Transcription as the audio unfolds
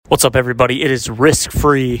What's up, everybody? It is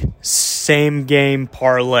risk-free same-game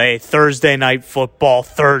parlay Thursday night football,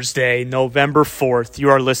 Thursday, November 4th. You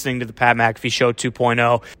are listening to the Pat McAfee Show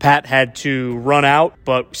 2.0. Pat had to run out,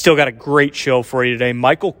 but we still got a great show for you today.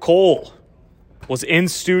 Michael Cole was in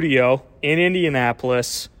studio in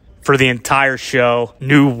Indianapolis for the entire show.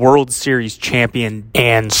 New World Series champion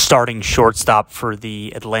and starting shortstop for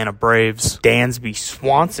the Atlanta Braves, Dansby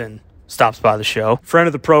Swanson, stops by the show. Friend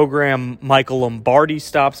of the program, Michael Lombardi,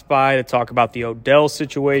 stops by to talk about the Odell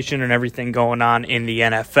situation and everything going on in the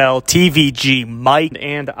NFL. TVG Mike,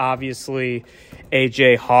 and obviously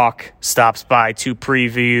AJ Hawk stops by to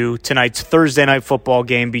preview tonight's Thursday night football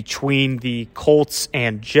game between the Colts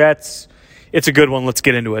and Jets. It's a good one. Let's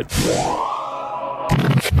get into it.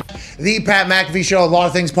 The Pat McAfee Show, a lot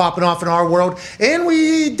of things popping off in our world, and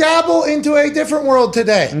we dabble into a different world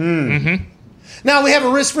today. Mm-hmm. Now, we have a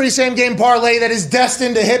risk-free same-game parlay that is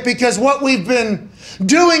destined to hit because what we've been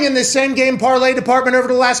doing in this same-game parlay department over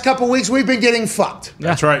the last couple weeks, we've been getting fucked.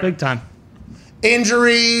 That's right. Big time.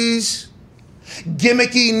 Injuries,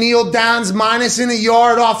 gimmicky kneel downs, minus in a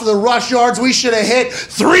yard off of the rush yards we should have hit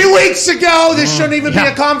 3 weeks ago. This shouldn't even be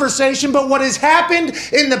a conversation, but what has happened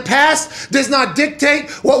in the past does not dictate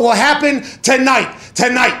what will happen tonight.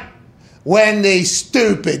 Tonight, when the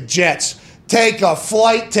stupid Jets take a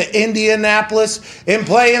flight to Indianapolis and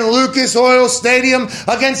play in Lucas Oil Stadium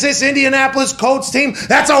against this Indianapolis Colts team.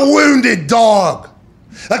 That's a wounded dog,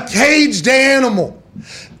 a caged animal,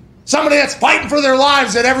 somebody that's fighting for their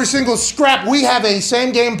lives at every single scrap. We have a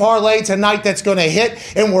same-game parlay tonight that's going to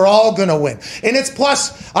hit, and we're all going to win. And it's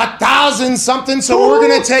plus 1,000 something, so we're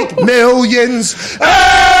going to take millions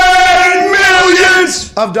and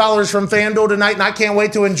millions of dollars from FanDuel tonight, and I can't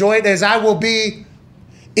wait to enjoy it as I will be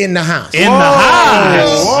in the house. In the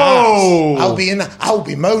house. Whoa. I will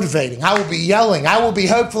be motivating. I will be yelling. I will be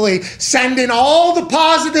hopefully sending all the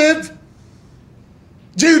positive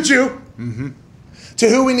juju to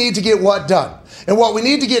who we need to get what done. And what we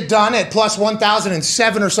need to get done at plus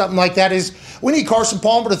 1,007 or something like that is we need Carson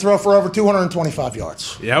Palmer to throw for over 225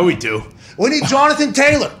 yards. Yeah, we do. We need Jonathan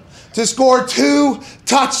Taylor to score 2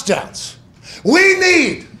 touchdowns. We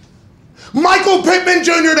need Michael Pittman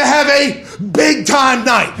Jr. to have a big-time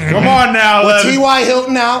night. Come on now. With T.Y.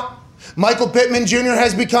 Hilton out, Michael Pittman Jr.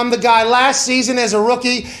 has become the guy. Last season as a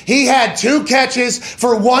rookie, he had 2 catches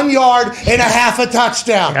for 1 yard and a half a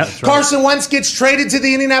touchdown. That's right. Carson Wentz gets traded to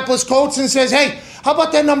the Indianapolis Colts and says, hey, how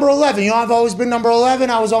about that number 11? You know, I've always been number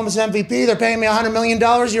 11. I was almost MVP. They're paying me $100 million.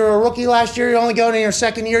 You were a rookie last year. You're only going in your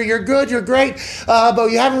second year. You're good. You're great.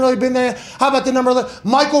 But you haven't really been there. How about the number 11?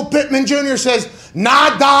 Michael Pittman Jr. says,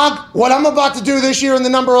 nah, dog, what I'm about to do this year in the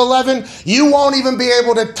number 11, you won't even be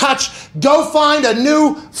able to touch. Go find a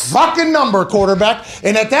new fucking number, quarterback.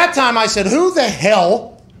 And at that time, I said, who the hell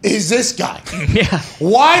is this guy? Yeah.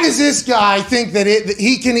 Why does this guy think that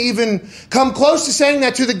he can even come close to saying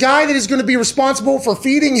that to the guy that is going to be responsible for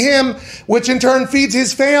feeding him, which in turn feeds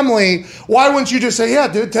his family? Why wouldn't you just say, yeah,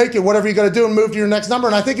 dude, take it, whatever you got to do, and move to your next number?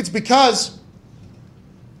 And I think it's because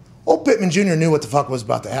old Pittman Jr. knew what the fuck was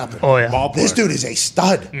about to happen. Oh, yeah. This dude is a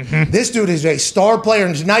stud. This dude is a star player.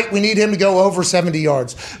 And tonight we need him to go over 70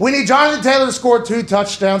 yards. We need Jonathan Taylor to score 2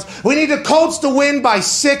 touchdowns. We need the Colts to win by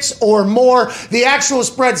 6 or more. The actual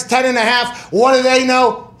spread's 10.5. What do they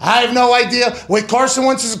know? I have no idea. With Carson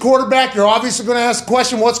Wentz as a quarterback, you're obviously going to ask the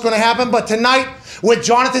question, what's going to happen? But tonight, with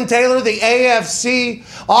Jonathan Taylor, the AFC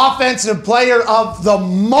Offensive Player of the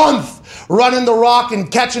Month, running the rock and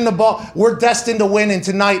catching the ball, we're destined to win, and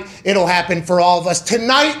tonight it'll happen for all of us.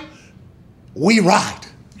 Tonight, we ride.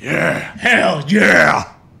 Yeah. Hell yeah.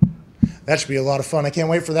 That should be a lot of fun. I can't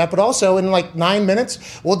wait for that. But also, in like 9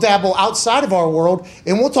 minutes, we'll dabble outside of our world,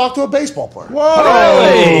 and we'll talk to a baseball player. Whoa.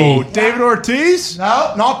 Hey. David Ortiz?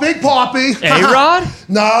 No, not Big Poppy. A-Rod?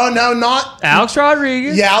 No, not Alex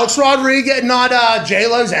Rodriguez? Yeah, Alex Rodriguez, not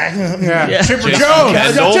J-Lo's. Yeah. Chipper Jason Jones.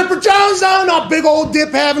 Kendall. Chipper Jones, no, not big old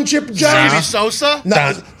dip having Chipper Jones. Sammy Sosa?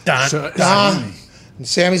 No,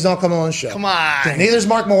 Sammy's not coming on the show. Come on. Neither's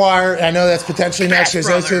Mark McGwire. I know that's potentially next year.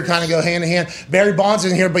 Those two kind of go hand in hand. Barry Bonds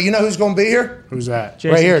in here, but you know who's going to be here? Who's that?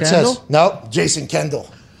 Jason Right here Kendall? it says. Nope, Jason Kendall.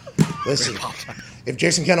 Listen, if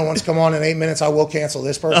Jason Kendall wants to come on in 8 minutes, I will cancel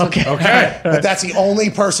this person. Okay. But that's the only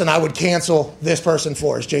person I would cancel this person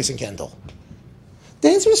for is Jason Kendall.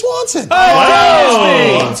 Dansby Swanson.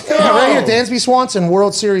 Dansby! Yeah, right here, Dansby Swanson,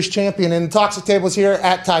 World Series champion. And the Toxic Table is here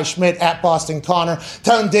at Ty Schmidt, at Boston Connor.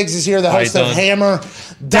 Tone Diggs is here, the host of Hammer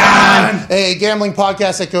Down, a gambling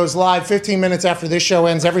podcast that goes live 15 minutes after this show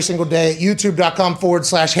ends every single day at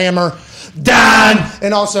youtube.com/Hammer Down.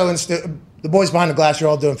 And also, the boys behind the glass, you're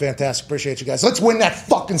all doing fantastic. Appreciate you guys. Let's win that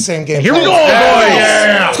fucking same game. Here we go,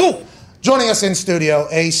 boys. Cool. Joining us in studio,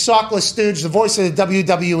 a sockless stooge, the voice of the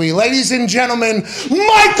WWE. Ladies and gentlemen,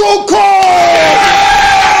 Michael Cole!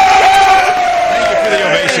 The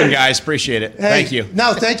ovation, guys. Appreciate it. Hey, thank you.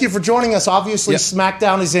 No, thank you for joining us. Obviously,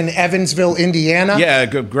 SmackDown is in Evansville, Indiana. Yeah,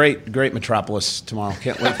 great metropolis tomorrow.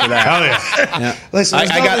 Can't wait for that. Hell yeah. Listen,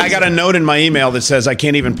 I got a note in my email that says I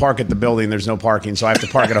can't even park at the building. There's no parking, so I have to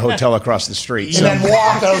park at a hotel across the street. And then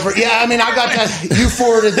walk over. Yeah, I mean, I got that. You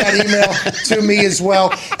forwarded that email to me as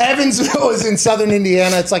well. Evansville is in southern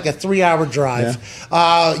Indiana. It's like a 3-hour drive.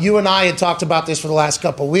 Yeah. You and I had talked about this for the last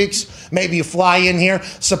couple of weeks. Maybe you fly in here,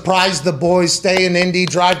 surprise the boys, stay in Indy,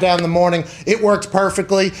 drive down in the morning. It worked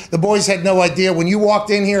perfectly. The boys had no idea. When you walked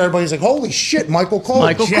in here, everybody's like, holy shit, Michael Cole.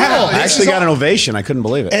 Michael Cole. I actually got an ovation. I couldn't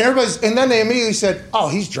believe it. And then they immediately said, oh,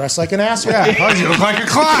 he's dressed like an asshole. Yeah, you look like a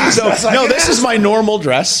clown. This is my normal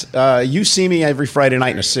dress. You see me every Friday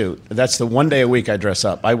night in a suit. That's the one day a week I dress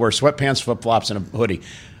up. I wear sweatpants, flip-flops, and a hoodie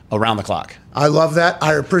around the clock. I love that.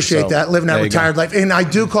 I appreciate that. Living that retired life. And I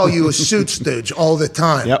do call you a suit stooge all the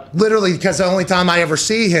time. Yep. Literally, because the only time I ever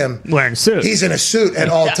see him wearing a suit, he's in a suit at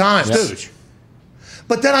all times. Stooge.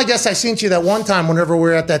 But then I guess I seen you that one time whenever we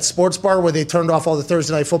were at that sports bar where they turned off all the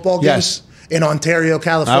Thursday night football games in Ontario,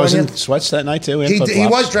 California. I was in sweats that night too. He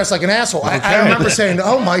was dressed like an asshole. I remember saying,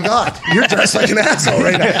 oh my God, you're dressed like an asshole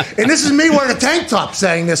right now. And this is me wearing a tank top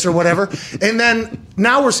saying this or whatever. And then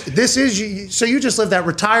now so you just live that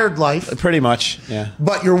retired life. Pretty much, yeah.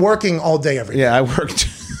 But you're working all day every day. Yeah, I worked.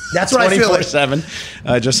 That's what I feel like.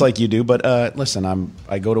 24/7, just like you do. But listen,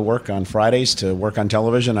 I go to work on Fridays to work on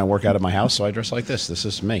television. I work out of my house, so I dress like this. This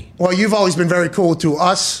is me. Well, you've always been very cool to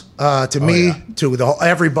us, to me, to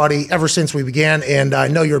everybody ever since we began, and I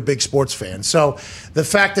know you're a big sports fan. So the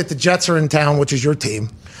fact that the Jets are in town, which is your team.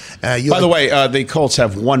 By the way, the Colts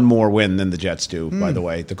have one more win than the Jets do, by the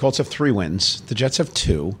way. The Colts have 3 wins. The Jets have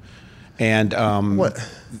 2. And what?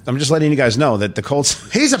 I'm just letting you guys know that the Colts...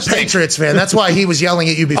 He's a Patriots fan. That's why he was yelling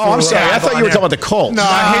at you before. Oh, I'm sorry. I thought you were talking about the Colts. No,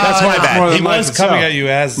 that's my bad. He was coming at you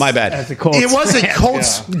as my bad. As the Colts. It was a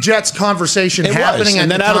Colts-Jets conversation happening at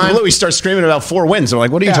and then the out time. of the blue, he starts screaming about 4 wins. I'm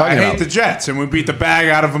like, what are you talking about? I hate the Jets, and we beat the bag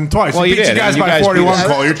out of them twice. Well, we you beat did. you guys You by guys 41, beat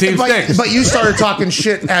Cole. Your team stinks. But you started talking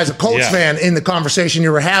shit as a Colts fan in the conversation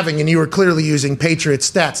you were having, and you were clearly using Patriots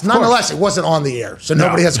stats. Nonetheless, it wasn't on the air, so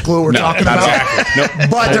nobody has a clue what we're talking about. Exactly.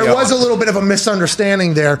 But there was a little bit of a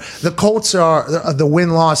misunderstanding there. The Colts are the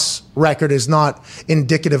win-loss record is not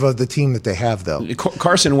indicative of the team that they have, though.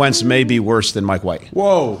 Carson Wentz may be worse than Mike White.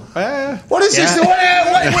 Whoa. What is this? What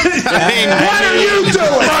are you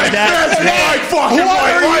doing? What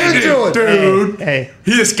are you doing? Dude. Hey.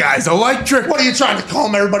 This guy's electric. What are you trying to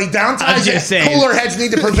calm everybody down? I'm just saying. Cooler heads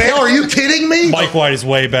need to prevail. Are you kidding me? Mike White is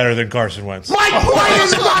way better than Carson Wentz. Mike White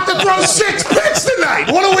is about to throw 6 picks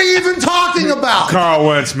tonight. What are we even talking about? Carl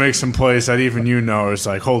Wentz makes some plays that even you know is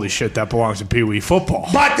like, holy shit, that belongs to Pee Wee football.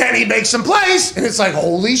 But then he makes some plays, and it's like,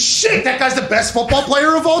 holy shit, that guy's the best football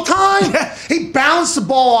player of all time. He bounced the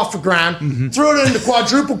ball off the ground, threw it into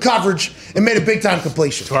quadruple coverage, and made a big-time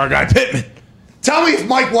completion. To our guy Pittman. Tell me if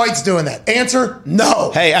Mike White's doing that. Answer, no.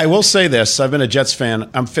 Hey, I will say this. I've been a Jets fan.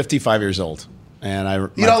 I'm 55 years old. And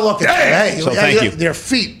you don't look at that. Hey, so thank you. Their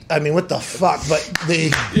feet. I mean, what the fuck? But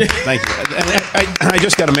thank you. And I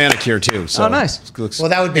just got a manicure too. So nice. Well,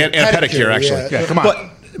 that would be and a pedicure actually. Yeah, come on.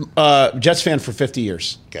 But Jets fan for 50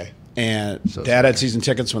 years. Okay. And Dad had season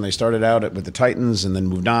tickets when they started out with the Titans, and then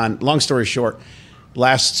moved on. Long story short,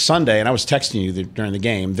 last Sunday, and I was texting you during the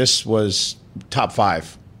game. This was top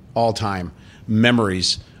 5 all time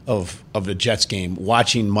memories of the Jets game,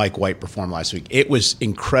 watching Mike White perform last week. It was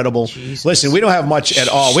incredible. Jesus. Listen, we don't have much at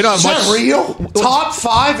all. We don't have much. Is that real? Top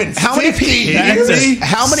 5 in 50 years?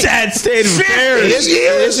 How many? Sad state of affairs.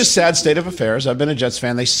 It is a sad state of affairs. I've been a Jets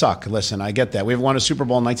fan. They suck. Listen, I get that. We've won a Super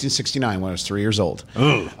Bowl in 1969 when I was 3 years old.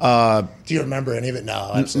 Do you remember any of it?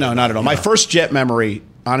 No. No, not at all. My first Jet memory,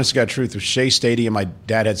 honest to God truth, was Shea Stadium. My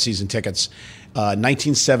dad had season tickets,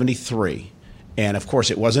 1973. And, of course,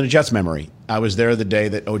 it wasn't a Jets memory. I was there the day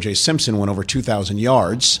that O.J. Simpson went over 2,000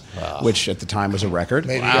 yards, which at the time was a record.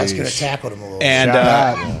 Maybe you guys could have tackled him a little. And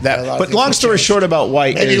but long story short about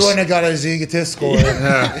White maybe is... he wouldn't have got his egotistical.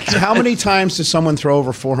 How many times does someone throw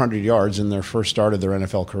over 400 yards in their first start of their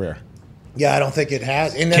NFL career? Yeah, I don't think it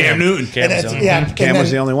has. And then, Cam Newton. Cam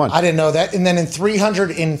was the only one. I didn't know that. And then in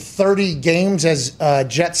 330 games as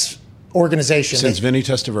Jets organization. Since Vinny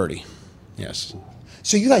Testaverde. Yes.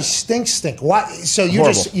 So you guys stink. Why? So you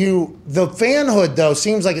Horrible. the fanhood though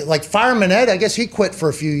seems like Fireman Ed. I guess he quit for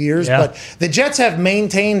a few years, but the Jets have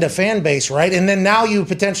maintained a fan base, right? And then now you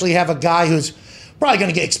potentially have a guy who's probably going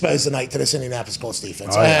to get exposed tonight to this Indianapolis Colts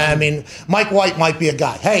defense. I mean, Mike White might be a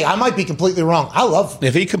guy. Hey, I might be completely wrong. I love him.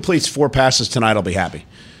 If he completes 4 passes tonight, I'll be happy.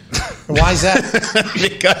 Why is that?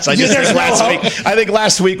 Because I just think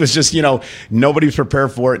last week was just, nobody was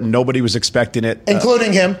prepared for it and nobody was expecting it.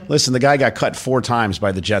 Including him. Listen, the guy got cut 4 times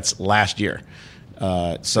by the Jets last year.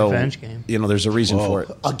 Revenge game. There's a reason for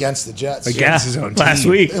it. Against the Jets. Against his own team. Last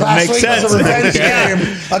week Makes sense. Was a revenge Yeah.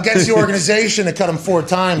 game against the organization that cut him 4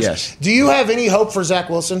 times. Yes. Do you have any hope for Zach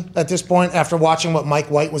Wilson at this point after watching what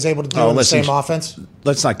Mike White was able to do in the same offense?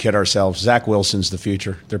 Let's not kid ourselves. Zach Wilson's the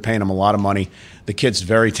future. They're paying him a lot of money. The kid's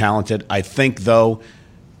very talented. I think, though,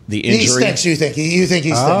 the injury. He stinks, you think? You think he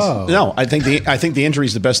stinks? No, I think the injury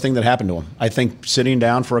is the best thing that happened to him. I think sitting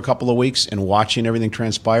down for a couple of weeks and watching everything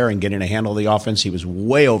transpire and getting a handle of the offense, he was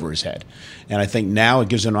way over his head. And I think now it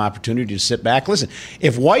gives him an opportunity to sit back. Listen,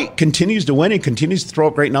 if White continues to win and continues to throw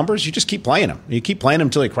up great numbers, you just keep playing him. You keep playing him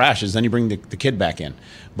until he crashes, then you bring the kid back in.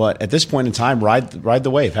 But at this point in time, ride the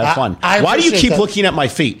wave. Have fun. Why do you keep looking at my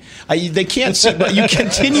feet? They can't see, but you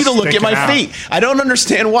continue to look at my feet. I don't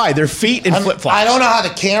understand why. They're feet and flip-flops. I don't know how the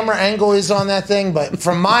camera angle is on that thing, but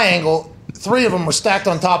from my angle, 3 of them were stacked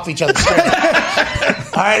on top of each other.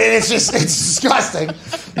 All right, and it's disgusting.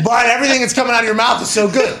 But everything that's coming out of your mouth is so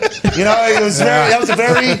good. That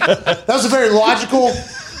was a very logical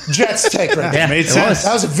Jets take right there. Made sense.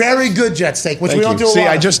 That was a very good Jets take, which Thank we don't you. do a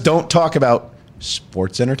lot. I just don't talk about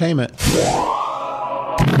sports entertainment.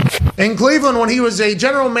 In Cleveland, when he was a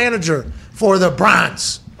general manager for the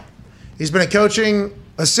Browns, he's been a coaching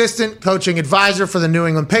assistant, coaching advisor for the New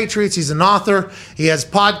England Patriots. He's an author. He has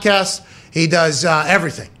podcasts. He does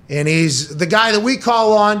everything. And he's the guy that we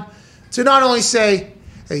call on to not only say,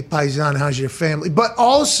 hey, Paisan, how's your family? But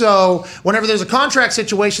also, whenever there's a contract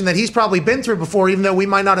situation that he's probably been through before, even though we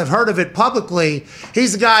might not have heard of it publicly,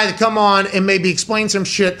 he's the guy to come on and maybe explain some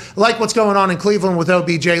shit like what's going on in Cleveland with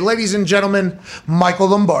OBJ. Ladies and gentlemen, Michael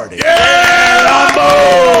Lombardi. Yeah,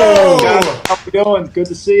 Lombo! How we doing? Good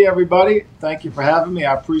to see everybody. Thank you for having me.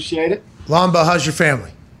 I appreciate it. Lombo, how's your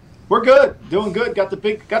family? We're good. Doing good. Got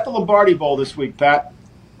the Lombardi Bowl this week, Pat.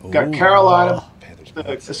 Got Carolina.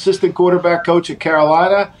 The assistant quarterback coach at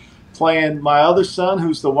Carolina, playing my other son,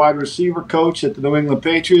 who's the wide receiver coach at the New England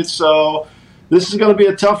Patriots. So this is going to be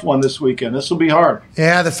a tough one this weekend. This will be hard.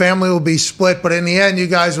 Yeah, the family will be split, but in the end, you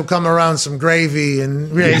guys will come around some gravy,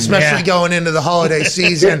 and especially going into the holiday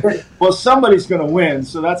season. Well, somebody's going to win,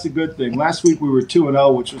 so that's a good thing. Last week we were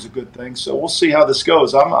 2-0, which was a good thing. So we'll see how this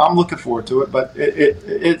goes. I'm looking forward to it, but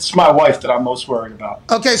it's my wife that I'm most worried about.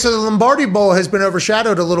 Okay, so the Lombardi Bowl has been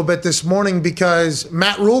overshadowed a little bit this morning because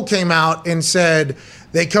Matt Rule came out and said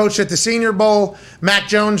they coached at the Senior Bowl. Mac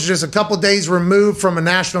Jones just a couple days removed from a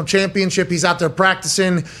national championship. He's out there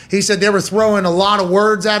practicing. He said they were throwing a lot of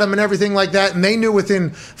words at him and everything like that, and they knew within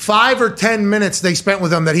 5 or 10 minutes they spent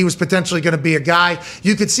with him that he was potentially going to be a guy.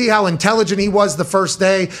 You could see how intelligent he was the first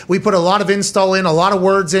day. We put a lot of install in, a lot of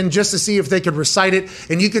words in just to see if they could recite it,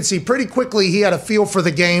 and you could see pretty quickly he had a feel for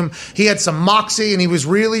the game. He had some moxie, and he was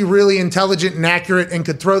really, really intelligent and accurate and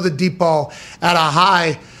could throw the deep ball at a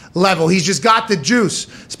high level. He's just got the juice.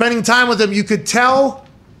 Spending time with him, you could tell.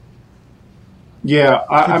 Yeah,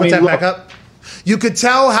 I mean, that back up. You could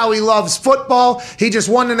tell how he loves football. He just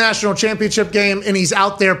won the national championship game, and he's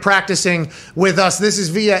out there practicing with us. This is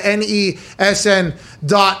via NESN.com.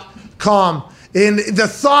 And the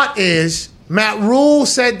thought is, Matt Rule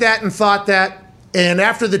said that and thought that, and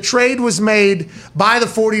after the trade was made by the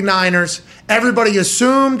 49ers, everybody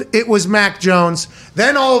assumed it was Mac Jones.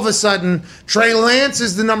 Then all of a sudden, Trey Lance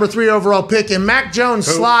is the number 3 overall pick, and Mac Jones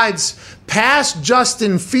slides past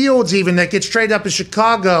Justin Fields even, that gets traded up to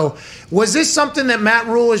Chicago. Was this something that Matt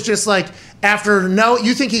Rule is just like,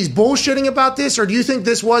 you think he's bullshitting about this, or do you think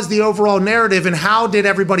this was the overall narrative, and how did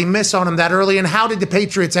everybody miss on him that early, and how did the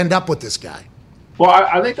Patriots end up with this guy? Well,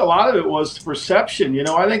 I think a lot of it was perception.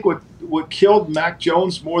 I think what killed Mac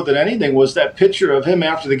Jones more than anything was that picture of him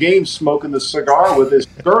after the game smoking the cigar with his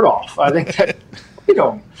shirt off. I think that,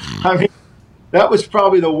 that was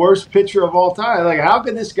probably the worst picture of all time. Like, how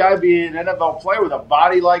can this guy be an NFL player with a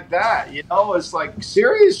body like that? It's like,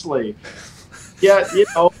 seriously. Yeah,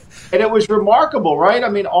 and it was remarkable, right? I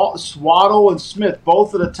mean, Swaddle and Smith,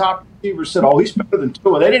 both of the top receivers said, "Oh, he's better than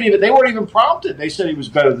Tua." They weren't even prompted. They said he was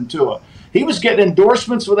better than Tua. He was getting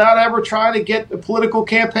endorsements without ever trying to get a political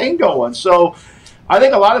campaign going. So I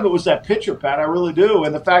think a lot of it was that picture, Pat. I really do.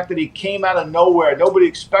 And the fact that he came out of nowhere. Nobody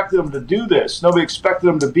expected him to do this. Nobody expected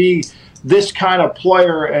him to be this kind of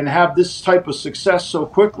player and have this type of success so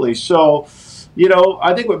quickly. So,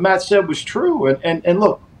 I think what Matt said was true. And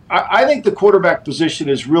look, I think the quarterback position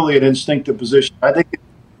is really an instinctive position. I think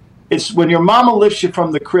it's when your mama lifts you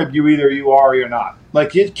from the crib, you are or you're not.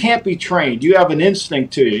 Like, it can't be trained. You have an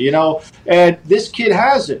instinct to you, and this kid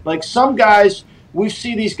has it. Like, some guys we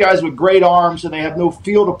see these guys with great arms and they have no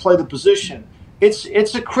feel to play the position. It's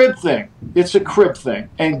a crib thing. It's a crib thing.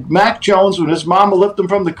 And Mac Jones, when his mama lifted him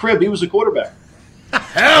from the crib, he was a quarterback.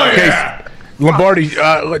 Hell yeah. Lombardi,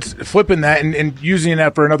 let's flipping that and using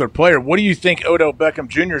that for another player. What do you think Odell Beckham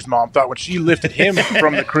Jr.'s mom thought when she lifted him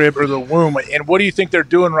from the crib or the womb? And what do you think they're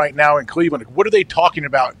doing right now in Cleveland? What are they talking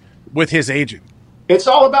about with his agent? It's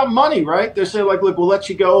all about money, right? They're saying, like, look, we'll let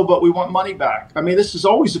you go, but we want money back. I mean, this is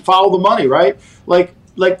always to follow the money, right?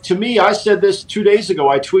 Like to me, I said this 2 days ago.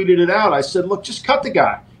 I tweeted it out. I said, look, just cut the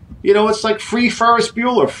guy. You know, it's like free Ferris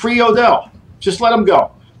Bueller, free Odell. Just let him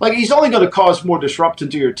go. Like, he's only going to cause more disruption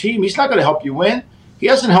to your team. He's not going to help you win. He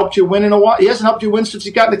hasn't helped you win in a while. He hasn't helped you win since he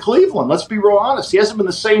got into Cleveland. Let's be real honest. He hasn't been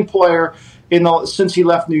the same player since he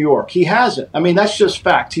left New York. He hasn't. I mean, that's just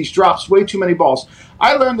fact. He's dropped way too many balls.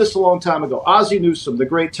 I learned this a long time ago. Ozzie Newsome, the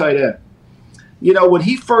great tight end. You know, when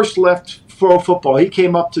he first left pro football, he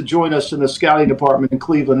came up to join us in the scouting department in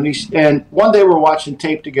Cleveland. And one day we were watching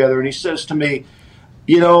tape together, and he says to me,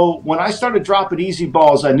 you know, when I started dropping easy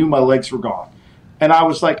balls, I knew my legs were gone. And I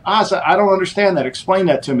was like, Oz, I don't understand that. Explain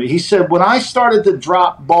that to me. He said, when I started to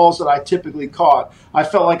drop balls that I typically caught, I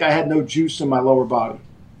felt like I had no juice in my lower body.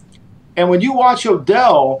 And when you watch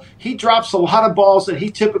Odell, he drops a lot of balls that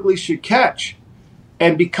he typically should catch.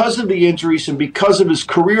 And because of the injuries and because of his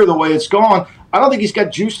career, the way it's gone, I don't think he's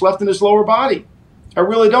got juice left in his lower body. I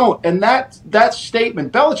really don't. And that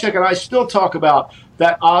statement, Belichick and I still talk about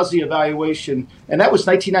that Ozzie evaluation, and that was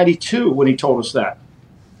 1992 when he told us that.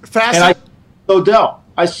 Odell.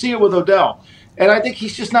 I see it with Odell. And I think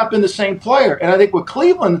he's just not been the same player. And I think with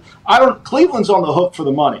Cleveland, Cleveland's on the hook for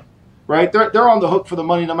the money, right? They're on the hook for the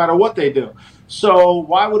money no matter what they do. So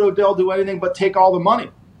why would Odell do anything but take all the money?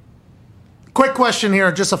 Quick question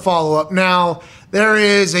here, just a follow-up. Now, there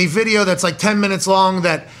is a video that's like 10 minutes long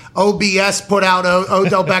that OBS put out,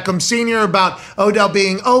 Odell Beckham Sr., about Odell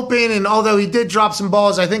being open, and although he did drop some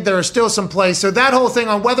balls, I think there are still some plays. So that whole thing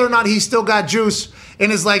on whether or not he's still got juice in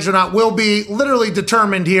his legs or not will be literally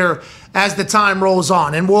determined here as the time rolls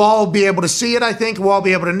on. And we'll all be able to see it, I think. We'll all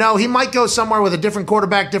be able to know. He might go somewhere with a different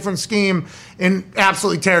quarterback, different scheme, and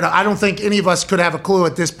absolutely tear it up. I don't think any of us could have a clue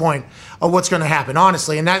at this point of what's going to happen,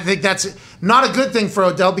 honestly. And I think that's not a good thing for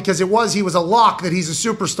Odell, because he was a lock that he's a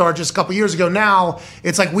superstar just a couple years ago. Now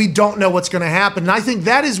it's like we don't know what's going to happen. And I think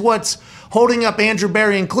that is what's holding up Andrew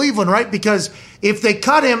Berry in Cleveland, right? Because if they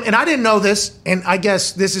cut him, and I didn't know this, and I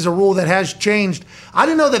guess this is a rule that has changed, I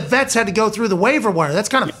didn't know that vets had to go through the waiver wire. That's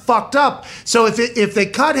kind of fucked up. So if they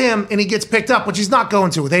cut him and he gets picked up, which he's not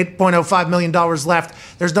going to, with $8.05 million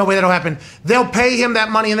left, there's no way that'll happen. They'll pay him that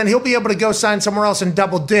money, and then he'll be able to go sign somewhere else and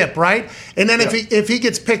double dip, right? And then if he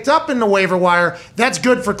gets picked up in the waiver wire, that's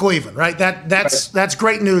good for Cleveland, right? That's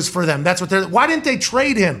great news for them. That's what why didn't they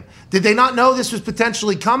trade him? Did they not know this was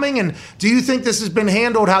potentially coming? And do you think this has been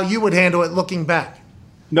handled how you would handle it looking back?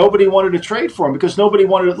 Nobody wanted to trade for him because nobody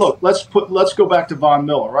wanted to look. Let's go back to Von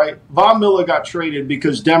Miller, right? Von Miller got traded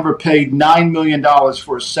because Denver paid $9 million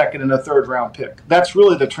for a second and a third round pick. That's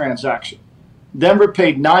really the transaction. Denver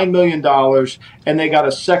paid $9 million and they got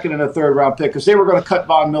a second and a third round pick because they were going to cut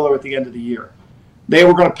Von Miller at the end of the year. They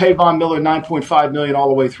were going to pay Von Miller $9.5 million all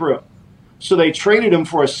the way through. So they traded him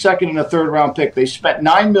for a second and a third round pick. They spent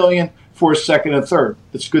 $9 million for a second and third.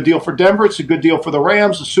 It's a good deal for Denver. It's a good deal for the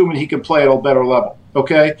Rams, assuming he can play at a better level.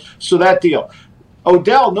 Okay, so that deal.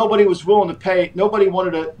 Odell, nobody was willing to pay. Nobody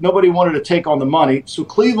wanted to take on the money. So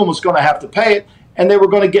Cleveland was going to have to pay it, and they were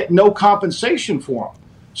going to get no compensation for him.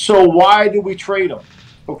 So why do we trade him?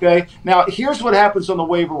 Okay. Now here's what happens on the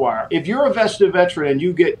waiver wire. If you're a vested veteran and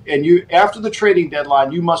you after the trading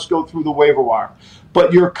deadline, you must go through the waiver wire.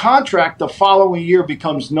 But your contract the following year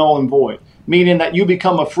becomes null and void, meaning that you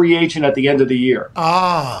become a free agent at the end of the year.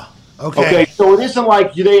 Okay. So it isn't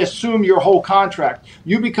like they assume your whole contract.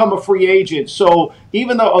 You become a free agent. So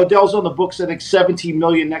even though Odell's on the books at $17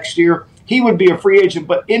 million next year, he would be a free agent.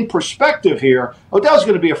 But in perspective here, Odell's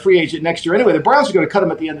going to be a free agent next year anyway. The Browns are going to cut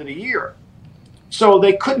him at the end of the year. So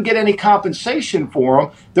they couldn't get any compensation for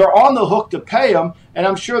him. They're on the hook to pay him, and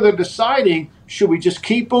I'm sure they're deciding, should we just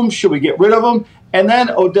keep him? Should we get rid of him? And then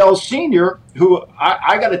Odell Sr., who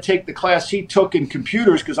I got to take the class he took in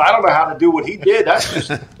computers because I don't know how to do what he did. That's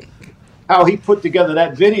just how he put together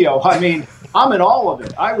that video. I mean, I'm in all of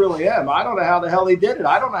it. I really am. I don't know how the hell he did it.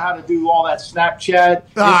 I don't know how to do all that Snapchat.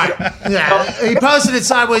 Yeah, he posted it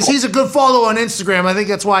sideways. He's a good follow on Instagram. I think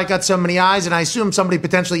that's why it got so many eyes, and I assume somebody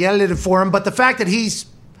potentially edited it for him. But the fact that he's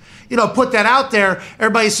put that out there,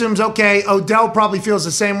 everybody assumes, okay, Odell probably feels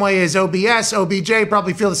the same way as OBS, OBJ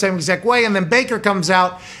probably feel the same exact way, and then Baker comes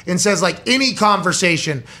out and says, like, any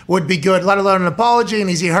conversation would be good, let alone an apology, and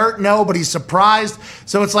is he hurt? No, but he's surprised.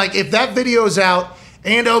 So it's like, if that video's out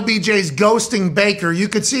and OBJ's ghosting Baker, you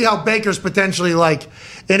could see how Baker's potentially, like,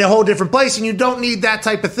 in a whole different place, and you don't need that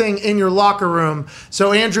type of thing in your locker room.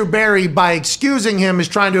 So Andrew Berry, by excusing him, is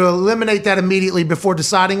trying to eliminate that immediately before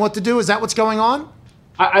deciding what to do. Is that what's going on?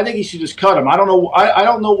 I think he should just cut him. I don't know. I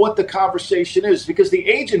don't know what the conversation is, because the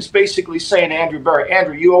agent's basically saying to Andrew Berry,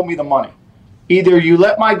 Andrew, you owe me the money. Either you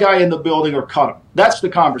let my guy in the building or cut him. That's the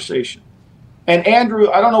conversation. And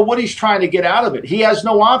Andrew, I don't know what he's trying to get out of it. He has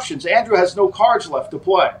no options. Andrew has no cards left to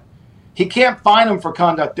play. He can't fine him for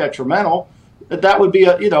conduct detrimental. That would be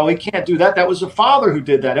he can't do that. That was the father who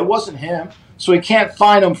did that. It wasn't him. So he can't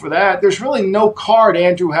fine him for that. There's really no card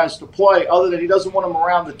Andrew has to play other than he doesn't want him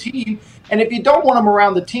around the team. And if you don't want him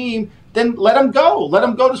around the team, then let him go. Let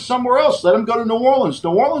him go to somewhere else. Let him go to New Orleans.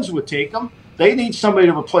 New Orleans would take him. They need somebody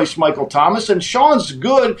to replace Michael Thomas. And Sean's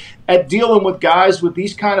good at dealing with guys with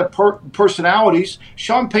these kind of personalities.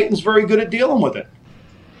 Sean Payton's very good at dealing with it.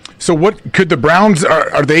 So what could the Browns,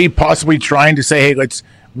 are they possibly trying to say, hey, let's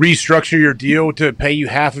restructure your deal to pay you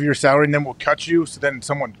half of your salary and then we'll cut you so then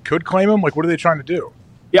someone could claim him? Like, what are they trying to do?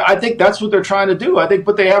 Yeah, I think that's what they're trying to do. I think,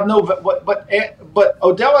 but they have but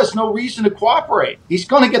Odell has no reason to cooperate. He's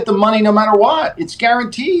going to get the money no matter what. It's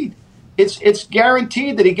guaranteed. It's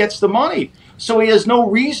guaranteed that he gets the money. So he has no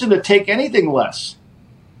reason to take anything less.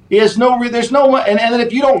 He has there's no, and then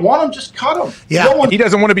if you don't want him, just cut him. Yeah, he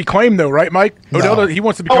doesn't want to be claimed though, right, Mike? Odell, he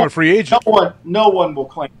wants to become a free agent. No one will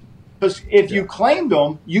claim him. Because if you claimed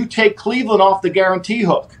him, you take Cleveland off the guarantee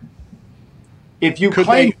hook. If you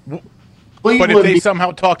claim Cleveland, but if they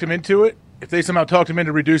somehow talked him into it, if they somehow talked him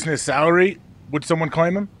into reducing his salary, would someone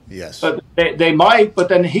claim him? Yes. They might, but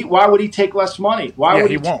then why would he take less money? Why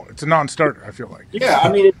would he won't. It's a non-starter, I feel like. Yeah,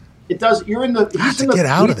 I mean, it does. You're in the. Get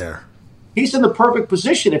out of there. He's in the perfect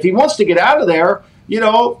position. If he wants to get out of there,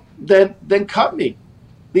 then cut me.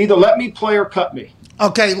 Either let me play or cut me.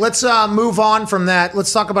 Okay, let's move on from that.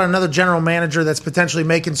 Let's talk about another general manager that's potentially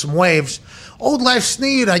making some waves. Old Les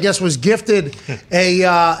Snead, I guess, was gifted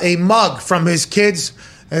a mug from his kids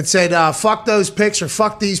that said, fuck those picks or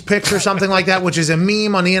fuck these picks or something like that, which is a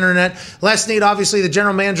meme on the internet. Les Snead, obviously the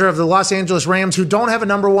general manager of the Los Angeles Rams, who don't have a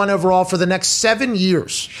number one overall for the next 7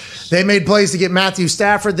 years. They made plays to get Matthew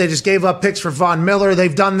Stafford. They just gave up picks for Von Miller.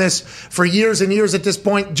 They've done this for years and years at this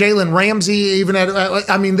point. Jalen Ramsey, even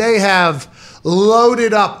they have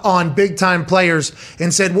loaded up on big-time players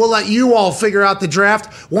and said, we'll let you all figure out the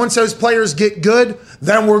draft. Once those players get good,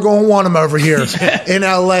 then we're going to want them over here in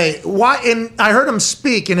L.A. Why? And I heard him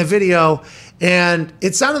speak in a video, and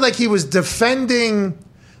it sounded like he was defending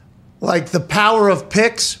like the power of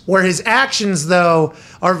picks, where his actions, though,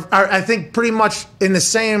 are I think pretty much in the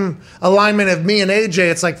same alignment of me and AJ.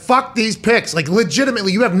 It's like, fuck these picks. Like,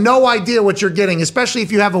 legitimately, you have no idea what you're getting, especially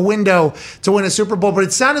if you have a window to win a Super Bowl. But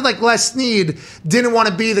it sounded like Les Snead didn't want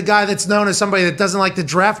to be the guy that's known as somebody that doesn't like the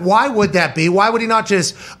draft. Why would that be? Why would he not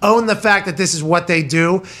just own the fact that this is what they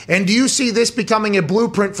do? And do you see this becoming a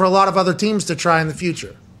blueprint for a lot of other teams to try in the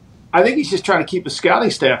future? I think he's just trying to keep his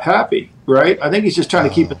scouting staff happy, right? I think he's just trying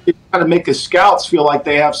to make his scouts feel like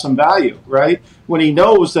they have some value, right? When he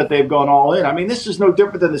knows that they've gone all in. I mean, this is no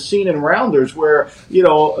different than the scene in Rounders where,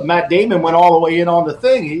 Matt Damon went all the way in on the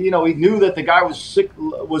thing. He knew that the guy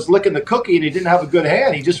was licking the cookie and he didn't have a good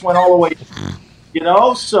hand. He just went all the way,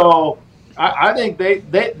 So I think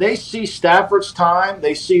they see Stafford's time.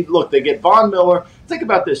 They see, look, they get Von Miller. Think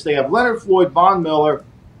about this. They have Leonard Floyd, Von Miller,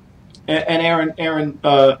 and Aaron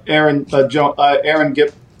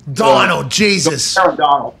Donald, Jesus. Aaron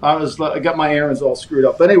Donald. I got my Aarons all screwed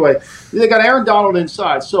up. But anyway, they got Aaron Donald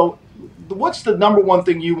inside. So what's the number one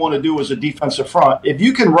thing you want to do as a defensive front? If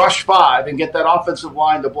you can rush 5 and get that offensive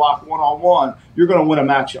line to block one-on-one, you're going to win a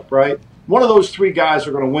matchup, right? One of those 3 guys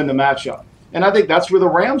are going to win the matchup. And I think that's where the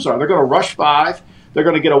Rams are. They're going to rush 5. They're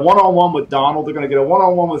going to get a one-on-one with Donald. They're going to get a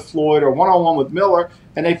one-on-one with Floyd or one-on-one with Miller,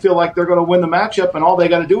 and they feel like they're going to win the matchup, and all they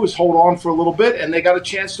got to do is hold on for a little bit, and they got a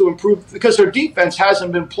chance to improve because their defense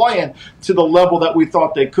hasn't been playing to the level that we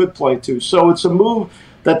thought they could play to. So it's a move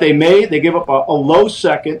that they made. They give up a low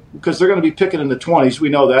second because they're going to be picking in the 20s. We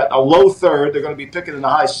know that. A low third. They're going to be picking in the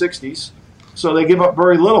high 60s. So they give up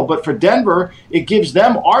very little. But for Denver, it gives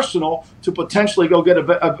them arsenal to potentially go get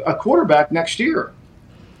a quarterback next year.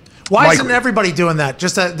 Why isn't everybody doing that?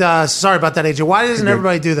 Just sorry about that, AJ. Why doesn't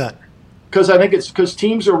everybody do that? Because I think it's because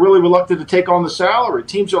teams are really reluctant to take on the salary.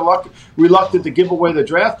 Teams are reluctant to give away the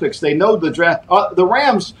draft picks. They know the draft. The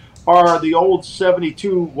Rams are the old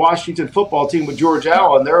 72 Washington football team with George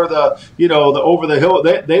Allen. They're the over the hill.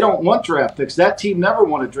 They don't want draft picks. That team never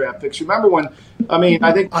wanted draft picks. Remember when,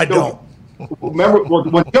 remember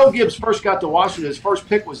when Joe Gibbs first got to Washington, his first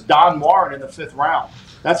pick was Don Warren in the 5th round.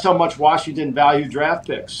 That's how much Washington valued draft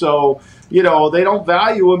picks. So, they don't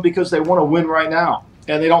value them because they want to win right now.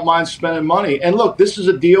 And they don't mind spending money. And look, this is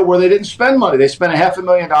a deal where they didn't spend money. They spent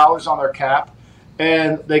 $500,000 on their cap,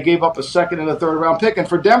 and they gave up a 2nd and a 3rd round pick. And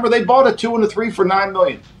for Denver, they bought a 2 and a 3 for $9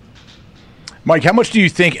 million. Mike, how much do you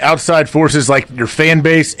think outside forces like your fan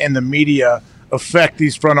base and the media affect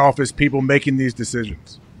these front office people making these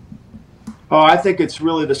decisions? Oh, I think it's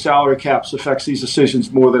really the salary caps affects these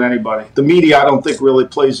decisions more than anybody. The media, I don't think, really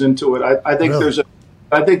plays into it. I think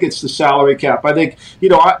I think it's the salary cap. I think,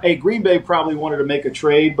 Green Bay probably wanted to make a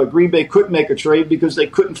trade, but Green Bay couldn't make a trade because they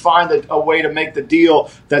couldn't find a way to make the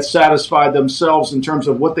deal that satisfied themselves in terms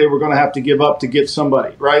of what they were going to have to give up to get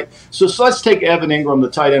somebody, right? So let's take Evan Ingram, the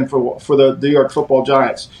tight end for the New York Football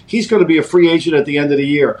Giants. He's going to be a free agent at the end of the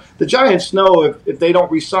year. The Giants know if they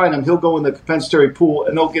don't re-sign him, he'll go in the compensatory pool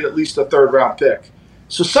and they'll get at least a 3rd round pick.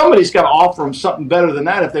 So somebody's got to offer him something better than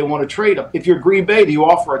that if they want to trade him. If you're Green Bay, do you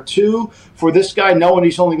offer a 2 for this guy knowing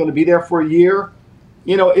he's only going to be there for a year?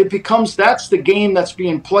 It becomes that's the game that's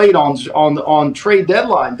being played on trade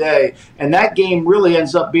deadline day, and that game really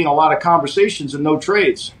ends up being a lot of conversations and no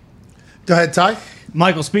trades. Go ahead, Ty.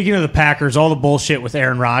 Michael, speaking of the Packers, all the bullshit with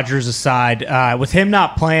Aaron Rodgers aside, with him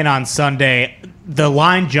not playing on Sunday, the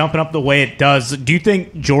line jumping up the way it does, do you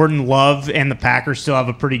think Jordan Love and the Packers still have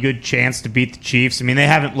a pretty good chance to beat the Chiefs? I mean, they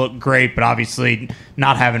haven't looked great, but obviously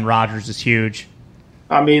not having Rodgers is huge.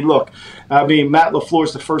 Matt LaFleur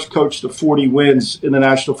is the first coach to 40 wins in the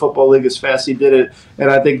National Football League as fast as he did it, and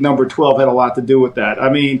I think number 12 had a lot to do with that. I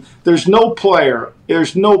mean, there's no player,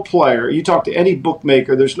 you talk to any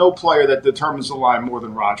bookmaker, there's no player that determines the line more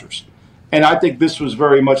than Rodgers. And I think this was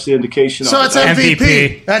very much the indication of it. So it's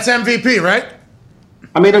MVP. That's MVP, right?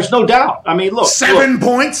 I mean, there's no doubt. I mean, look. 7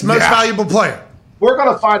 points, most valuable player. We're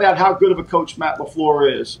going to find out how good of a coach Matt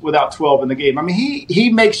LaFleur is without 12 in the game. I mean,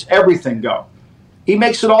 he makes everything go. He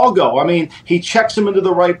makes it all go. I mean, he checks him into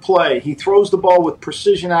the right play. He throws the ball with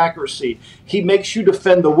precision accuracy. He makes you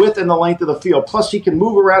defend the width and the length of the field. Plus, he can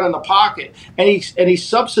move around in the pocket. And he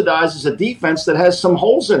subsidizes a defense that has some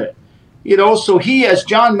holes in it. So he, as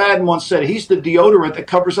John Madden once said, he's the deodorant that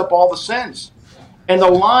covers up all the sins. And the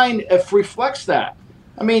line reflects that.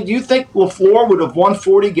 I mean, do you think LaFleur would have won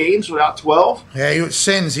 40 games without 12? Yeah, he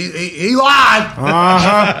sins. He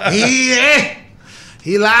lied.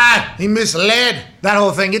 He lied. He misled. That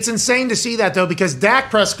whole thing. It's insane to see that, though, because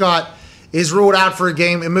Dak Prescott is ruled out for a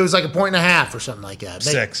game. It was like a 1.5 or something like that.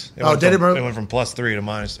 6. It went from +3 to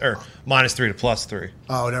 -3 to +3.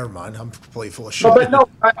 Oh, never mind. I'm completely full of shit. But no,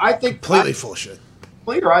 I think completely full of shit.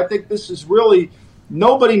 Leader, I think this is really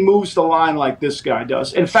nobody moves the line like this guy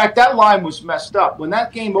does. In fact, that line was messed up when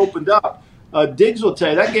that game opened up. Diggs will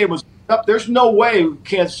tell you that game was up. There's no way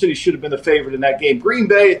Kansas City should have been the favorite in that game. Green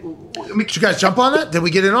Bay. Did you guys jump on that? Did we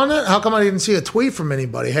get in on that? How come I didn't see a tweet from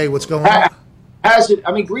anybody? Hey, what's going on?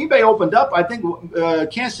 Green Bay opened up. I think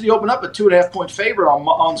Kansas City opened up a 2.5-point favorite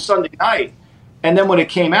on Sunday night, and then when it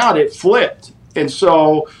came out, it flipped, and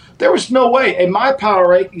so there was no way. In my power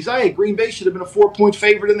rankings, Green Bay should have been a 4-point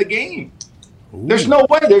favorite in the game. Ooh. There's no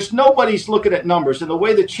way. There's nobody's looking at numbers, and the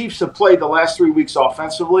way the Chiefs have played the last 3 weeks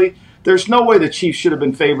offensively, there's no way the Chiefs should have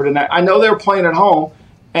been favored in that. I know they were playing at home,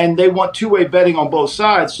 and they want two-way betting on both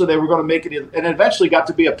sides, so they were going to make it, and eventually got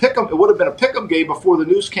to be a pick'em. It would have been a pick'em game before the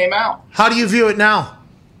news came out. How do you view it now?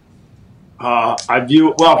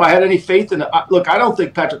 If I had any faith in it, look, I don't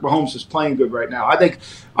think Patrick Mahomes is playing good right now. I think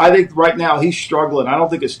right now he's struggling. I don't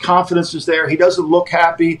think his confidence is there. He doesn't look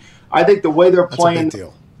happy. I think the way they're playing,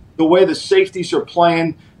 the way the safeties are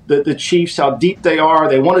playing, the Chiefs, how deep they are.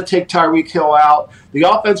 They want to take Tyreek Hill out. The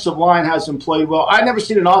offensive line hasn't played well. I've never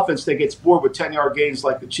seen an offense that gets bored with 10-yard gains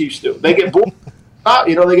like the Chiefs do. They get bored.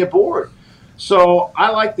 They get bored. So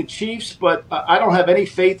I like the Chiefs, but I don't have any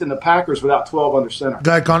faith in the Packers without 12 under center.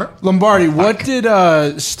 Go ahead, Connor. Lombardi, what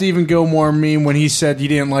did Stephen Gilmore mean when he said he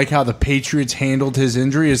didn't like how the Patriots handled his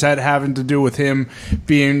injury? Is that having to do with him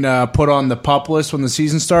being put on the PUP list when the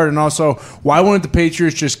season started? And also, why wouldn't the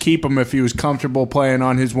Patriots just keep him if he was comfortable playing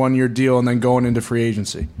on his one-year deal and then going into free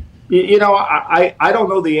agency? I don't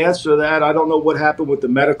know the answer to that. I don't know what happened with the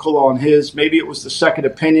medical on his. Maybe it was the second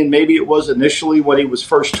opinion. Maybe it was initially when he was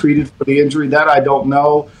first treated for the injury. That I don't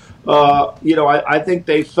know. I think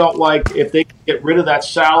they felt like if they could get rid of that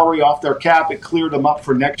salary off their cap, it cleared them up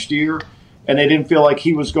for next year. and they didn't feel like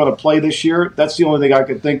he was going to play this year. That's the only thing I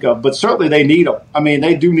could think of. But certainly they need him. I mean,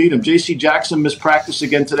 they do need him. J.C. Jackson missed practice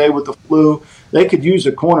again today with the flu. They could use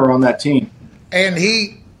a corner on that team. And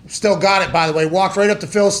he still got it, by the way. Walked right up to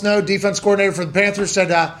Phil Snow, defense coordinator for the Panthers,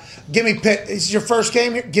 said, give me Pitt. This is your first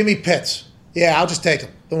game here? Give me Pitts. Yeah, I'll just take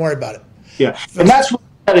him. Don't worry about it. Yeah, and that's what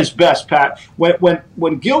at his best, Pat.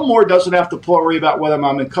 When Gilmore doesn't have to worry about whether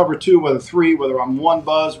I'm in cover 2, whether 3, whether I'm 1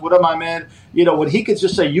 buzz, what am I in? You know, when he could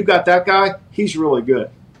just say, you got that guy, he's really good.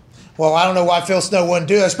 Well, I don't know why Phil Snow wouldn't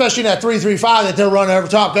do it, especially in that 3-3-5 that they're running over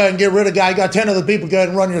top. Go ahead and get rid of the guy. You got 10 other people. Go ahead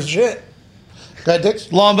and run your shit. Go ahead,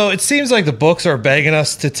 Dix. Lombo, it seems like the books are begging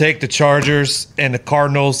us to take the Chargers and the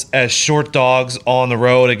Cardinals as short dogs on the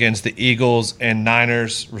road against the Eagles and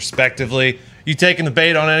Niners, respectively. You taking the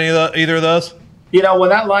bait on either of those? You know, when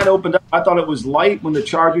that line opened up, I thought it was light when the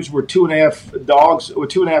Chargers were 2.5 dogs or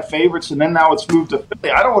 2.5 favorites, and then now it's moved to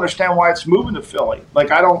Philly. I don't understand why it's moving to Philly. Like,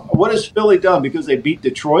 what has Philly done? Because they beat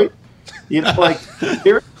Detroit? You know, like,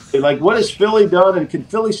 seriously, like, what has Philly done, and can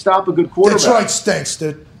Philly stop a good quarterback? Detroit stinks,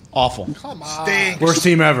 dude. Awful. Come on. Worst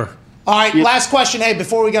team ever. All right, last question. Hey,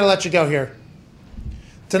 before we got to let you go here.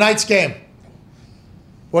 Tonight's game.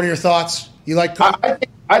 What are your thoughts? You like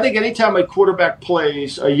I think anytime a quarterback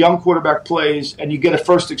plays, a young quarterback plays, and you get a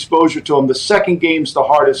first exposure to him, the second game's the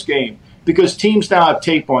hardest game because teams now have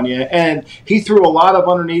tape on you. And he threw a lot of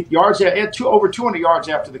underneath yards. He had over 200 yards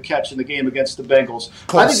after the catch in the game against the Bengals.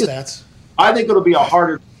 I think it'll be a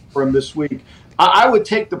harder game for him this week. I would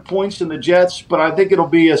take the points in the Jets, but I think it'll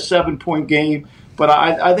be a 7-point game. But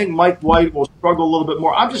I think Mike White will struggle a little bit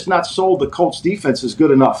more. I'm just not sold the Colts defense is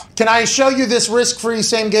good enough. Can I show you this risk-free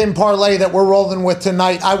same-game parlay that we're rolling with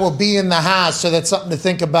tonight? I will be in the house, so that's something to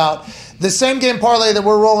think about. The same-game parlay that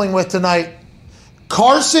we're rolling with tonight,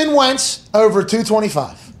 Carson Wentz over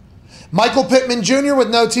 225. Michael Pittman Jr. with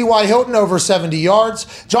no T.Y. Hilton over 70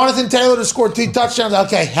 yards. Jonathan Taylor to score 2 touchdowns.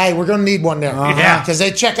 Okay, hey, we're going to need one there. Because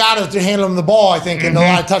they check out after handling the ball, I think, in a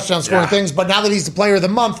lot of touchdown scoring things. But now that he's the player of the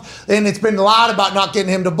month, and it's been loud about not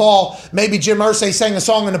getting him the ball, maybe Jim Irsay sang a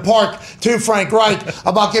song in the park to Frank Reich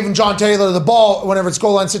about giving John Taylor the ball whenever it's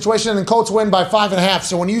goal line situation, and the Colts win by 5.5.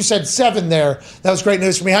 So when you said 7 there, that was great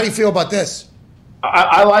news for me. How do you feel about this?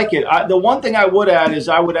 I like it. The one thing I would add is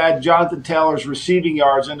I would add Jonathan Taylor's receiving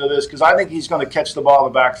yards into this because I think he's going to catch the ball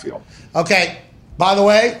in the backfield. Okay. By the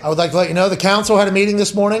way, I would like to let you know the council had a meeting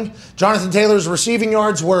this morning. Jonathan Taylor's receiving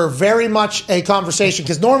yards were very much a conversation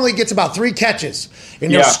because normally he gets about 3 catches.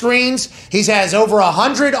 In their screens, he has over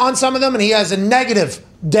 100 on some of them, and he has a negative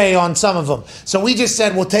day on some of them. So we just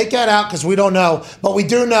said we'll take that out because we don't know. But we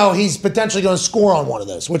do know he's potentially going to score on one of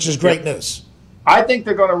those, which is great news. I think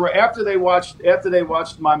they're going to after they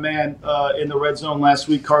watched my man in the red zone last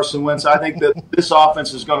week, Carson Wentz. I think that this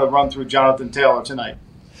offense is going to run through Jonathan Taylor tonight.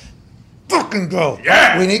 Fucking go!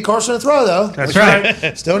 Yeah, we need Carson to throw though. That's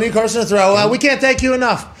right. Still need Carson to throw. We can't thank you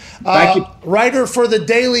enough. Thank you. Writer for the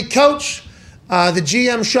Daily Coach, the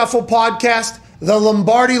GM Shuffle podcast, the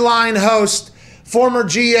Lombardi Line host, former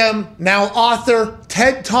GM, now author,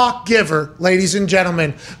 TED Talk giver, ladies and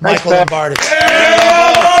gentlemen, Michael Lombardi.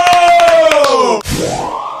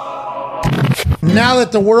 Now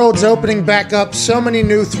that the world's opening back up, so many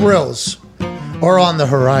new thrills are on the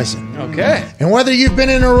horizon. Okay. And whether you've been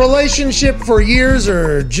in a relationship for years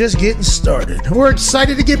or just getting started, we're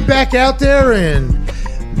excited to get back out there and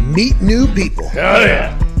meet new people. Hell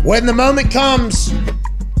yeah. When the moment comes,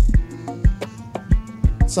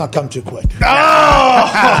 let's not come too quick.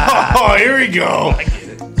 Oh, here we go.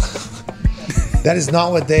 That is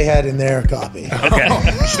not what they had in their copy. Okay.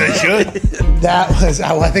 They should. That was,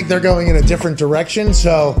 I think they're going in a different direction,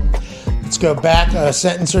 so let's go back a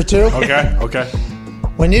sentence or two. Okay.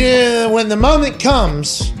 When the moment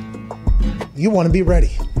comes, you want to be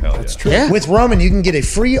ready. Hell, that's true. Yeah. With Roman, you can get a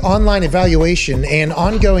free online evaluation and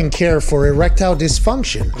ongoing care for erectile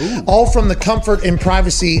dysfunction, all from the comfort and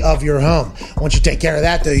privacy of your home. Once you take care of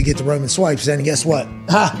that, though, you get the Roman swipes, and guess what?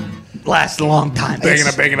 Lasts a long time. Banging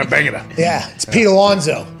it. Yeah, it's Pete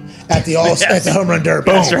Alonso at the at the home run derby.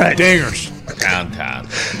 Boom. That's right. Dingers. Downtown.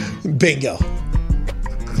 Bingo.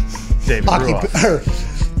 David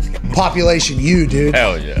Population, you, dude.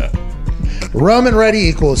 Hell yeah. Roman Ready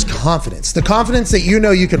equals confidence. The confidence that you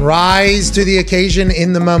know you can rise to the occasion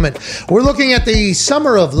in the moment. We're looking at the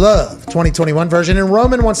Summer of Love 2021 version, and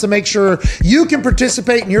Roman wants to make sure you can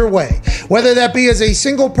participate in your way. Whether that be as a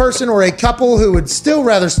single person or a couple who would still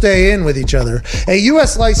rather stay in with each other, a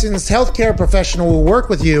U.S. licensed healthcare professional will work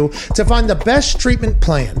with you to find the best treatment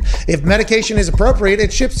plan. If medication is appropriate,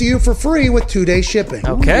 it ships to you for free with 2-day shipping.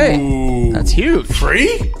 Okay. That's huge.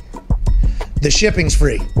 Free? The shipping's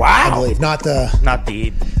free. Wow. I believe. Not the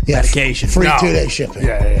medication. Free No. 2-day shipping.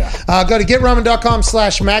 Yeah. Go to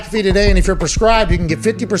GetRoman.com/McAfee today, and if you're prescribed, you can get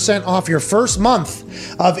 50% off your first month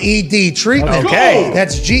of ED treatment. Okay.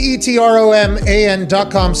 That's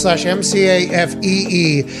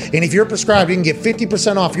GetRoman.com/MCAFEE. And if you're prescribed, you can get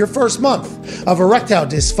 50% off your first month of erectile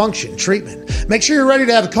dysfunction treatment. Make sure you're ready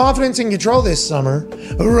to have confidence and control this summer.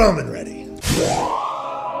 Roman ready.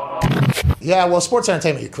 Yeah, well, sports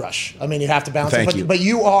entertainment, you crush. I mean, you have to balance Thank it. you. But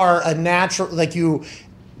you are a natural,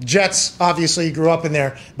 Jets, obviously, you grew up in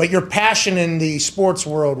there, but your passion in the sports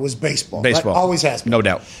world was baseball. Baseball. Right? Always has been. No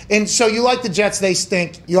doubt. And so you like the Jets, they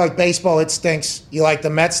stink. You like baseball, it stinks. You like the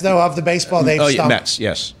Mets, though, of the baseball, they've stunk. Mets,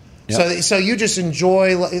 yes. Yep. So you just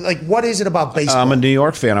enjoy, what is it about baseball? I'm a New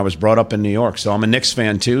York fan. I was brought up in New York, so I'm a Knicks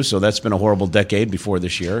fan too. So that's been a horrible decade before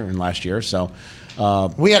this year and last year. So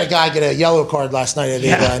we had a guy get a yellow card last night at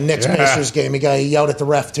the Knicks Pacers game. He yelled at the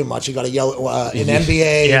ref too much. He got a an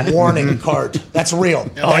NBA warning card. That's real.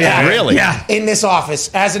 Oh yeah, really? Yeah. In this office,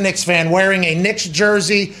 as a Knicks fan, wearing a Knicks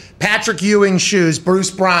jersey, Patrick Ewing shoes,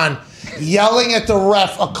 Bruce Brown, yelling at the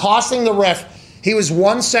ref, accosting the ref. He was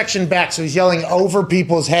one section back, so he's yelling over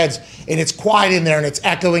people's heads, and it's quiet in there, and it's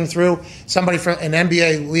echoing through. Somebody from an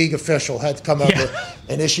NBA league official had to come over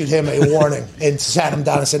and issued him a warning and sat him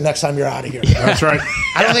down and said, "Next time you're out of here." That's right.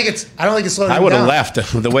 I don't think it's slowed him I would have down. left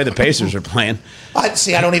the way the Pacers are playing. I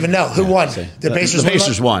don't even know who won. The Pacers. The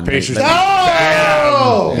Pacers won. Pacers.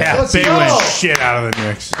 Oh, let's They go. went shit out of the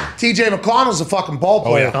Knicks. TJ McConnell's a fucking ball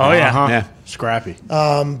player. Oh, yeah. Yeah. Scrappy.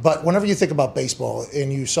 But whenever you think about baseball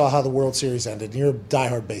and you saw how the World Series ended, and you're a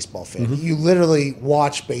diehard baseball fan, you literally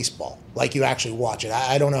watch baseball like you actually watch it.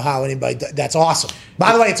 I don't know how anybody. That's awesome.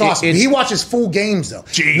 By the way, it's awesome. He watches full games though,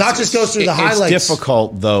 not just goes through the highlights. It's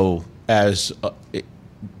difficult though, as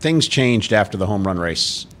things changed after the home run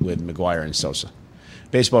race with McGwire and Sosa.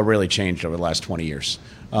 Baseball really changed over the last 20 years.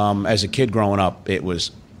 As a kid growing up, it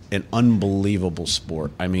was an unbelievable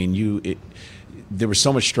sport. I mean, there was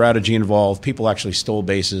so much strategy involved. People actually stole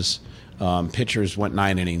bases. Pitchers went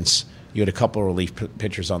 9 innings. You had a couple of relief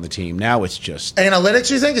pitchers on the team. Now it's just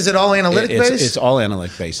Analytics, you think? Is it all analytic based? It's all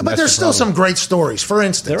analytic based. But there's still some great stories. For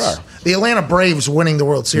instance, There are. The Atlanta Braves winning the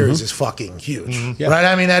World Series is fucking huge, right?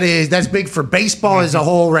 I mean, that's big for baseball as a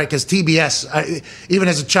whole, right? Because TBS, even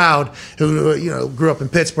as a child who grew up in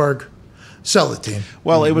Pittsburgh, sell the team.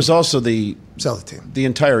 Well, it was also Sell the team. the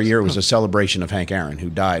entire year was a celebration of Hank Aaron, who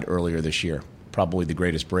died earlier this year. Probably the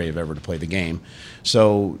greatest Brave ever to play the game.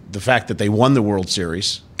 So the fact that they won the World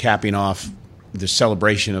Series, capping off the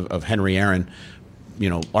celebration of Henry Aaron,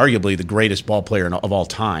 arguably the greatest ball player of all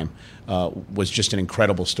time, was just an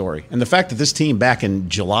incredible story. And the fact that this team back in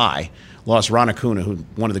July lost Ron Acuna, who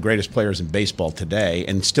one of the greatest players in baseball today,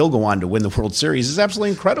 and still go on to win the World Series is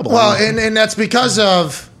absolutely incredible. Well, and that's because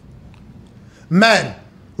of men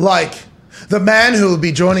like the man who will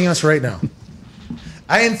be joining us right now.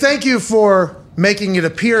 And thank you for making it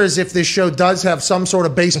appear as if this show does have some sort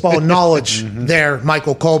of baseball knowledge there,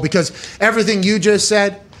 Michael Cole, because everything you just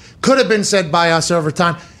said could have been said by us over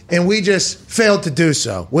time, and we just failed to do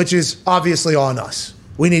so, which is obviously on us.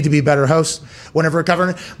 We need to be better hosts whenever we're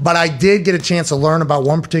covering it. But I did get a chance to learn about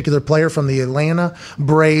one particular player from the Atlanta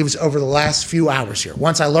Braves over the last few hours here.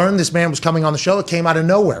 Once I learned this man was coming on the show, it came out of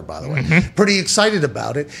nowhere, by the way. Pretty excited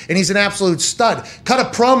about it. And he's an absolute stud. Cut a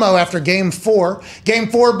promo after Game 4. Game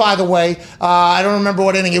 4, by the way, I don't remember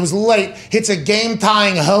what inning. It was late. Hits a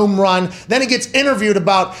game-tying home run. Then he gets interviewed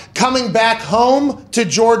about coming back home to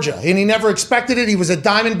Georgia. And he never expected it. He was a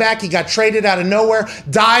Diamondback. He got traded out of nowhere.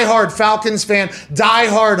 Die-hard Falcons fan.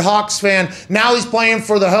 Die-hard Hawks fan. Now he's playing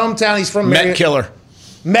for the hometown. He's from Met killer.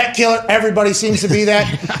 Met killer. Everybody seems to be that.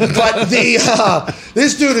 But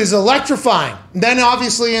this dude is electrifying. Then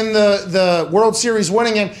obviously in the World Series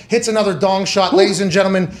winning him, hits another dong shot. Ladies and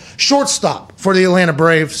gentlemen, shortstop for the Atlanta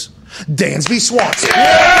Braves, Dansby Swanson.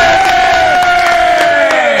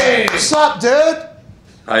 Yay! What's up, dude?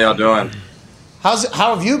 How y'all doing?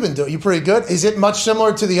 How have you been doing? You pretty good? Is it much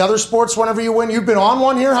similar to the other sports whenever you win? You've been on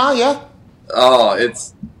one here, huh? Yeah? Oh,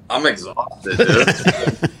 I'm exhausted, dude.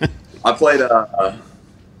 I played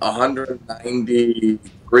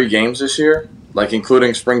 193 games this year, like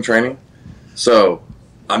including spring training. So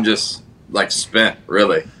I'm just like spent,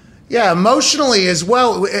 really. Yeah, emotionally as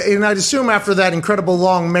well. And I'd assume after that incredible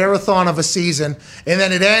long marathon of a season, and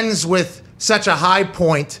then it ends with such a high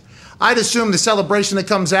point, I'd assume the celebration that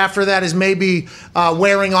comes after that is maybe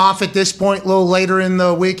wearing off at this point a little later in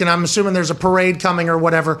the week, and I'm assuming there's a parade coming or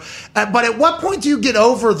whatever. But at what point do you get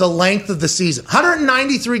over the length of the season?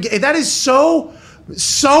 193 games, that is so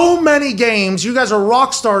so many games. You guys are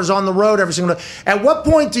rock stars on the road every single day. At what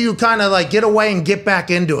point do you kind of like get away and get back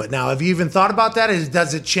into it now? Have you even thought about that?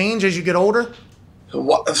 Does it change as you get older?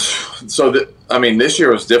 So, this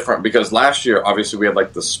year was different because last year, obviously, we had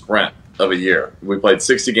like the sprint of a year. We played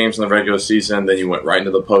 60 games in the regular season, then you went right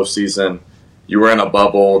into the postseason. You were in a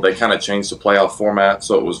bubble. They kind of changed the playoff format,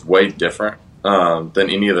 so it was way different than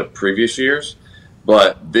any of the previous years.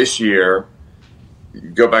 But this year,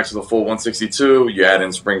 you go back to the full 162, you add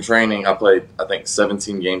in spring training. I played, I think,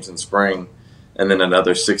 17 games in spring and then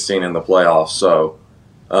another 16 in the playoffs. So,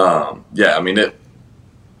 it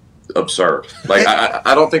absurd. Like,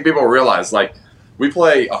 I don't think people realize, like, we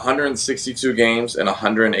play 162 games in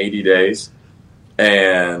 180 days.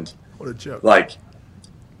 And, what a joke. Like,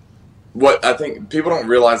 what I think people don't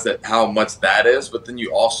realize that how much that is, but then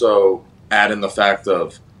you also add in the fact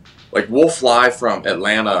of, like, we'll fly from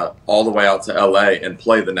Atlanta all the way out to LA and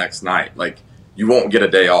play the next night. Like, you won't get a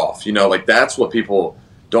day off. You know, like, that's what people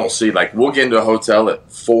don't see. Like, we'll get into a hotel at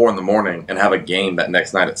 4 a.m. and have a game that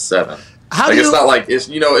next night at 7. It's not like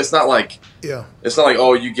it's not like,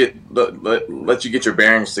 oh, you get let you get your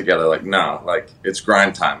bearings together. Like, no, like, it's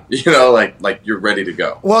grind time. You know, like you're ready to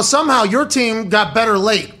go. Well, somehow your team got better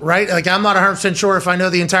late, right? Like, I'm not 100% sure if I know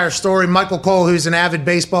the entire story. Michael Cole, who's an avid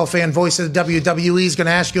baseball fan, voice of the WWE, is going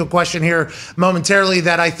to ask you a question here momentarily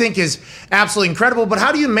that I think is absolutely incredible. But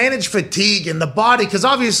how do you manage fatigue in the body? Because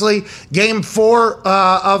obviously, Game 4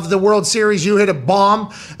 of the World Series, you hit a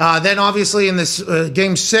bomb. Then obviously in this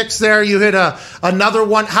Game 6 there, you hit another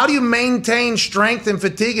one. How do you maintain strength and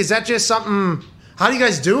fatigue? Is that just something? How do you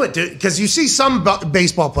guys do it? Because you see some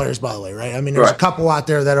baseball players, by the way, right? I mean, there's a couple out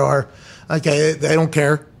there that are, okay, they don't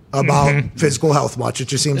care about physical health much. It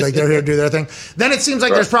just seems like they're here to do their thing. Then it seems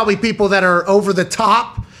like there's probably people that are over the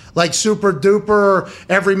top, like super duper,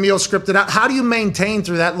 every meal scripted out. How do you maintain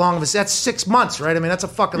through that long of a? That's 6 months, right? I mean, that's a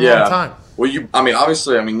fucking long time. Well,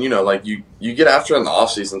 obviously, like you get after it in the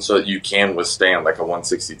off season so that you can withstand like a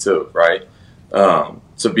 162, right?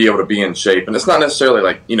 To be able to be in shape. And it's not necessarily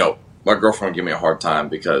like, my girlfriend would give me a hard time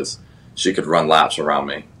because she could run laps around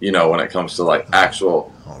me, when it comes to like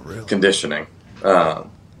actual conditioning. You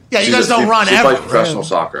guys don't run ever. She plays professional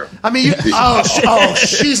soccer. I mean, she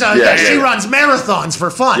runs marathons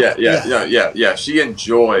for fun. Yeah. She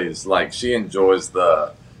enjoys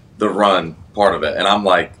the run part of it, and I'm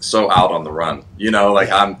like so out on the run.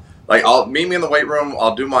 I'm like, I'll meet me in the weight room.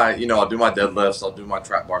 I'll do my deadlifts. I'll do my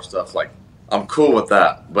trap bar stuff. Like, I'm cool with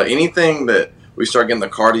that. But anything that we start getting the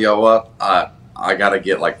cardio up, I got to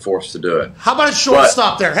get like forced to do it. How about a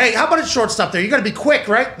shortstop there? Hey, how about a shortstop there? You got to be quick,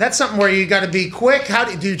 right? That's something where you got to be quick. How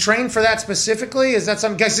do you train for that specifically? Is that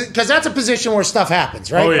something? Because that's a position where stuff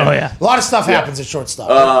happens, right? Oh yeah. A lot of stuff happens at shortstop.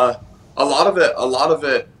 Right? A lot of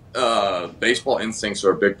it. Baseball instincts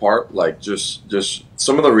are a big part. Like just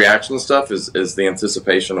some of the reaction stuff is the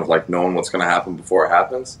anticipation of like knowing what's going to happen before it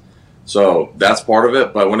happens. So that's part of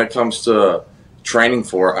it. But when it comes to training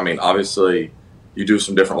for it, I mean, obviously you do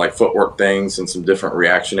some different like footwork things and some different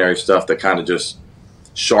reactionary stuff that kind of just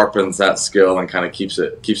sharpens that skill and kind of keeps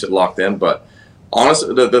it locked in. But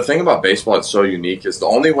honestly, the thing about baseball that's so unique is the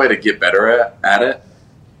only way to get better at it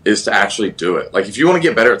is to actually do it. Like if you want to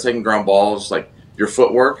get better at taking ground balls, like your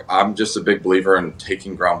footwork, I'm just a big believer in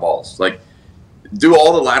taking ground balls. Like, do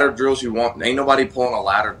all the ladder drills you want. Ain't nobody pulling a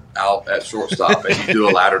ladder out at shortstop and you do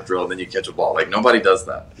a ladder drill and then you catch a ball. Like, nobody does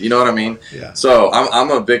that. You know what I mean? Yeah. So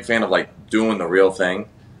I'm a big fan of like doing the real thing.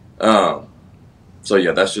 So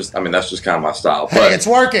yeah, that's just kind of my style. Hey, but it's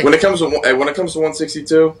working. When it comes to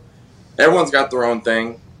 162, everyone's got their own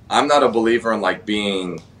thing. I'm not a believer in like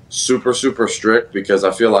being super, super strict because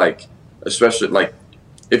I feel like, especially like,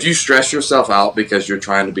 if you stress yourself out because you're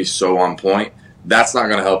trying to be so on point, that's not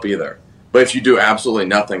going to help either. But if you do absolutely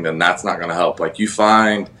nothing, then that's not going to help. Like, you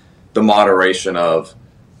find the moderation of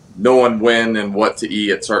knowing when and what to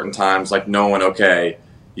eat at certain times, like knowing, okay,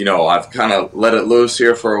 I've kind of let it loose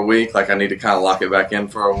here for a week. Like, I need to kind of lock it back in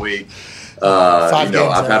for a week.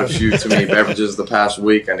 I've had a few too many beverages the past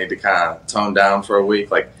week. I need to kind of tone down for a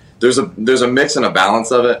week. Like, there's a mix and a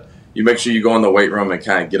balance of it. You make sure you go in the weight room and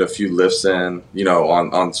kind of get a few lifts in,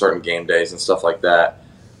 on certain game days and stuff like that.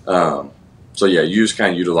 So, yeah, you just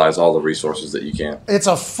kind of utilize all the resources that you can. It's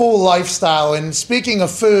a full lifestyle. And speaking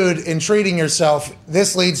of food and treating yourself,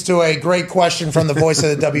 this leads to a great question from the voice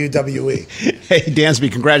of the WWE. Hey,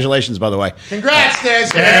 Dansby, congratulations, by the way. Congrats,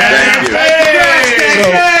 Dansby. Thank you. Hey,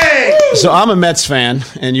 congrats, Dansby. So I'm a Mets fan,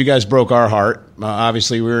 and you guys broke our heart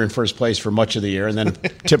Obviously, we were in first place for much of the year, and then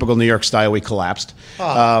typical New York style, we collapsed.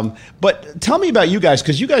 But tell me about you guys,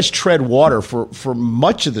 because you guys tread water for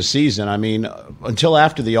much of the season. I mean, until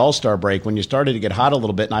after the All-Star break, when you started to get hot a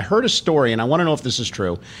little bit. And I heard a story, and I want to know if this is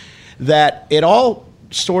true, that it all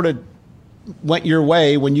sort of went your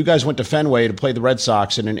way when you guys went to Fenway to play the Red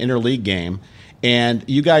Sox in an interleague game, and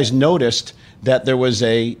you guys noticed that there was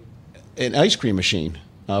an ice cream machine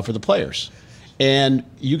for the players. And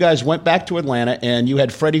you guys went back to Atlanta, and you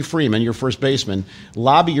had Freddie Freeman, your first baseman,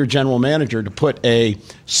 lobby your general manager to put a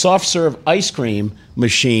soft-serve ice cream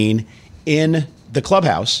machine in the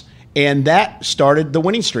clubhouse. And that started the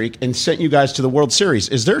winning streak and sent you guys to the World Series.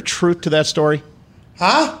 Is there truth to that story?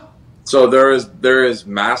 Huh? So there is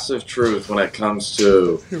massive truth when it comes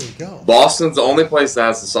to Here we go. Boston's the only place that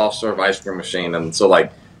has the soft serve ice cream machine, and so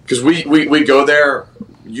because we go there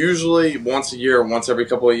usually once a year, once every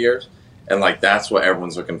couple of years, and that's what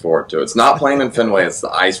everyone's looking forward to. It's not playing in Fenway; it's the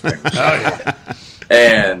ice cream machine.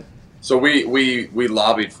 And so we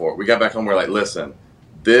lobbied for it. We got back home. We're like, listen,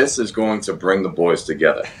 this is going to bring the boys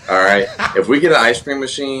together. All right, if we get an ice cream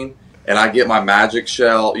machine and I get my magic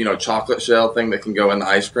shell, chocolate shell thing that can go in the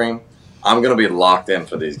ice cream, I'm going to be locked in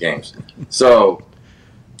for these games. So,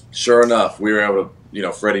 sure enough, we were able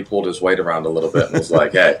to, Freddie pulled his weight around a little bit and was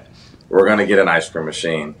like, hey, we're going to get an ice cream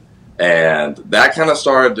machine. And that kind of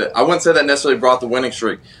started, I wouldn't say that necessarily brought the winning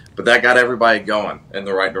streak, but that got everybody going in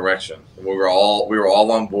the right direction. We were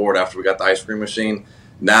all on board after we got the ice cream machine.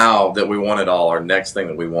 Now that we want it all, our next thing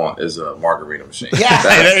that we want is a margarita machine. Yeah,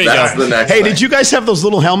 that's the next thing. Did you guys have those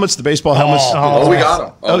little helmets, the baseball helmets? We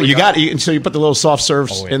got them. You got it. So you put the little soft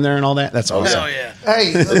serves in there and all that? That's awesome. Hell yeah.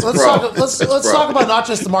 Hey, let's talk about not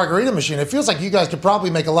just the margarita machine. It feels like you guys could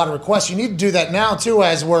probably make a lot of requests. You need to do that now, too,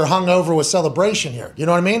 as we're hungover with celebration here. You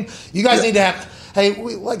know what I mean? You guys need to have,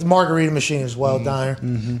 we like the margarita machine as well, Dyer.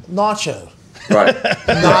 Mm-hmm. Nacho. Right.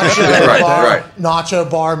 Nacho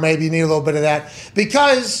bar, maybe you need a little bit of that.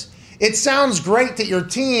 Because it sounds great that your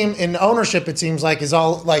team in ownership, it seems like, is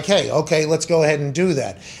all like, hey, okay, let's go ahead and do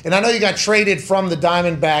that. And I know you got traded from the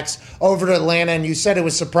Diamondbacks over to Atlanta, and you said it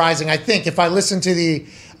was surprising. I think if I listened to the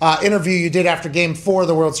interview you did after Game 4 of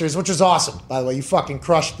the World Series, which was awesome, by the way. You fucking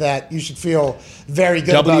crushed that. You should feel very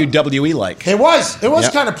good WWE-like. It was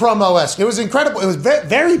kind of promo-esque. It was incredible. It was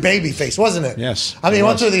very babyface, wasn't it? Yes. I mean, he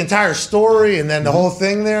went through the entire story and then the whole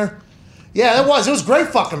thing there. Yeah, it was. It was great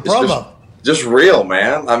fucking promo. Just real,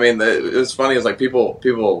 man. I mean, it was funny. It's like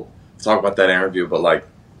people talk about that interview, but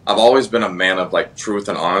I've always been a man of truth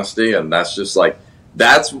and honesty, and that's just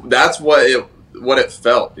that's what it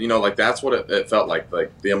felt. That's what it felt like.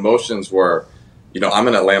 Like the emotions were, I'm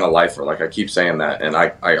an Atlanta lifer. I keep saying that, and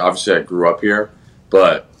I obviously I grew up here,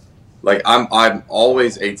 but I'm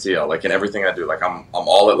always ATL. In everything I do, I'm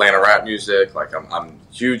all Atlanta rap music. I'm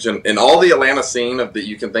huge in all the Atlanta scene that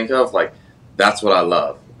you can think of. That's what I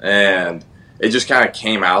love, and it just kind of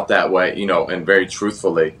came out that way, and very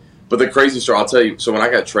truthfully. But the crazy story, I'll tell you. So when I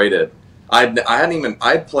got traded,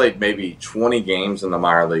 I'd played maybe 20 games in the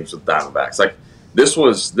minor leagues with Diamondbacks. This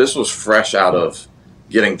was fresh out of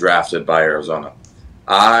getting drafted by Arizona.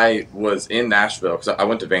 I was in Nashville because I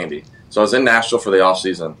went to Vandy, so I was in Nashville for the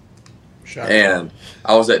offseason, and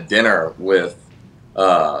I was at dinner with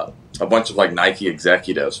a bunch of Nike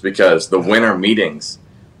executives because the winter meetings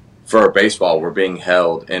for baseball were being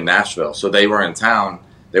held in Nashville. So they were in town.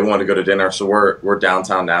 They wanted to go to dinner. So we're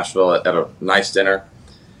downtown Nashville at a nice dinner,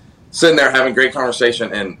 sitting there having great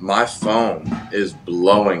conversation, and my phone is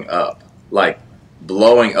blowing up.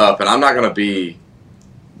 And I'm not going to be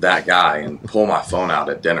that guy and pull my phone out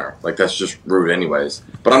at dinner. That's just rude anyways.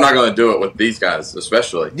 But I'm not going to do it with these guys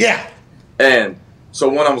especially. Yeah. And so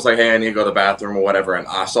one of them was like, hey, I need to go to the bathroom or whatever. And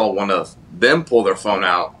I saw one of them pull their phone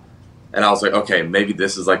out. And I was like, okay, maybe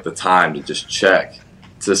this is the time to just check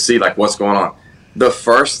to see what's going on. The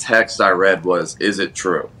first text I read was, is it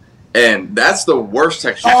true? And that's the worst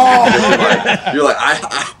text you can do. You're like,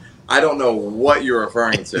 I don't know what you're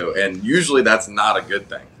referring to. And usually that's not a good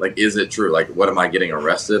thing. Is it true? What am I getting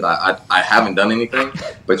arrested? I haven't done anything,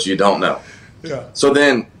 but you don't know. Yeah. So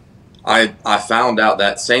then I found out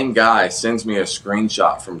that same guy sends me a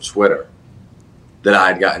screenshot from Twitter that I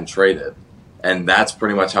had gotten traded. And that's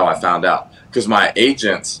pretty much how I found out. Because my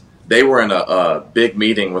agents, they were in a big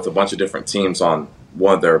meeting with a bunch of different teams on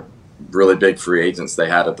one of their really big free agents they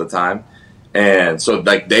had at the time. And so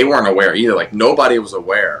they weren't aware either. Nobody was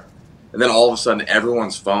aware. And then all of a sudden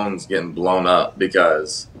everyone's phone's getting blown up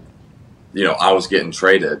because, I was getting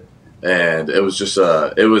traded. and it was just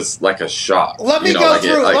it was like a shock. Let me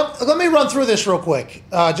let me run through this real quick,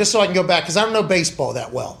 just so I can go back, because I don't know baseball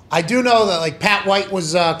that well. I do know that like Pat White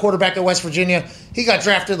was quarterback at West Virginia. He got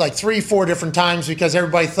drafted like 3-4 different times because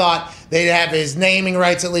everybody thought they'd have his naming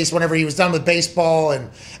rights at least whenever he was done with baseball, and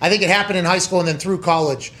I think it happened in high school and then through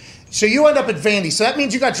college. So you end up at Vandy. So that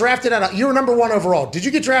means you got drafted you were number 1 overall. Did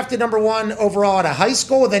you get drafted number 1 overall out of high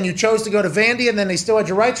school, and then you chose to go to Vandy, and then they still had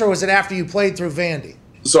your rights, or was it after you played through Vandy?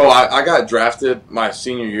 So I got drafted my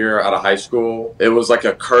senior year out of high school. It was like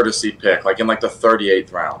a courtesy pick, like in like the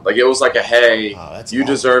 38th round. Like it was like a, hey, you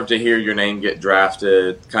deserve to hear your name get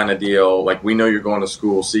drafted kind of deal. Like we know you're going to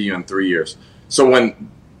school. See you in 3 years. So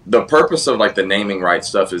when the purpose of like the naming rights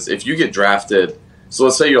stuff is if you get drafted, so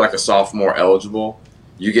let's say you're like a sophomore eligible,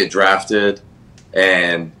 you get drafted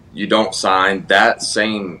and you don't sign, that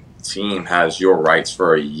same team has your rights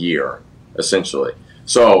for a year, essentially.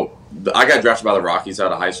 So I got drafted by the Rockies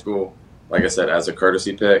out of high school, like I said, as a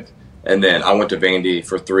courtesy pick. And then I went to Vandy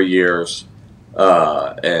for 3 years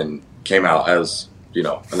and came out as,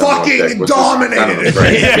 fucking dominated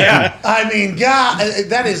it. Yeah. I mean, God,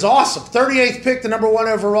 that is awesome. 38th pick, the number 1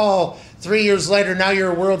 overall. 3 years later, now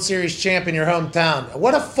you're a World Series champ in your hometown.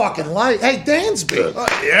 What a fucking life! Hey, Dansby.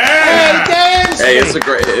 Hey, Dansby. Hey,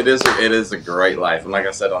 it is a great life. And like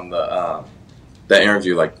I said on the that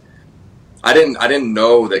interview, like I didn't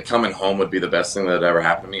know that coming home would be the best thing that ever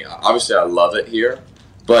happened to me. Obviously, I love it here,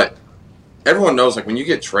 but everyone knows like when you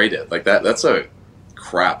get traded, like that's a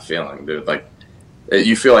crap feeling, dude. Like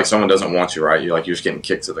you feel like someone doesn't want you, right? You're just getting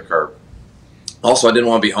kicked to the curb. Also, I didn't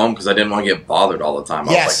want to be home because I didn't want to get bothered all the time.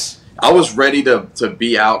 I was ready to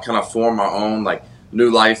be out, kind of form my own like new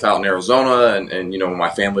life out in Arizona, and when my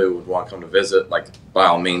family would want to come to visit, like by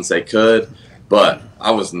all means they could, but I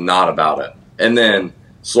was not about it. And then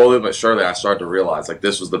slowly but surely, I started to realize like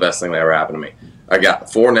this was the best thing that ever happened to me. I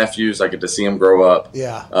got 4 nephews. I get to see them grow up.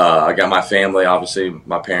 Yeah. I got my family, obviously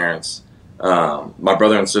my parents, my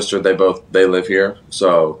brother and sister. They live here,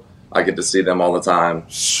 so I get to see them all the time.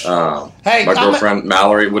 My girlfriend,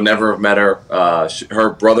 Mallory, would never have met her.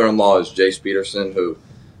 Her brother-in-law is Jace Peterson, who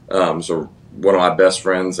is one of my best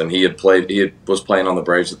friends, and he was playing on the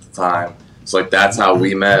Braves at the time. So, like, that's how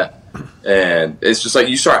we met. And it's just like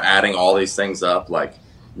you start adding all these things up. Like,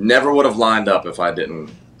 never would have lined up if I didn't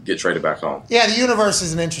get traded back home. Yeah, the universe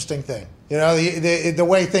is an interesting thing. The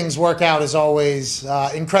way things work out is always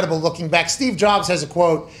incredible looking back. Steve Jobs has a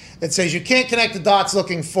quote that says you can't connect the dots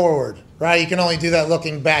looking forward, right? You can only do that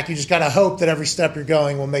looking back. You just got to hope that every step you're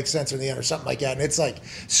going will make sense in the end or something like that. And it's like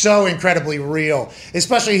so incredibly real,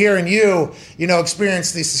 especially hearing you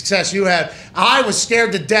experience the success you had. I was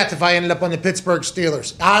scared to death if I ended up on the Pittsburgh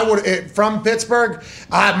Steelers. From Pittsburgh,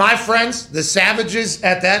 my friends, the Savages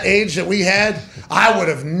at that age that we had, I would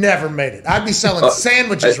have never made it. I'd be selling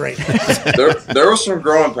sandwiches right now. There were some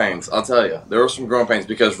growing pains, I'll tell you. There were some growing pains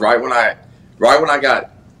because right when I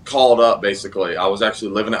got called up, basically, I was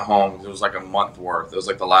actually living at home. It was like a month worth. It was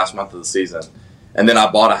like the last month of the season. And then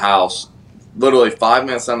I bought a house literally 5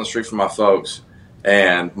 minutes down the street from my folks.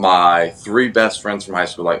 And my 3 best friends from high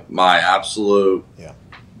school, like my absolute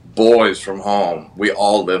boys from home, we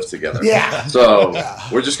all lived together. Yeah. So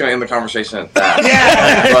we're just going to end the conversation at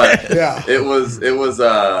that. But it was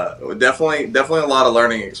definitely a lot of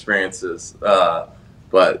learning experiences.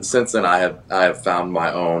 But since then, I have found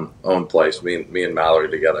my own place. Me and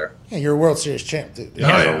Mallory together. Yeah, you're a World Series champ, dude.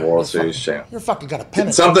 I'm a World Series champ. You're fucking got a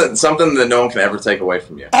pennant. Something that no one can ever take away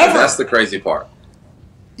from you. Ever. That's the crazy part.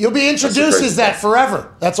 You'll be introduced as that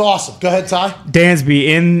forever. That's awesome. Go ahead, Ty. Dansby,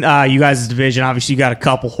 in you guys' division, obviously you got a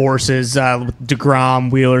couple horses, with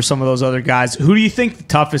DeGrom, Wheeler, some of those other guys. Who do you think the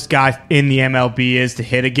toughest guy in the MLB is to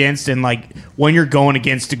hit against? And like when you're going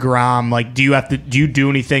against DeGrom, like do you do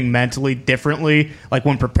anything mentally differently, like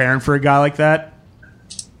when preparing for a guy like that?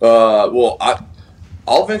 Well,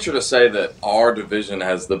 I'll venture to say that our division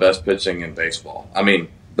has the best pitching in baseball. I mean,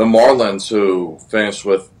 the Marlins, who finished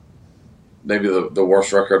with maybe the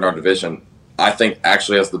worst record in our division, I think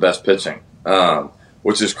actually has the best pitching,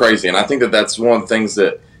 which is crazy. And I think that that's one of the things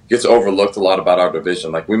that gets overlooked a lot about our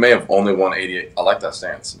division. Like, we may have only won 88. I like that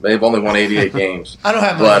stance. May have only won 88 games. I don't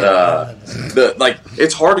have but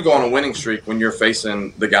it's hard to go on a winning streak when you're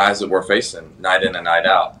facing the guys that we're facing night in and night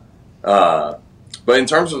out. But in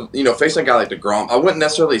terms of, facing a guy like DeGrom, I wouldn't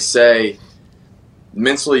necessarily say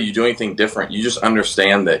mentally you do anything different. You just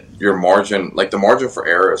understand that your margin, like the margin for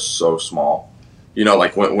error is so small.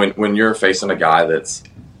 Like when you're facing a guy that's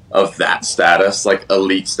of that status, like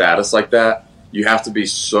elite status like that, you have to be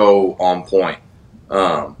so on point.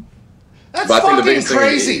 That's fucking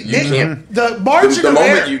crazy. The margin the of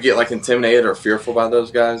moment error. you get like intimidated or fearful by those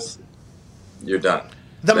guys, you're done.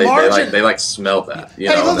 They smell that.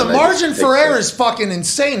 The margin for error is fucking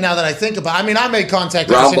insane now that I think about it. I mean, I made contact.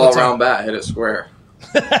 Round ball, round bat, hit it square.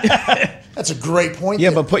 That's a great point.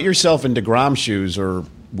 Yeah, but put yourself in DeGrom's shoes or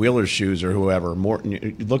Wheeler's shoes or whoever.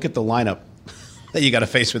 Morton, look at the lineup that you got to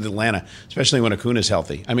face with Atlanta, especially when Acuna's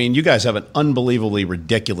healthy. I mean, you guys have an unbelievably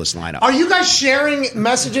ridiculous lineup. Are you guys sharing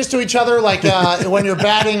messages to each other, like when you're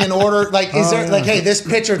batting in order? Like, is there like, hey, this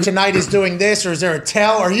pitcher tonight is doing this, or is there a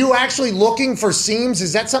tell? Are you actually looking for seams?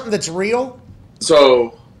 Is that something that's real?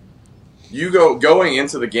 So, going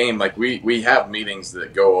into the game, like we have meetings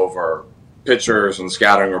that go over pitchers and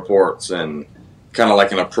scouting reports and kind of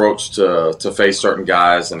like an approach to face certain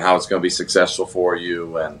guys and how it's going to be successful for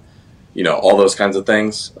you and all those kinds of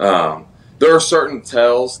things. There are certain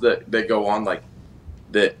tells that go on like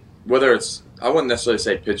that, whether it's, I wouldn't necessarily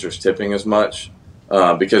say pitchers tipping as much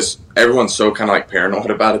because everyone's so kind of like paranoid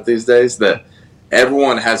about it these days that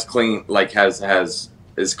everyone has clean, like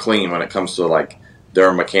is clean when it comes to like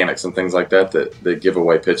their mechanics and things like that give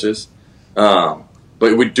away pitches.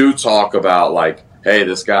 But we do talk about like, hey,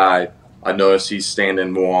 this guy, I noticed he's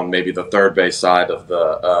standing more on maybe the third base side of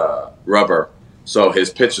the rubber. So his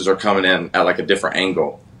pitches are coming in at like a different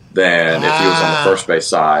angle than if he was on the first base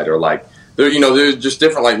side, or like there's just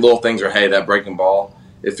different like little things. Or hey, that breaking ball,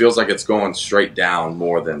 it feels like it's going straight down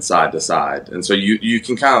more than side to side, and so you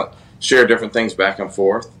can kind of share different things back and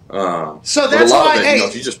forth. So that's why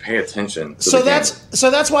if you just pay attention.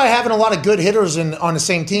 That's why having a lot of good hitters on the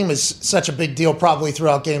same team is such a big deal, probably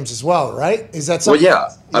throughout games as well, right? Is that something? Well,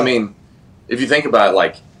 yeah. I mean, if you think about it,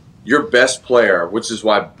 like your best player, which is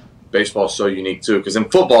why baseball is so unique too, because in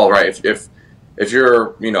football, right, if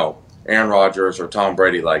you're Aaron Rodgers or Tom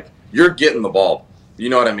Brady, like you're getting the ball, you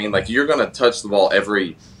know what I mean, like you're going to touch the ball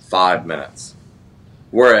every 5 minutes,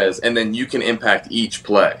 and then you can impact each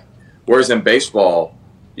play, whereas in baseball,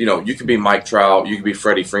 you could be Mike Trout, you could be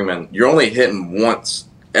Freddie Freeman, you're only hitting once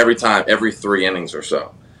every 3 innings or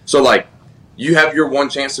so like you have your one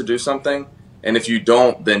chance to do something, and if you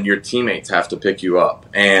don't, then your teammates have to pick you up.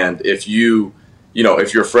 And if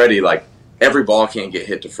if you're Freddie, like every ball can't get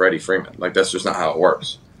hit to Freddie Freeman. Like that's just not how it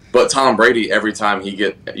works. But Tom Brady, every time he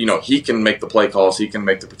can make the play calls, he can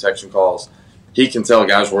make the protection calls, he can tell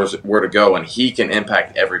guys where to go, and he can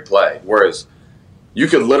impact every play. Whereas you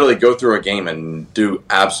could literally go through a game and do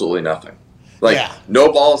absolutely nothing. Like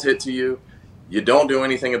no balls hit to you, you don't do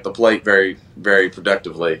anything at the plate very, very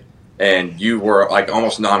productively, and you were like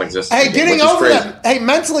almost non-existent. Hey, getting over that. Hey,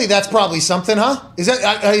 mentally, that's probably something, huh? Is that?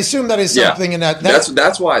 I assume that is something in that.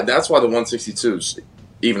 That's why the 162 is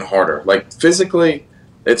even harder. Like physically,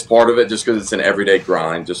 it's part of it just because it's an everyday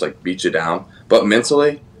grind, just like beat you down. But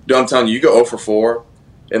mentally, dude, I'm telling you, you go 0 for 4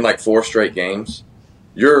 in like 4 straight games.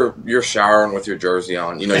 You're showering with your jersey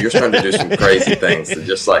on. You're trying to do some crazy things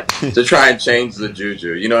to try and change the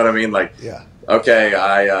juju. You know what I mean? Like, okay,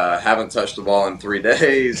 I haven't touched the ball in 3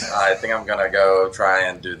 days. I think I'm gonna go try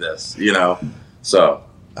and do this. So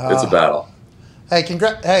it's a battle. Hey,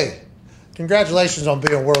 congratulations on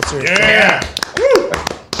being World Series. Yeah.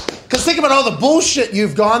 Because think about all the bullshit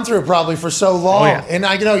you've gone through probably for so long. And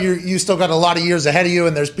I know you still got a lot of years ahead of you,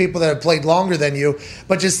 and there's people that have played longer than you.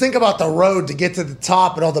 But just think about the road to get to the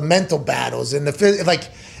top and all the mental battles and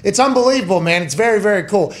it's unbelievable, man. It's very, very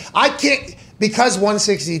cool. I can't, because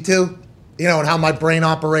 162, and how my brain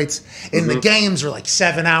operates, and the games are like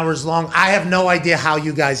 7 hours long. I have no idea how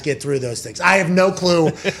you guys get through those things. I have no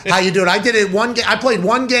clue how you do it. I did it one game. I played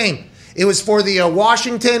one game. It was for the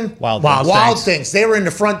Washington Wild Things. They were in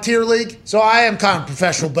the Frontier League, so I am kind of a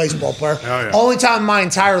professional baseball player. Only time in my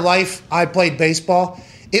entire life I played baseball.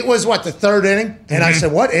 It was, the third inning? And I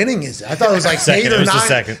said, what inning is it? I thought it was like second, 8 or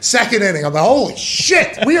 9. Second inning. I'm like, holy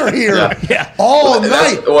shit, we are here all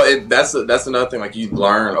night. That's another thing. Like, you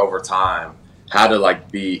learn over time how to,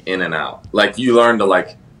 be in and out. Like, you learn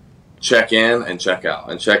to, check in and check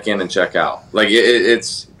out, and check in and check out. Like,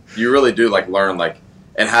 it's you really do, learn,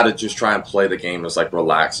 and how to just try and play the game as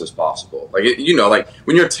relaxed as possible.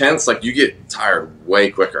 When you're tense, you get tired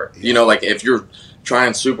way quicker. If you're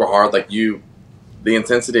trying super hard, the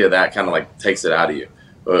intensity of that kind of takes it out of you.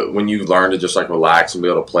 But when you learn to just relax and be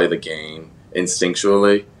able to play the game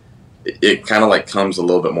instinctually, it kind of comes a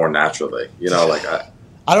little bit more naturally.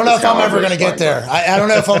 I don't know if I'm ever going to get there. I don't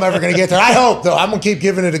know if I'm ever going to get there. I hope, though. I'm going to keep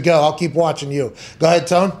giving it a go. I'll keep watching you. Go ahead,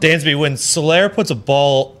 Tone. Dansby, when Soler puts a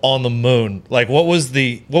ball on the moon, what was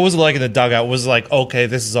it like in the dugout? Was it okay,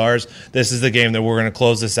 this is ours. This is the game that we're going to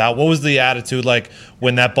close this out. What was the attitude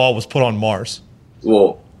when that ball was put on Mars?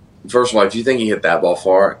 Well, first of all, if you think he hit that ball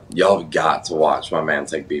far, y'all got to watch my man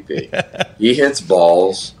take BP. He hits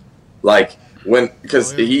balls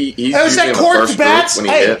because he's Is using that the corked first bats? group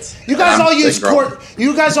when he hits. You guys and all I'm use thinking,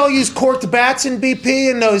 You guys all use corked bats in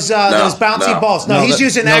BP and those bouncy balls. No, he's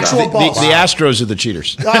using actual balls. The Astros are the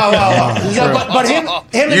cheaters. But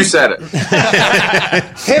him You said it.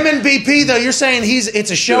 him and BP though. You're saying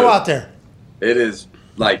it's a show out there. It is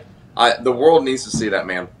like the world needs to see that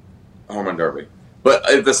man home run derby. But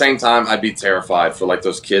at the same time, I'd be terrified for like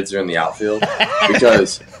those kids who are in the outfield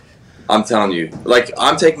because I'm telling you, like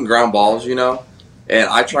I'm taking ground balls, and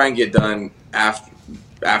I try and get done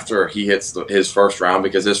after he hits his first round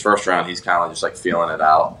because his first round he's kind of just like feeling it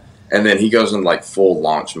out, and then he goes in like full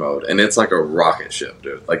launch mode, and it's like a rocket ship,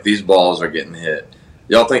 dude. Like these balls are getting hit.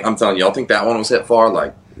 Y'all think that one was hit far?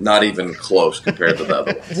 Like not even close compared to the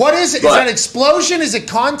other one. What is it? Is that explosion? Is it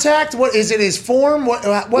contact? What is it? His form?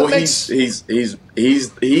 What makes? He is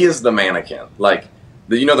the mannequin. Like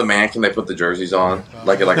the mannequin they put the jerseys on,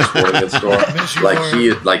 like at a sporting goods store.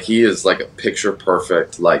 He is like a picture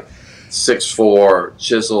perfect, like 6'4",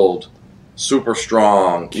 chiseled, super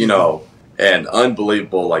strong, and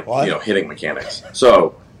unbelievable, hitting mechanics.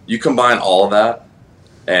 So you combine all of that,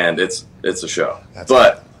 and it's a show.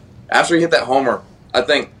 But after he hit that homer, I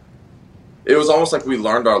think it was almost like we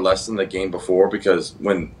learned our lesson the game before because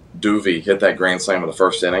when Duvey hit that grand slam in the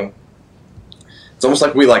first inning, it's almost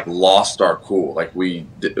like we lost our cool.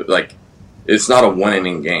 It's not a 1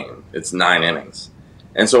 inning game; it's 9 innings.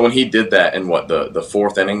 And so when he did that in the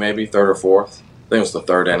fourth inning, maybe third or fourth, I think it was the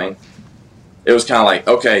third inning. It was kind of like,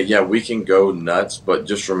 okay, yeah, we can go nuts, but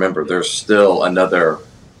just remember, there's still another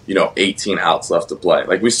 18 outs left to play.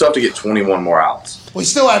 Like, we still have to get 21 more outs. We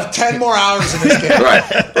still have 10 more hours in this game.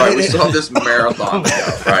 Right. We still have this marathon to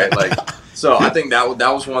go, right? So I think that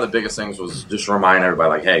was one of the biggest things was just remind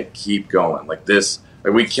everybody, hey, keep going.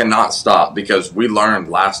 We cannot stop because we learned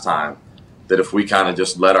last time that if we kind of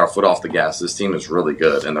just let our foot off the gas, this team is really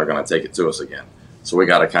good and they're going to take it to us again. So we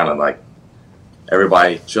got to kind of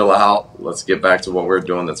everybody chill out. Let's get back to what we're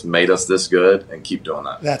doing that's made us this good and keep doing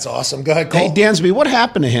that. That's awesome. Go ahead, Cole. Hey, Dansby, what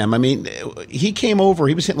happened to him? I mean, he came over.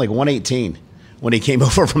 He was hitting 118 when he came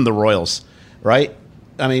over from the Royals, right?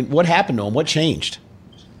 I mean, what happened to him? What changed?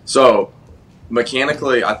 So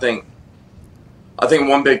mechanically, I think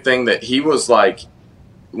one big thing that he was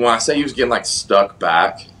when I say he was getting stuck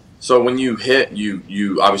back. So when you hit,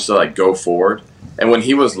 you obviously go forward, and when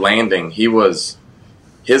he was landing, he was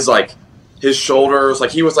his shoulders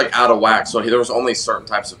he was out of whack. So there was only certain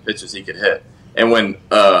types of pitches he could hit. And when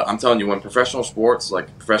I'm telling you, when professional sports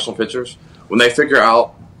professional pitchers, when they figure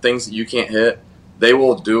out things that you can't hit, they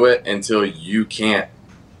will do it until you can't,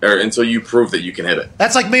 or until you prove that you can hit it.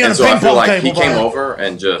 That's like me on and a so ping I feel pong like table. he came over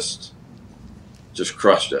and just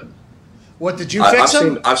crushed it. What, did you fix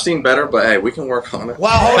him? I've seen better, but hey, we can work on it.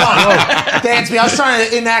 Well, hold on. Dansby, I was trying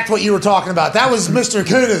to enact what you were talking about. That was Mr.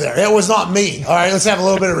 Kuna there. It was not me. All right, let's have a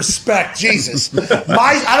little bit of respect. Jesus.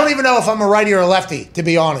 I don't even know if I'm a righty or a lefty, to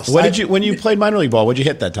be honest. When you played minor league ball, what'd you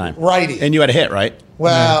hit that time? Righty. And you had a hit, right?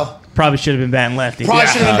 Well, probably should have been batting lefty. Should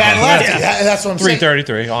have been batting lefty. Yeah. That's what I'm saying.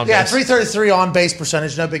 333 on base. Yeah, 333 on base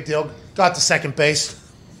percentage. No big deal. Got to second base.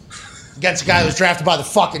 Against a guy that was drafted by the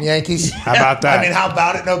fucking Yankees. How about that? I mean, how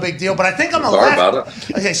about it? No big deal. But I think I'm a Sorry left. about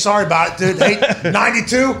it. Okay, sorry about it, dude. Hey,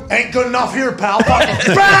 92 ain't good enough here, pal.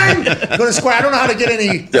 Fucking bang! Go to square. I don't know how to get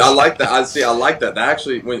any. Yeah, I like that. I like that. That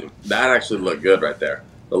actually looked good right there.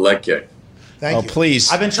 The leg kick. Thank you.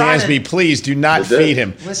 Please, I've been trying Dansby, please do not You did. feed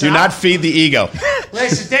him. Listen, do not feed the ego.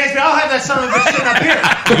 Listen, Dansby, I'll have that son of a bitch sitting up here.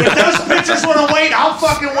 If those pitchers want to wait, I'll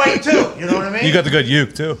fucking wait too. You know what I mean? You got the good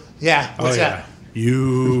uke, too. Yeah. What's that?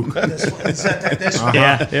 You. This one. Is that this one?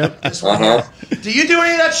 Yeah, yep. This one. Do you do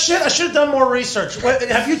any of that shit? I should have done more research.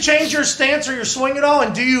 Have you changed your stance or your swing at all?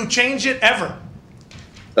 And do you change it ever?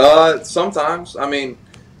 Sometimes. I mean,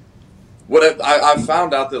 I've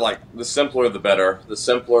found out that the simpler the better. The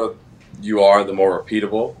simpler you are, the more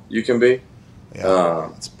repeatable you can be.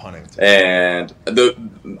 Yeah, it's punting. And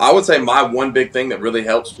I would say my one big thing that really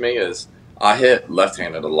helps me is I hit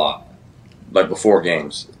left-handed a lot. Before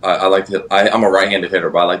games, I like to hit. I'm a right-handed hitter,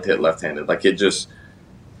 but I like to hit left-handed.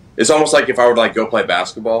 It's almost like if I were to go play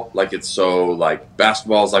basketball. It's so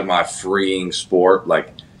basketball is my freeing sport.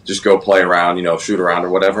 Just go play around, shoot around or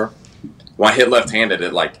whatever. When I hit left-handed,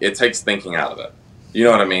 it takes thinking out of it. You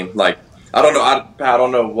know what I mean? I don't know. I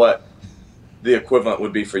don't know what the equivalent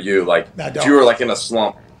would be for you. If you were in a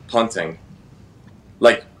slump punting,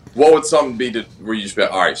 what would something be where you just be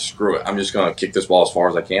all right, screw it, I'm just going to kick this ball as far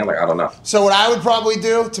as I can? I don't know. So what I would probably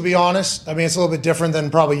do, to be honest, I mean, it's a little bit different than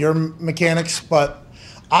probably your mechanics, but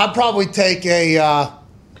I'd probably take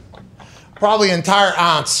probably an entire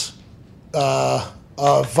ounce of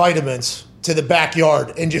vitamins to the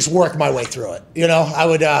backyard and just work my way through it. You know, I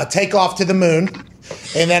would take off to the moon,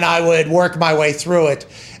 and then I would work my way through it.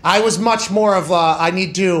 I was much more of I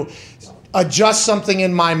need to adjust something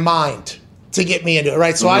in my mind to get me into it,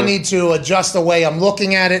 right? So I need to adjust the way I'm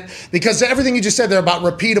looking at it, because everything you just said there about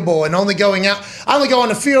repeatable and only going out, I only go on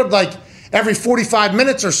the field like every 45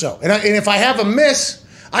 minutes or so. And if I have a miss,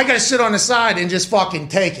 I got to sit on the side and just fucking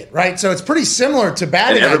take it, right? So it's pretty similar to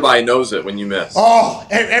batting. And everybody knows it when you miss. Oh,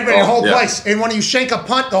 everybody, the whole place. And when you shank a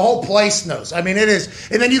punt, the whole place knows. I mean, it is.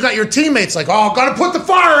 And then you got your teammates like, oh, got to put the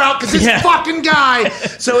fire out because this fucking guy.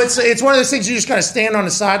 So it's one of those things you just got to stand on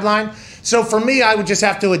the sideline. So for me, I would just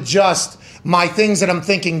have to adjust my things that I'm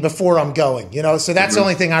thinking before I'm going, you know? So that's the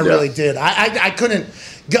only thing I really did. I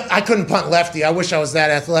couldn't punt lefty. I wish I was that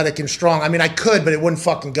athletic and strong. I mean, I could, but it wouldn't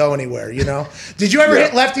fucking go anywhere, you know? Did you ever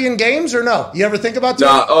hit lefty in games or no? You ever think about that?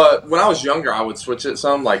 No, when I was younger, I would switch it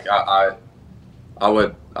some. Like, I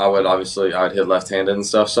would obviously, I'd hit left-handed and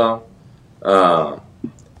stuff some.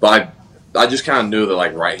 But I just kind of knew that,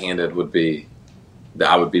 like, right-handed would be, that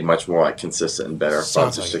I would be much more, like, consistent and better if I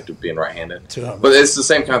was to stick to being right-handed. But it's the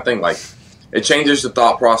same kind of thing, like, it changes the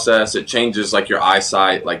thought process. It changes, like, your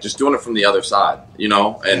eyesight. Like, just doing it from the other side, you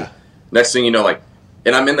know? And next thing you know, like,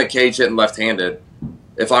 and I'm in the cage hitting left-handed.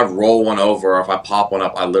 If I roll one over or if I pop one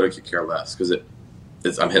up, I literally could care less because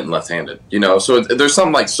I'm hitting left-handed, you know? So there's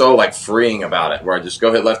something, like, so, like, freeing about it where I just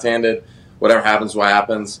go hit left-handed. Whatever happens, what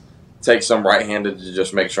happens. Take some right-handed to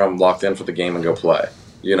just make sure I'm locked in for the game and go play.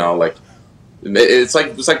 You know, like, it's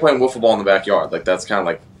like playing wiffle ball in the backyard. Like, that's kind of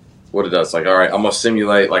like what it does. Like, all right, I'm gonna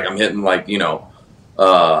simulate. Like, I'm hitting like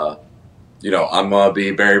I'm gonna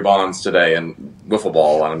be Barry Bonds today and wiffle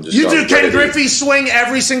ball, and I'm just. You do Ken Griffey's swing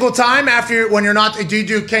every single time when you're not. Do you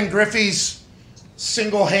do Ken Griffey's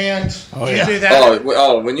single hand? Do you do that?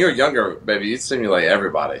 Oh, when you're younger, baby, you simulate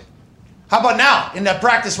everybody. How about now in that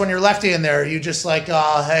practice when you're lefty in there? You just like,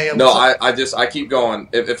 hey. I keep going.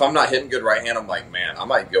 If I'm not hitting good right hand, I'm like, man, I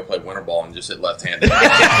might go play winter ball and just hit left handed.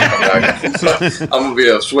 I'm gonna be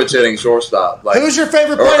a switch hitting shortstop. Like, who's your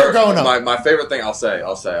favorite player growing up? My favorite thing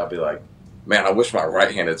I'll be like, man, I wish my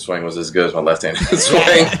right handed swing was as good as my left handed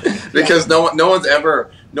swing because no one's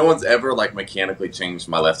ever like mechanically changed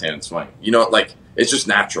my left handed swing. You know, like it's just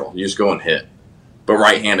natural. You just go and hit. But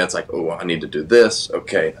right hand, it's like, oh, I need to do this.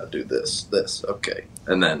 Okay, I'll do this, okay.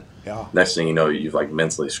 And then next thing you know, you've like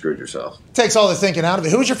mentally screwed yourself. Takes all the thinking out of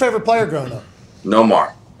it. Who was your favorite player growing up?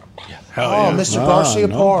 Nomar. Mr. Garcia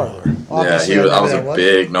Parr. Yeah, I was a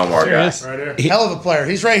big Nomar guy. Right here. Hell of a player.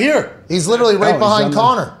 He's right here. He's literally right behind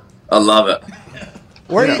Connor. I love it.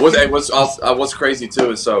 What's crazy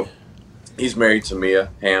too is he's married to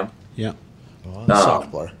Mia Hamm. Yeah.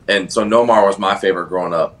 And so Nomar was my favorite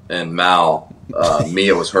growing up, and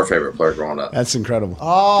Mia was her favorite player growing up. That's incredible.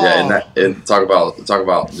 Oh, yeah, and talk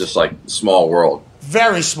about just like small world.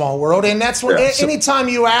 Very small world, and that's what. Anytime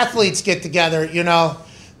you athletes get together, you know,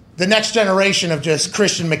 the next generation of just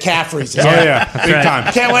Christian McCaffreys. Big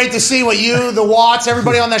time. Can't wait to see what the Watts,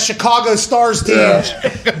 everybody on that Chicago Stars team.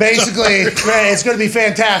 Basically, it's going to be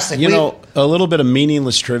fantastic. You know, a little bit of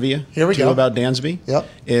meaningless trivia. Here we go about Dansby. Yep.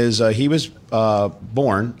 Is he was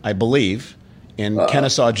born, I believe, in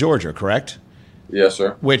Kennesaw, Georgia, correct? Yes,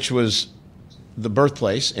 sir. Which was the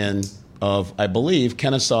birthplace of, I believe,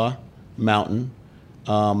 Kennesaw Mountain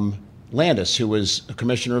Landis, who was a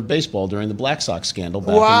commissioner of baseball during the Black Sox scandal back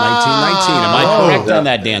in 1919. Am I correct on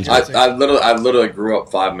that, Dansby? I literally grew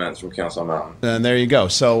up 5 minutes from Kennesaw Mountain. And there you go.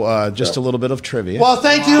 So just a little bit of trivia. Well,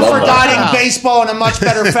 thank you for guiding baseball in a much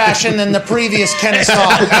better fashion than the previous Kennesaw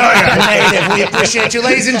native. We appreciate you.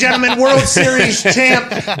 Ladies and gentlemen, World Series champ,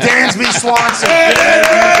 Dansby Swanson.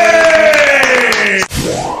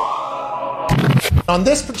 On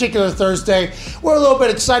this particular Thursday, we're a little bit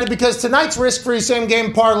excited because tonight's risk-free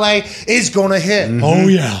same-game parlay is going to hit. Mm-hmm. Oh,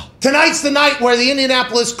 yeah. Tonight's the night where the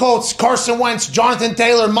Indianapolis Colts, Carson Wentz, Jonathan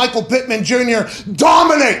Taylor, Michael Pittman Jr.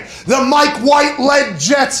 dominate the Mike White-led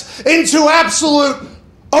Jets into absolute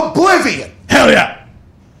oblivion. Hell yeah.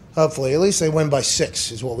 Hopefully, at least they win by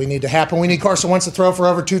 6 is what we need to happen. We need Carson Wentz to throw for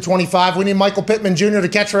over 225. We need Michael Pittman Jr. to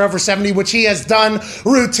catch for over 70, which he has done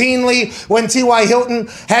routinely when T.Y. Hilton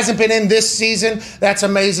hasn't been in this season. That's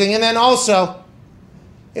amazing. And then also,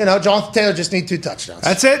 you know, Jonathan Taylor just needs 2 touchdowns.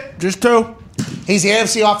 That's it. Just 2. He's the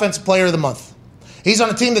AFC Offensive Player of the Month. He's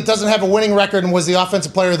on a team that doesn't have a winning record and was the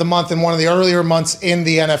Offensive Player of the Month in one of the earlier months in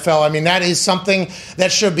the NFL. I mean, that is something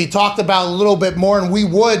that should be talked about a little bit more, and we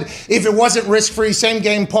would if it wasn't risk-free,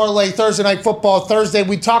 same-game parlay, Thursday Night Football, Thursday.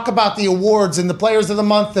 We'd talk about the awards and the Players of the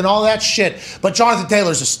Month and all that shit, but Jonathan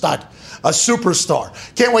Taylor's a stud. a superstar.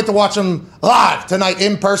 Can't wait to watch him live tonight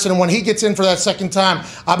in person. And when he gets in for that second time,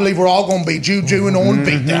 I believe we're all going to be jujuing on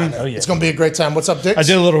beat down there. It's going to be a great time. What's up, Dick? I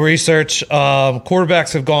did a little research.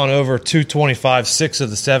 Quarterbacks have gone over 225 6 of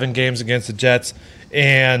the 7 games against the Jets,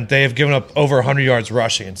 and they have given up over 100 yards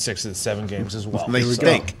rushing in 6 of the 7 games as well. They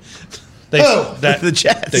stink. The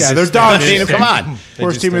Jets. Yeah, they're dominating. Come on.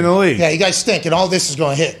 Worst team in the league. Yeah, you guys stink, and all this is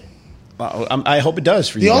going to hit. I hope it does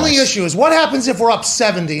for you. The only guys. issue is what happens if we're up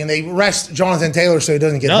 70 and they rest Jonathan Taylor so he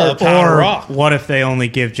doesn't get hurt? Or what if they only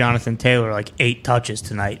give Jonathan Taylor like 8 touches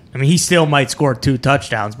tonight? I mean, he still might score 2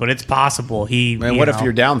 touchdowns, but it's possible Man, what if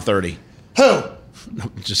you're down 30? Who?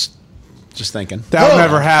 Just thinking. That'll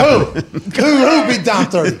never happen. Who beat down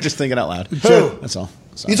 30? Just thinking out loud. Who? That's all.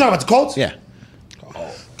 You talking about the Colts? Yeah.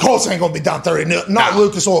 Colts ain't going to be down 30. Not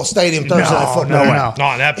Lucas Oil Stadium Thursday Night Football. No.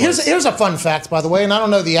 Not in that place. Here's a fun fact, by the way, and I don't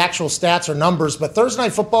know the actual stats or numbers, but Thursday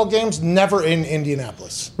Night Football games never in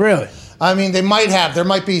Indianapolis. Really? I mean, there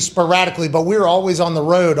might be sporadically, but we're always on the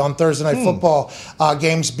road on Thursday Night Football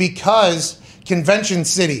games because Convention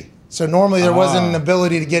City. So normally there wasn't an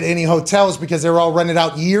ability to get any hotels because they were all rented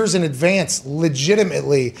out years in advance,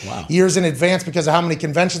 legitimately years in advance because of how many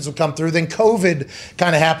conventions would come through. Then COVID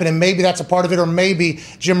kind of happened, and maybe that's a part of it, or maybe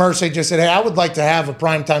Jim Irsay just said, hey, I would like to have a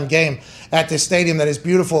primetime game at this stadium that is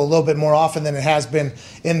beautiful a little bit more often than it has been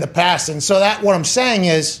in the past. And so what I'm saying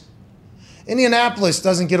is Indianapolis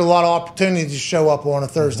doesn't get a lot of opportunity to show up on a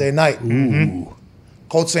Thursday night. Ooh.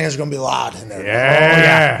 Colts fans are going to be loud in there.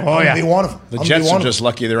 Yeah. I'm going to be one of them. The Jets are just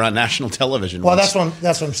lucky they're on national television. Well, that's what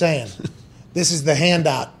I'm saying. This is the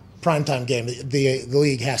handout primetime game the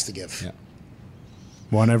league has to give. Yeah.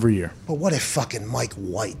 One every year. But what if fucking Mike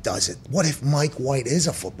White does it? What if Mike White is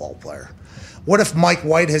a football player? What if Mike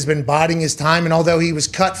White has been biding his time, and although he was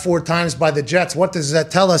cut 4 times by the Jets, what does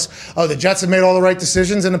that tell us? Oh, the Jets have made all the right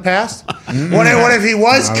decisions in the past? What if he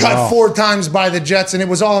was cut 4 times by the Jets and it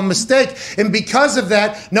was all a mistake? And because of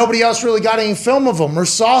that, nobody else really got any film of him or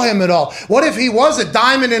saw him at all. What if he was a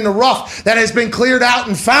diamond in the rough that has been cleared out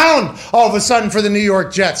and found all of a sudden for the New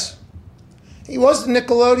York Jets? He was the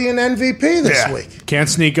Nickelodeon MVP this week. Can't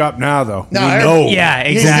sneak up now, though. No, we know. Yeah,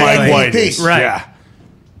 He's the exactly. White MVP. is. Right. Yeah.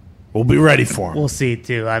 We'll be ready for him. We'll see,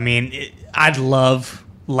 too. I mean, I'd love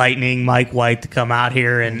Lightning Mike White to come out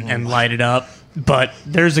here and light it up, but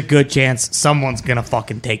there's a good chance someone's going to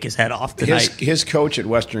fucking take his head off tonight. His coach at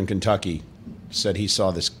Western Kentucky said he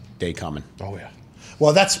saw this day coming. Oh, yeah.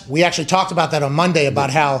 Well, we actually talked about that on Monday about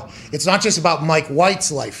how it's not just about Mike White's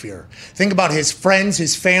life here. Think about his friends,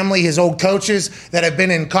 his family, his old coaches that have been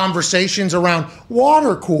in conversations around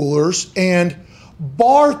water coolers and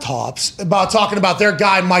bar tops about talking about their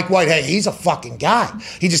guy, Mike White. Hey, he's a fucking guy.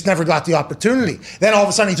 He just never got the opportunity. Then all of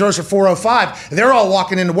a sudden he throws for 405. They're all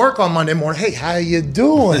walking into work on Monday morning. Hey, how you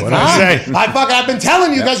doing? What'd I say? I've been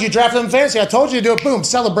telling you guys, you drafted them fantasy. I told you to do it. Boom,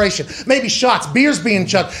 celebration. Maybe shots, beers being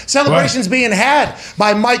chugged, celebrations being had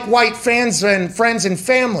by Mike White fans and friends and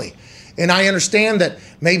family. And I understand that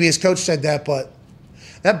maybe his coach said that, but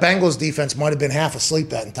that Bengals defense might have been half asleep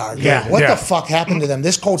that entire game. Yeah, what yeah. the fuck happened to them?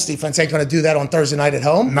 This Colts defense ain't going to do that on Thursday night at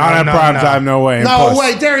home. Not at prime time, no way. And No plus-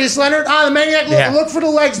 way. Darius Leonard, the maniac, look for the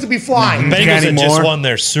legs to be flying. Bengals Kenny had just Moore. won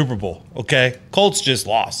their Super Bowl, okay? Colts just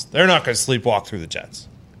lost. They're not going to sleepwalk through the Jets.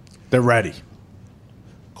 They're ready.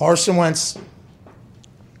 Carson Wentz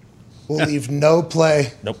will leave no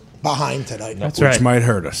play Nope. behind tonight. That's Which right. might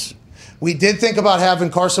hurt us. We did think about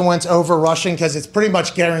having Carson Wentz over rushing because it's pretty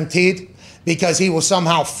much guaranteed because he will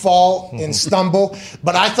somehow fall and stumble.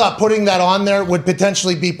 But I thought putting that on there would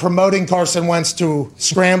potentially be promoting Carson Wentz to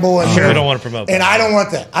scramble. And We don't want to promote that. And I don't want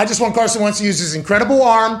that. I just want Carson Wentz to use his incredible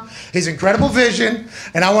arm, his incredible vision,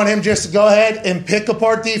 and I want him just to go ahead and pick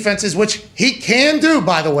apart defenses, which he can do,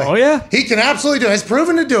 by the way. Oh, yeah? He can absolutely do it. He's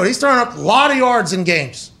proven to do it. He's throwing up a lot of yards in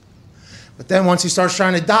games. But then once he starts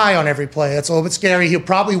trying to die on every play, that's a little bit scary. He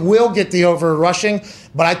probably will get the over rushing,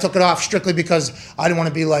 but I took it off strictly because I didn't want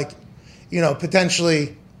to be like,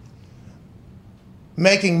 potentially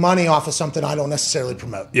making money off of something I don't necessarily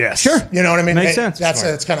promote. Yes. Sure. You know what I mean? Makes sense.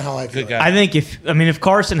 That's kind of how I view it. guy. I think if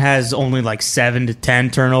Carson has only like 7 to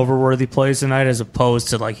 10 turnover worthy plays tonight as opposed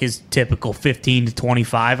to like his typical 15 to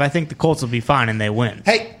 25, I think the Colts will be fine and they win.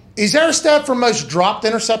 Hey, is there a stat for most dropped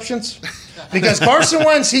interceptions? Because Carson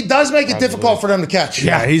Wentz, he does make it difficult for them to catch.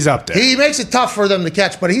 Yeah, he's up there. He makes it tough for them to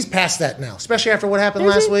catch, but he's past that now, especially after what happened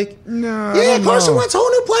last week. No, Yeah, I don't Carson know. Wentz, whole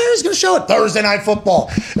new player is going to show it Thursday Night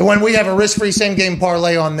Football. And when we have a risk-free same-game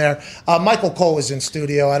parlay on there, Michael Cole is in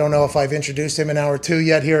studio. I don't know if I've introduced him in hour 2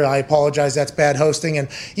 yet here. I apologize. That's bad hosting. And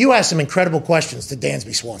you asked some incredible questions to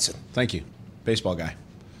Dansby Swanson. Thank you. Baseball guy.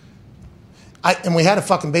 And we had a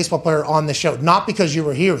fucking baseball player on the show. Not because you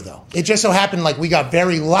were here, though. It just so happened like we got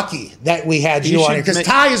very lucky that we had you on here. Because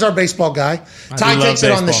Ty is our baseball guy. Ty takes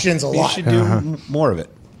it on the shins a lot. You should do more of it,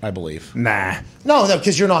 I believe. Nah. No,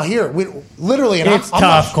 because you're not here. We literally, and It's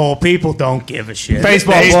tough, Cole. People don't give a shit.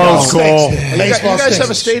 Baseball blows, Cole. You guys have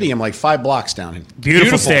a stadium like 5 blocks down here.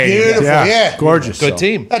 Beautiful stadium. Beautiful, yeah. Gorgeous. Good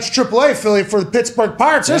team. That's AAA affiliate for the Pittsburgh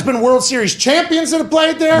Pirates. There's been World Series champions that have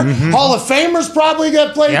played there. Hall of Famers probably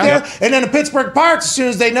got played there. And then the Pittsburgh Pirates, as soon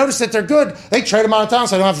as they notice that they're good, they trade them out of town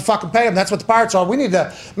so they don't have to fucking pay them. That's what the Pirates are. We need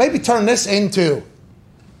to maybe turn this into...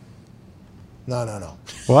 No.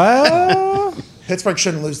 What? Pittsburgh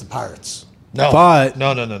shouldn't lose the Pirates. No. But-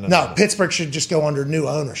 No, Pittsburgh should just go under new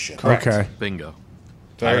ownership. Okay. Bingo.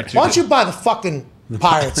 Why don't you buy the fucking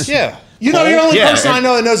Pirates? Yeah. You know, you're the only person I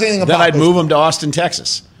know that knows anything about Then I'd this. move them to Austin,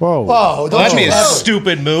 Texas. Whoa. Whoa, don't That'd you be a ever.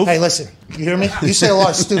 stupid move. Hey, listen, you hear me? You say a lot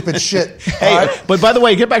of stupid shit. Hey, all right? but by the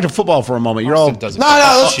way, get back to football for a moment. You're all No,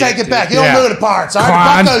 let's take it back. You don't move the Pirates. All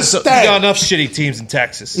right, Buccos You stay. got enough shitty teams in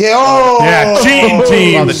Texas. Yeah, cheating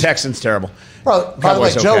teams. Oh, the Texans terrible. Bro, by the way,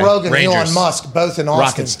 Cowboys Joe okay. Rogan and Rangers. Elon Musk both in Austin.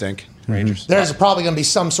 Rockets stink. Rangers. There's probably going to be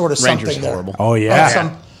some sort of Rangers something there. horrible. Oh,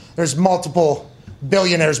 yeah. There's multiple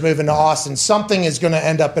billionaires moving to Austin. Something is going to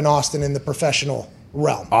end up in Austin in the professional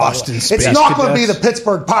realm. by the way. Austin It's Space not going to be Cadets. the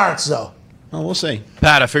Pittsburgh Pirates, though. Oh, we'll see.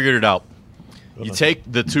 Pat, I figured it out. You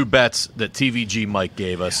take the 2 bets that TVG Mike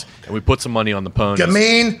gave us, and we put some money on the ponies.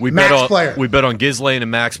 Gamine, we Max bet on, Player. We bet on Ghislaine and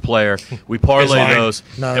Max Player. We parlay Ghislaine. those,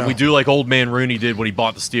 No. and we do like old man Rooney did when he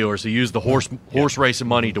bought the Steelers. He used the horse racing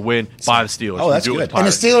money to win, buy the Steelers. Oh, that's we do it good. with And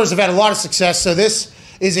the Pirates. Steelers have had a lot of success, so this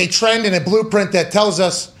is a trend and a blueprint that tells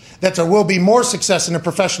us that there will be more success in the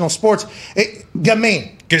professional sports.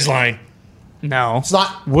 Gamine. Ghislaine. No. It's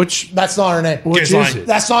not. Which That's not her name. which Ghislaine. is it?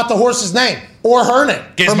 That's not the horse's name or her name.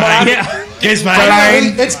 Her Ghislaine. mom- Yeah.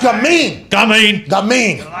 Ghislaine. It's Gamine. Gamine.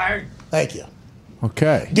 Gamine. Thank you.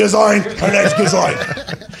 Okay. Ghislaine. Her name's Ghislaine.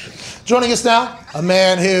 Joining us now, a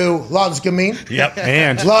man who loves Gamine. Yep.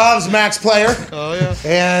 And Loves Max Player. Oh, yeah.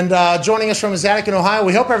 And joining us from his attic in Ohio.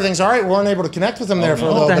 We hope everything's all right. We weren't able to connect with him there for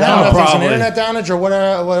a little bit. I don't know if there's an Probably. internet damage or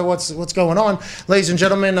what's going on. Ladies and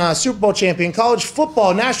gentlemen, Super Bowl champion, college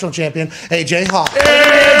football national champion, AJ Hawk.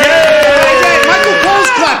 Hey, Michael Cole's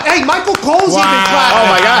clap. Hey, Michael Cole's even clapping.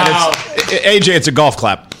 Oh, my God. AJ, it's a golf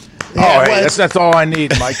clap. Yeah, hey, well, that's all I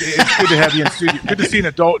need, Mike. It's good to have you in studio. Good to see an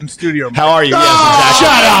adult in studio. Mike. How are you? Yes,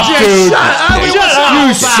 exactly. Shut up, dude.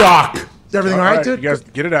 You suck. Is everything all right, dude? You guys,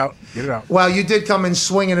 get it out. Get it out. Well, you did come in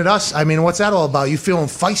swinging at us. I mean, what's that all about? You feeling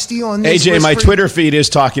feisty on this? AJ, my risk-free? Twitter feed is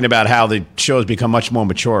talking about how the show has become much more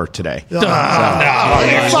mature today. Fuck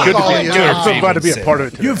all of you. Dude, I'm so glad to be a part of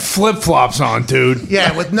it today. You have flip flops on, dude.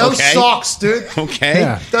 Yeah, with no Okay. socks, dude. Okay.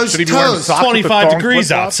 Yeah. Those Should he be wearing toes. socks with the 25 thong degrees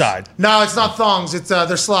flip-flops? outside. No, it's not thongs. It's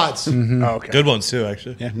they're slides. Oh, okay. Good ones, too,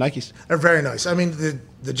 actually. Yeah, Nikes. They're very nice. I mean,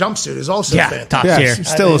 the jumpsuit is also fantastic. top Yeah, tier. it's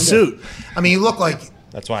still a suit. I mean, you look like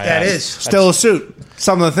That's why I that asked. is. Still a suit.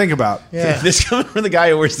 Something to think about. Yeah. This coming from the guy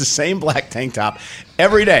who wears the same black tank top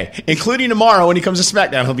every day, including tomorrow when he comes to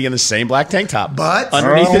SmackDown. He'll be in the same black tank top, But-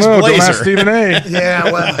 underneath I his don't know. Don't ask blazer. Stephen A.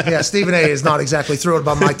 Yeah, well, yeah. Stephen A. is not exactly thrilled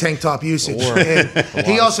about my tank top usage. And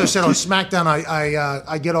he also said on SmackDown,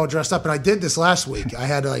 I get all dressed up, and I did this last week. I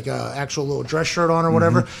had like a actual little dress shirt on or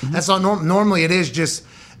whatever. That's not normally. It is just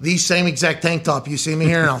the same exact tank top you see me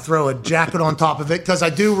here, and I'll throw a jacket on top of it because I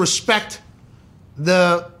do respect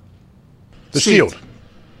the Shield.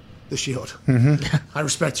 The Shield. I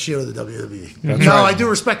respect the Shield of the WWE. I do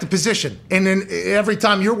respect the position. And then every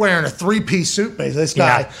time you're wearing a 3-piece suit, this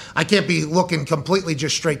guy, I can't be looking completely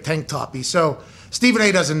just straight tank toppy. So Stephen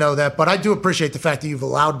A. doesn't know that, but I do appreciate the fact that you've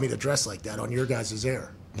allowed me to dress like that on your guys'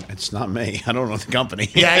 air. It's not me. I don't know the company.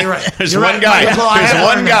 Yeah, you're right. There's You're one right. guy. Well, I have There's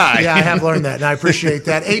one learned that. guy. Yeah, I have learned that, and I appreciate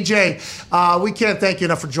that. AJ, we can't thank you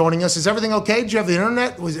enough for joining us. Is everything okay? Do you have the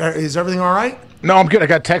internet? Is everything all right? No, I'm good. I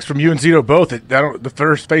got text from you and Zito both. The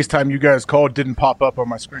first FaceTime you guys called didn't pop up on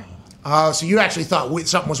my screen. So you actually thought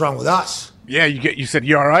something was wrong with us. Yeah, you said,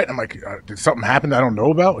 you all right? I'm like, did something happen that I don't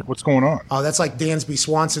know about? Like, what's going on? Oh, that's like Dansby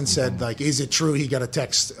Swanson said, like, is it true he got a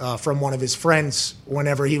text from one of his friends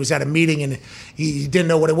whenever he was at a meeting and he didn't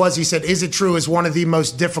know what it was? He said, is it true is one of the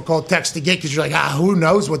most difficult texts to get because you're like, who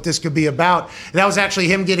knows what this could be about? That was actually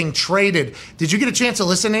him getting traded. Did you get a chance to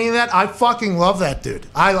listen to any of that? I fucking love that dude.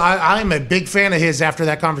 I'm a big fan of his after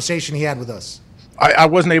that conversation he had with us. I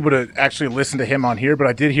wasn't able to actually listen to him on here, but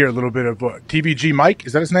I did hear a little bit of TVG Mike.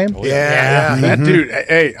 Is that his name? Yeah. That dude.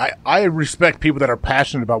 Hey, I respect people that are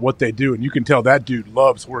passionate about what they do, and you can tell that dude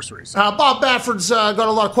loves horse racing. Bob Bafford's got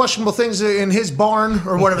a lot of questionable things in his barn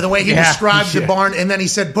or whatever, the way he described the barn, and then he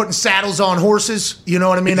said putting saddles on horses. You know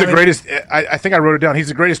what I mean? He's the greatest. I think I wrote it down. He's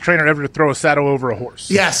the greatest trainer ever to throw a saddle over a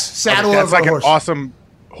horse. Yes, saddle over a horse. That's like an awesome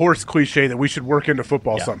horse cliche that we should work into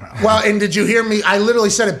football somehow. Well, and did you hear me? I literally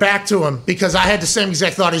said it back to him because I had the same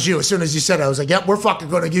exact thought as you. As soon as you said it, I was like, yep, we're fucking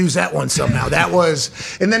going to use that one somehow. That was,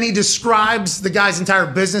 and then he describes the guy's entire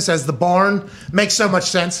business as the barn. Makes so much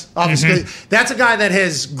sense, obviously. That's a guy that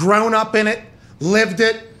has grown up in it, lived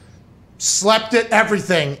it, slept it,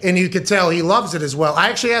 everything, and you could tell he loves it as well. I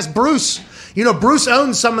actually asked Bruce. You know, Bruce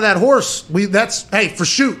owns some of that horse. Hey, for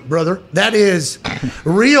shoot, brother. That is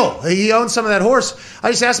real. He owns some of that horse.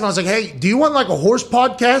 I just asked him, I was like, hey, do you want like a horse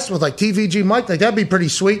podcast with like TVG Mike? Like, that'd be pretty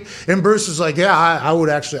sweet. And Bruce was like, yeah, I would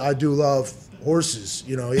actually, I do love horses,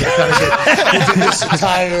 you know, he kind of get into this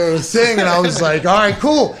entire thing, and I was like, all right,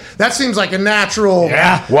 cool. That seems like a natural.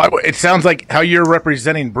 Yeah. Well, it sounds like how you're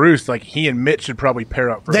representing Bruce. Like he and Mitch should probably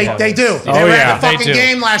pair up. They do. They were at the fucking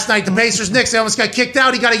game last night. The Pacers Knicks. They almost got kicked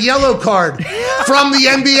out. He got a yellow card from the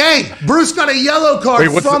NBA. Bruce got a yellow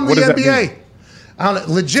card from the NBA. I don't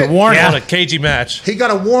know, legit. It's a warning on a cagey match. He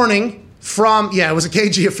got a warning from, it was a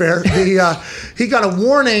cagey affair. He got a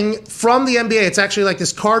warning from the NBA. It's actually like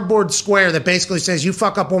this cardboard square that basically says, you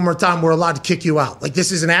fuck up one more time, we're allowed to kick you out. Like,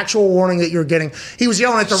 this is an actual warning that you're getting. He was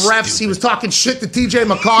yelling at the refs. He was talking shit to TJ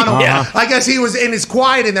McConnell. I guess he was in his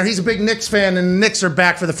quiet in there. He's a big Knicks fan, and the Knicks are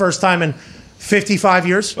back for the first time in 55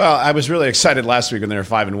 years. Well, I was really excited last week when they were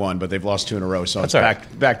 5-1, but they've lost 2 in a row, so it's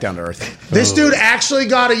back down to earth. This dude actually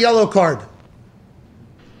got a yellow card.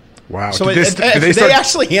 Wow. So do they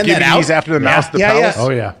actually hand that out? After the mouse to the palace? Oh,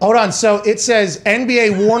 yeah. Hold on. So it says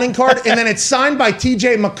NBA warning card, and then it's signed by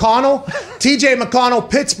TJ McConnell. TJ McConnell,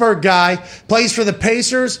 Pittsburgh guy, plays for the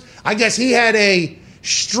Pacers. I guess he had a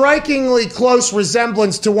strikingly close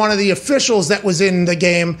resemblance to one of the officials that was in the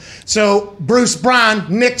game. So Bruce Brown,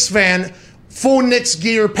 Knicks fan, full Knicks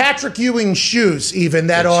gear, Patrick Ewing shoes even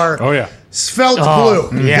that are svelte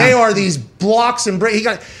blue. Yeah. They are these blocks and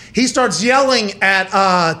he starts yelling at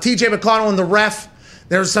TJ McConnell and the ref.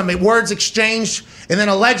 There's some words exchanged, and then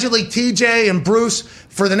allegedly TJ and Bruce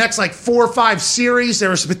for the next 4 or 5 series, there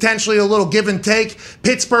was potentially a little give and take.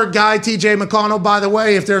 Pittsburgh guy TJ McConnell, by the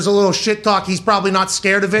way, if there's a little shit talk, he's probably not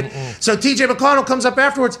scared of it. So TJ McConnell comes up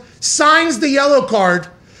afterwards, signs the yellow card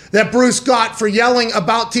that Bruce got for yelling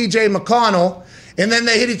about TJ McConnell. And then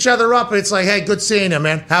they hit each other up, and it's like, hey, good seeing you,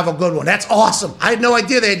 man. Have a good one. That's awesome. I had no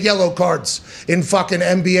idea they had yellow cards in fucking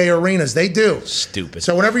NBA arenas. They do. Stupid.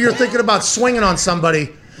 So whenever you're thinking about swinging on somebody,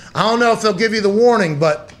 I don't know if they'll give you the warning,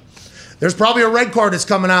 but there's probably a red card that's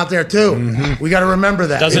coming out there, too. We got to remember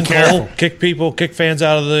that. Doesn't Cole kick fans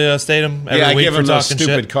out of the stadium every I week give for them those talking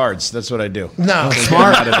stupid shit? cards. That's what I do. No.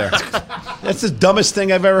 Smart. Out of there. That's the dumbest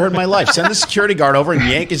thing I've ever heard in my life. Send the security guard over and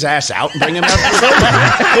yank his ass out and bring him out.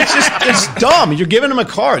 It's dumb. You're giving him a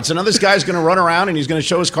card. So now this guy's going to run around and he's going to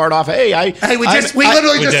show his card off. Hey, we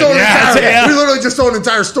literally just told an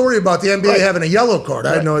entire story about the NBA having a yellow card.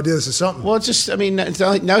 I had no idea this is something. Well, it's just,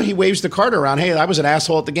 now he waves the card around. Hey, I was an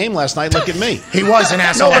asshole at the game last night. Look at me. He was an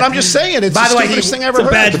asshole. No, but I'm just saying, it's by the way, stupidest thing I ever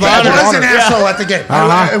heard. He was an asshole at the game.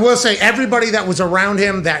 I will say, everybody that was around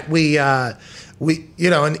him that we, and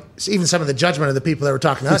even some of the judgment of the people that were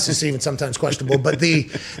talking to us is even sometimes questionable, but they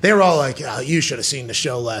were all like, you should have seen the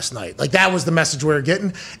show last night. Like, that was the message we were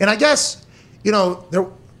getting. And I guess, there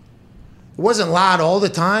wasn't loud all the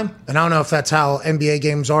time, and I don't know if that's how NBA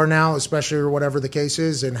games are now, especially or whatever the case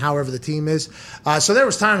is and however the team is. So there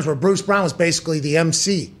was times where Bruce Brown was basically the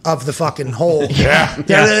MC of the fucking whole.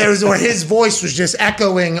 There was where his voice was just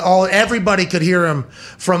echoing everybody could hear him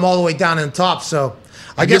from all the way down in the top. So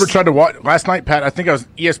I guess. You ever tried to watch last night, Pat? I think I was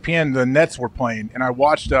ESPN. The Nets were playing, and I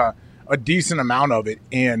watched a decent amount of it,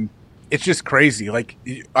 and it's just crazy. Like,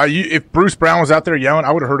 if Bruce Brown was out there yelling,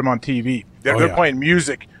 I would have heard him on TV. They're playing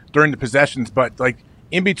music during the possessions, but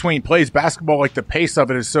in between plays, basketball, the pace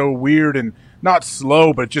of it is so weird and not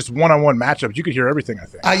slow, but just one-on-one matchups. You could hear everything, I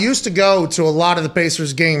think. I used to go to a lot of the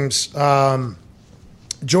Pacers games.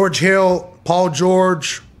 George Hill, Paul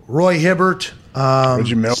George, Roy Hibbert.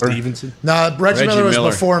 Reggie Miller. Stevenson. No, Reggie Miller was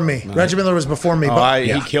before me. No. Reggie Miller was before me.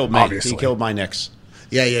 He killed me. Obviously. He killed my Knicks.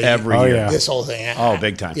 Yeah. Every year. Yeah. This whole thing. Oh,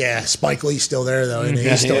 big time. Yeah, Spike Lee's still there, though. And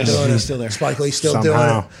he's still doing it. He's still there. Spike Lee's still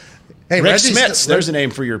Somehow. doing it. Hey, Rick Reggie's Smits. There's a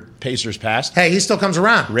name for your Pacers past. Hey, he still comes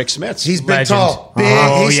around. Rick Smits. He's big, Legend. tall. Big.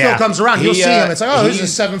 He still comes around. You'll see him. It's like, this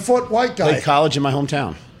is a 7-foot white guy. Played college in my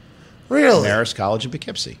hometown. Really? Marist College in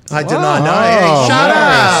Poughkeepsie. I did not know. Hey, shout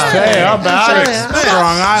out. Hey, how about it?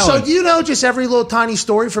 Strong Island. So do you know just every little tiny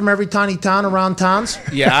story from every tiny town around towns?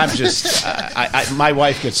 Yeah, I'm just. My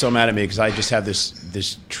wife gets so mad at me because I just have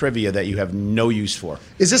this trivia that you have no use for.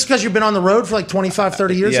 Is this because you've been on the road for like 25,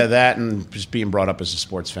 30 years? Yeah, that and just being brought up as a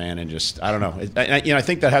sports fan and just, I don't know. I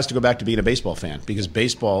think that has to go back to being a baseball fan because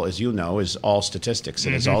baseball, as you know, is all statistics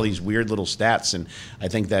and it's all these weird little stats. And I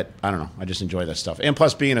think that, I don't know, I just enjoy that stuff. And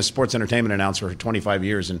plus being a sports entertainment announcer for 25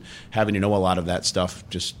 years and having to know a lot of that stuff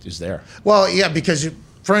just is there. Well, yeah, because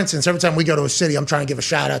for instance, every time we go to a city, I'm trying to give a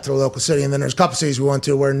shout out to the local city, and then there's a couple cities we went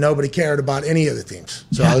to where nobody cared about any of the teams.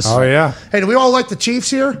 So hey, do we all like the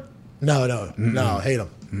Chiefs here? No, hate them.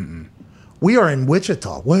 Mm-mm. We are in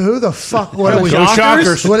Wichita. Who the fuck? What are we?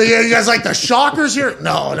 Shockers. What are you guys like the Shockers here?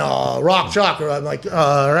 No, Rock Shocker. I'm like,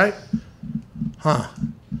 all right, huh?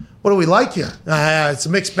 What do we like here? It's a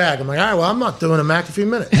mixed bag. I'm like, all right, well, I'm not doing a McAfee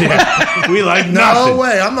minute. We like no nothing.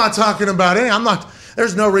 way. I'm not talking about any.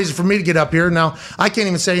 There's no reason for me to get up here. Now, I can't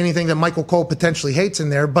even say anything that Michael Cole potentially hates in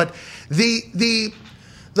there, but the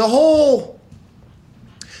whole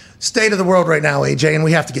state of the world right now, AJ, and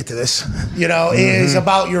we have to get to this, is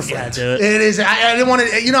about your friends. Yeah, it is. I didn't want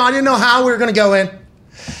to, I didn't know how we were going to go in.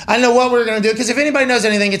 I didn't know what we were going to do, because if anybody knows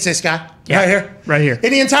anything, it's this guy right here. Right here.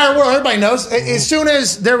 In the entire world, everybody knows. As soon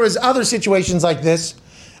as there was other situations like this,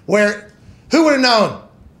 where who would have known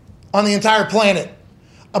on the entire planet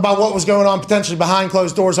about what was going on potentially behind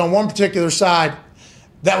closed doors on one particular side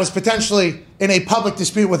that was potentially in a public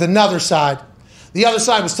dispute with another side. The other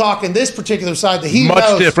side was talking this particular side that he knows.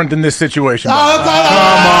 Much different than this situation. Come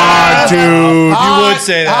on, dude. You would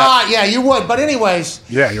say that. Yeah, you would. But anyways.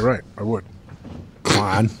 Yeah, you're right. I would. Come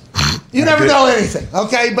on. You never know anything,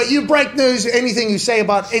 okay? But you break news, anything you say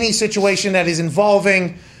about any situation that is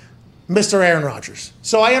involving Mr. Aaron Rodgers.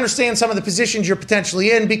 So I understand some of the positions you're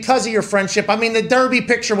potentially in because of your friendship. I mean, the Derby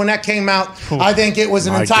picture, when that came out, I think it was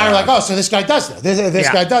an entire so this guy does know. This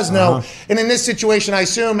guy does know. And in this situation, I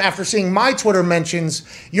assume after seeing my Twitter mentions,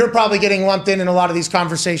 you're probably getting lumped in a lot of these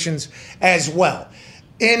conversations as well.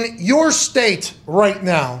 In your state right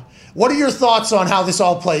now, what are your thoughts on how this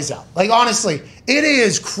all plays out? Like, honestly, it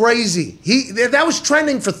is crazy. That was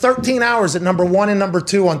trending for 13 hours at number 1 and number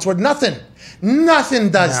 2 on Twitter.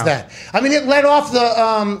 Nothing does that. I mean, it led off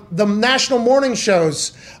the national morning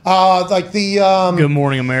shows, like the Good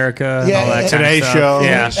Morning America, and all that Today kind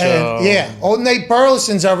of Show. stuff. Old Nate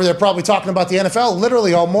Burleson's over there probably talking about the NFL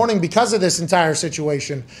literally all morning because of this entire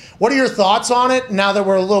situation. What are your thoughts on it now that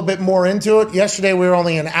we're a little bit more into it? Yesterday we were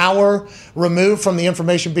only an hour removed from the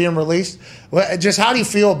information being released. Just how do you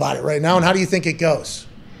feel about it right now, and how do you think it goes?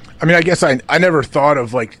 I mean, I guess I never thought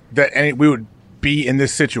of like that we would be in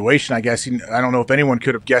this situation. I guess I don't know if anyone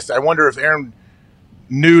could have guessed. I wonder if Aaron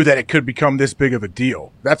knew that it could become this big of a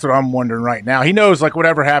deal. That's what I'm wondering right now. He knows, like,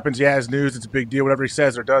 whatever happens, his news, it's a big deal, whatever he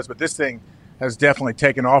says or does, but this thing has definitely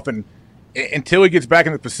taken off, and until he gets back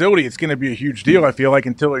in the facility, it's going to be a huge deal, I feel like,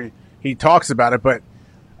 until he talks about it. But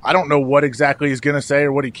I don't know what exactly he's going to say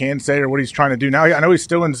or what he can say or what he's trying to do now. I know he's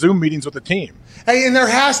still in Zoom meetings with the team. Hey, and there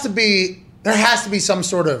has to be some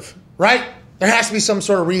sort of, right? There has to be some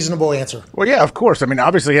sort of reasonable answer. Well, yeah, of course. I mean,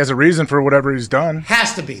 obviously he has a reason for whatever he's done.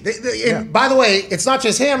 Has to be. And by the way, it's not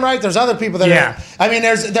just him, right? There's other people that are. I mean,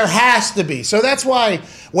 there has to be. So that's why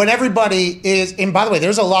when everybody is, and by the way,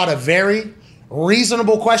 there's a lot of very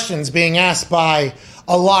reasonable questions being asked by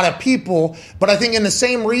a lot of people, but I think in the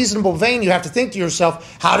same reasonable vein, you have to think to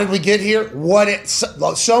yourself, how did we get here?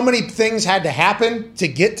 So many things had to happen to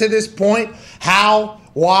get to this point. How,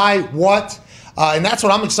 why, what? And that's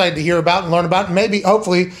what I'm excited to hear about and learn about. And maybe,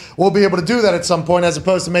 hopefully, we'll be able to do that at some point, as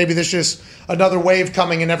opposed to maybe there's just another wave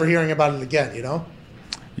coming and never hearing about it again,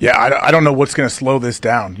 Yeah, I don't know what's going to slow this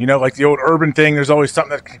down. Like the old urban thing, there's always something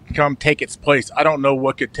that can come take its place. I don't know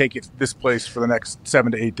what could take this place for the next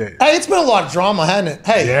 7 to 8 days. Hey, it's been a lot of drama, hasn't it?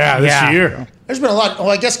 Hey, this year. There's been a lot. Well,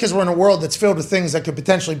 I guess because we're in a world that's filled with things that could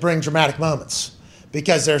potentially bring dramatic moments.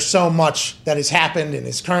 Because there's so much that has happened and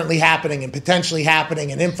is currently happening and potentially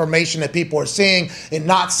happening, and information that people are seeing and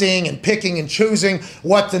not seeing and picking and choosing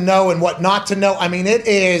what to know and what not to know. I mean, it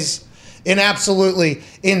is an absolutely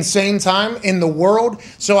insane time in the world.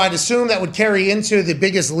 So I'd assume that would carry into the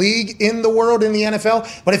biggest league in the world, in the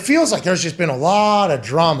NFL. But it feels like there's just been a lot of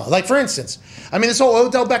drama. Like, for instance, I mean, this whole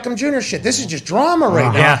Odell Beckham Jr. shit, this is just drama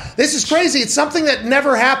right now. Yeah. This is crazy. It's something that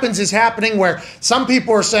never happens is happening, where some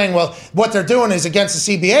people are saying, well, what they're doing is against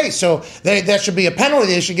the CBA, so that should be a penalty.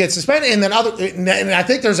 They should get suspended. And then I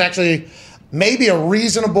think there's actually maybe a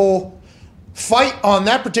reasonable fight on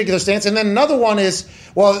that particular stance. And then another one is,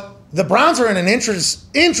 well, the Browns are in an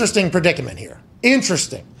interesting predicament here.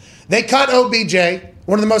 Interesting. They cut OBJ.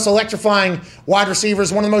 one of the most electrifying wide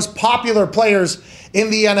receivers, one of the most popular players in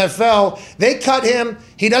the NFL. They cut him.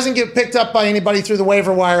 He doesn't get picked up by anybody through the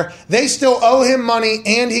waiver wire. They still owe him money,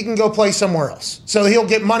 and he can go play somewhere else. So he'll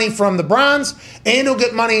get money from the Browns, and he'll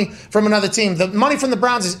get money from another team. The money from the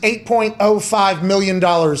Browns is $8.05 million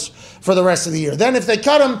for the rest of the year. Then if they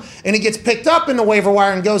cut him and he gets picked up in the waiver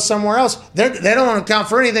wire and goes somewhere else, they don't account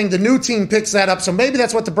for anything. The new team picks that up. So maybe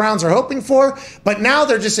that's what the Browns are hoping for. But now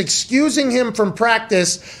they're just excusing him from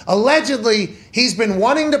practice. Allegedly, he's been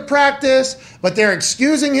wanting to practice, but they're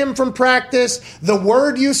excusing him from practice. The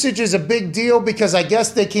word usage is a big deal because I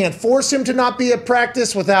guess they can't force him to not be at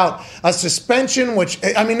practice without a suspension, which,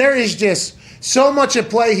 I mean, there is just so much at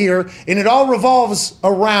play here, and it all revolves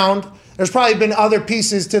around. There's probably been other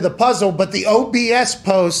pieces to the puzzle, but the OBS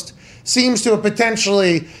post seems to have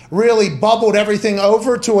potentially really bubbled everything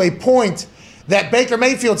over to a point that Baker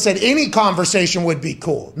Mayfield said any conversation would be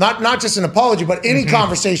cool. Not just an apology, but any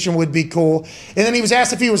conversation would be cool. And then he was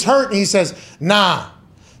asked if he was hurt, and he says, nah.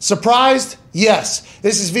 Surprised? Yes.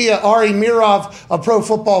 This is via Ari Mirov of Pro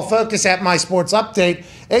Football Focus at My Sports Update.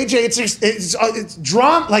 AJ, it's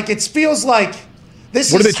drawn, like it feels like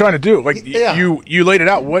this What are they trying to do? Like yeah. you laid it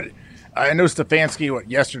out. What I know Stefanski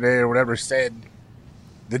yesterday or whatever said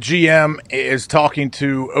the GM is talking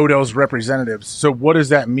to Odell's representatives. So what does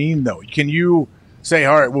that mean, though? Can you say,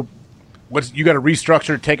 all right, well, you got to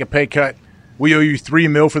restructure, take a pay cut. We owe you $3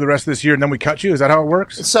 million for the rest of this year, and then we cut you? Is that how it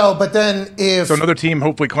works? So, but then if... So another team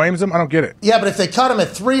hopefully claims him? I don't get it. Yeah, but if they cut him at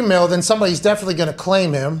 $3 million, then somebody's definitely going to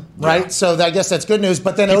claim him, right? Yeah. So I guess that's good news.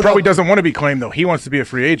 But then he probably doesn't want to be claimed, though. He wants to be a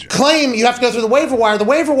free agent. Claim, you have to go through the waiver wire. The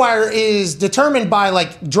waiver wire is determined by,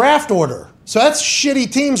 like, draft order. So that's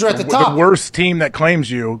shitty teams are at the top. The worst team that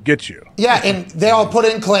claims you gets you. Yeah, and they all put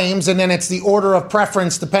in claims, and then it's the order of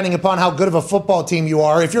preference depending upon how good of a football team you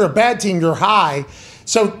are. If you're a bad team, you're high.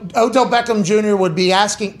 So Odell Beckham Jr. would be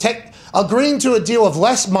agreeing to a deal of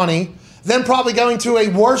less money, then probably going to a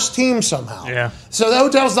worse team somehow. Yeah. So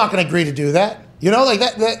Odell's not going to agree to do that. You know, like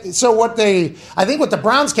that. So I think what the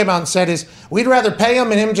Browns came out and said is we'd rather pay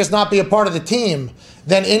him and him just not be a part of the team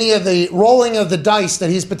than any of the rolling of the dice that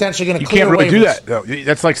he's potentially going to clear. You can't really waivers. do that, though.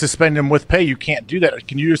 That's like suspend him with pay. You can't do that.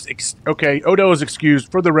 Can you just Odell is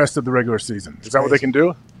excused for the rest of the regular season? Is that what they can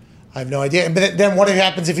do? I have no idea. But then what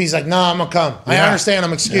happens if he's like, no, I'm going to come. I understand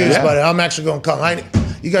I'm excused, but I'm actually going to come.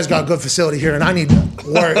 You guys got a good facility here, and I need to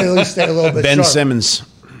work, at least stay a little bit Ben sharp. Simmons.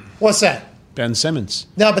 What's that? Ben Simmons.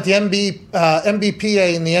 No, but the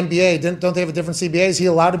MBPA and the NBA, don't they have a different CBA? Is he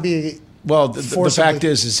allowed to be... Well, the fact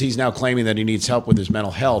is he's now claiming that he needs help with his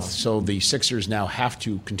mental health, so the Sixers now have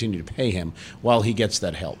to continue to pay him while he gets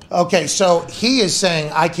that help. Okay, so he is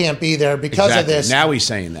saying, I can't be there because of this. Now he's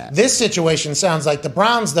saying that. This situation sounds like the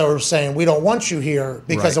Browns, though, are saying, we don't want you here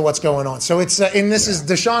because of what's going on. So it's, and this is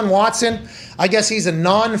Deshaun Watson. I guess he's a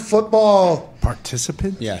non-football...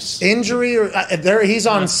 participant? Yes. Injury or he's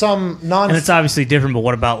on some non. And it's obviously different. But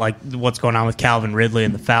what about like what's going on with Calvin Ridley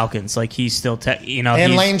and the Falcons? Like he's still,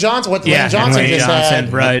 and Lane Johnson. Lane Johnson just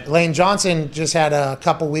had. Right. Lane Johnson just had a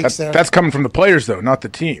couple weeks there. That's coming from the players though, not the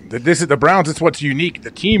team. This is the Browns. It's what's unique.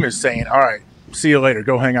 The team is saying, "All right, see you later.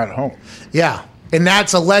 Go hang out at home." Yeah. And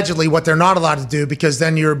that's allegedly what they're not allowed to do because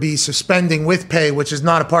then you'll be suspending with pay, which is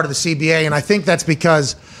not a part of the CBA. And I think that's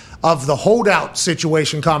because of the holdout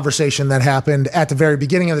situation conversation that happened at the very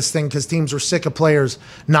beginning of this thing because teams were sick of players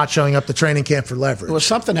not showing up to training camp for leverage. Well,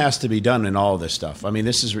 something has to be done in all of this stuff. I mean,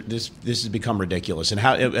 this has become ridiculous. And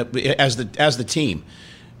how as the team,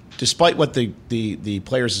 despite what the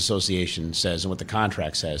Players Association says and what the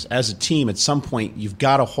contract says, as a team, at some point, you've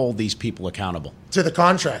got to hold these people accountable. To the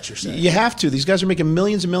contracts, you're saying? You have to. These guys are making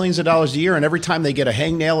millions and millions of dollars a year, and every time they get a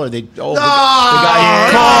hangnail or they... Oh, the guy...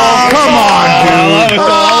 come on, dude. I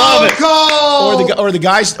love it. Or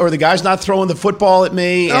the guy's not throwing the football at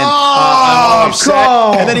me, and I'm upset.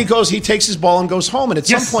 And then he takes his ball and goes home. And at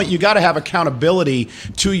some point, you got to have accountability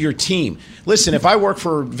to your team. Listen, if I work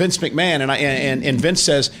for Vince McMahon and Vince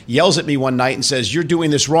yells at me one night and says, "You're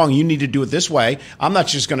doing this wrong. You need to do it this way," I'm not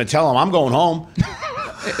just going to tell him I'm going home.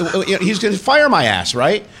 He's going to fire my ass,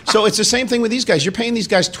 right? So it's the same thing with these guys. You're paying these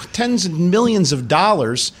guys tens of millions of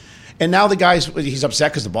dollars. And now he's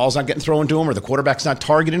upset because the ball's not getting thrown to him or the quarterback's not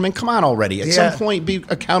targeting him. And come on already. At some point, be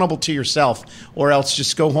accountable to yourself or else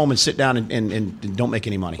just go home and sit down and don't make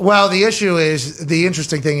any money. Well, the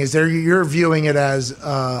interesting thing is you're viewing it as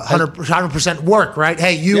 100% work, right?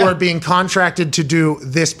 Hey, you are being contracted to do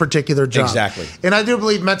this particular job. Exactly. And I do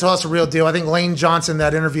believe mental health's a real deal. I think Lane Johnson,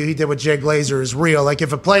 that interview he did with Jay Glazer is real. Like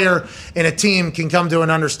if a player in a team can come to an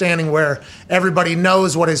understanding where everybody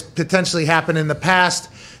knows what has potentially happened in the past,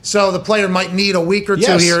 so the player might need a week or two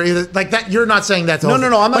Yes. here. Either, like that, you're not saying that. No, I'm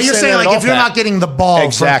not But you're saying saying that like at if you're all, not Pat. getting the ball,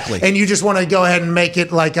 Exactly. and you just want to go ahead and make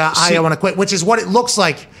it like I want to quit, which is what it looks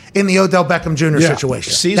like in the Odell Beckham Jr.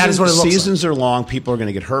 situation. That is what it looks like. Seasons are long. People are going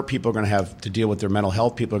to get hurt. People are going to have to deal with their mental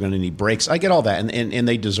health. People are going to need breaks. I get all that, and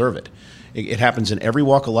they deserve it. It happens in every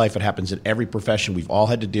walk of life. It happens in every profession. We've all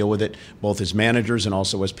had to deal with it, both as managers and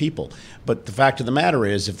also as people. But the fact of the matter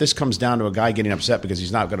is, if this comes down to a guy getting upset because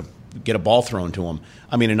he's not going to get a ball thrown to him,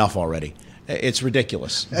 I mean, enough already. It's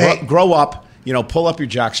ridiculous. Grow up. Pull up your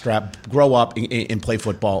jockstrap, grow up, and play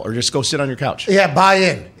football, or just go sit on your couch. Yeah, buy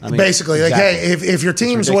in. Basically, exactly. like, hey, if your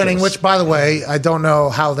team's winning, which, by the way, I don't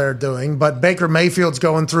know how they're doing, but Baker Mayfield's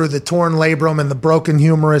going through the torn labrum and the broken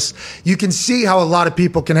humerus. You can see how a lot of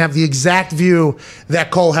people can have the exact view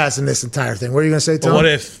that Cole has in this entire thing. What are you going to say, Tom? But what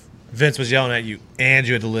if Vince was yelling at you and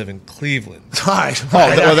you had to live in Cleveland? Well,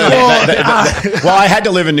 I had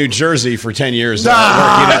to live in New Jersey for 10 years working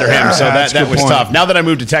under him, so that was tough. Now that I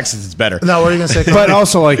moved to Texas, it's better. No, what are you going to say? But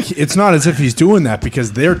also, like, it's not as if he's doing that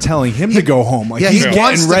because they're telling him to go home. Like, he's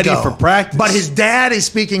getting ready for practice. But his dad is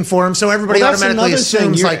speaking for him, so everybody automatically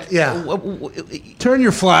assumes, Turn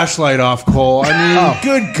your flashlight off, Cole. I mean,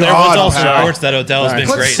 good God. Everyone's also reports that Odell's been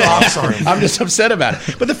Put great. socks on him. I'm just upset about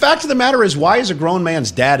it. But the fact of the matter is, why is a grown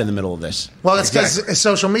man's dad in the middle of this? Well, it's because it's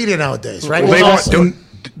social media nowadays, right?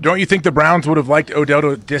 Don't you think the Browns would have liked Odell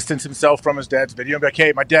to distance himself from his dad's video and be like,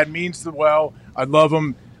 hey, my dad means well. I love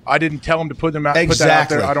him. I didn't tell him to put that out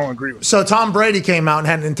there. I don't agree with it. So Tom Brady came out and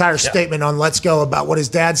had an entire statement on Let's Go about what his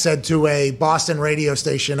dad said to a Boston radio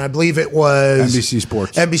station. I believe it was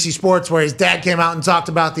NBC Sports, where his dad came out and talked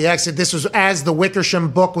about the exit. This was as the Wickersham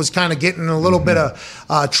book was kind of getting a little bit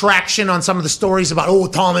of traction on some of the stories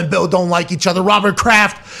about, Tom and Bill don't like each other. Robert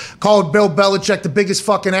Kraft called Bill Belichick the biggest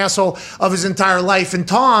fucking asshole of his entire life. And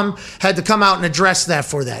Tom had to come out and address that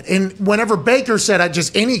for that. And whenever Baker said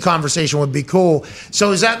just any conversation would be cool.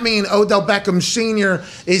 So is that mean Odell Beckham Sr.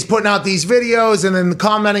 is putting out these videos and then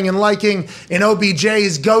commenting and liking, and OBJ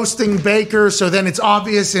is ghosting Baker, so then it's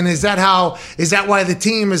obvious? And is that why the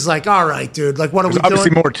team is like, all right, dude, like, what are we doing? There's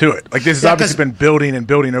obviously more to it. Like, this has obviously been building and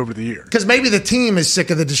building over the years. Because maybe the team is sick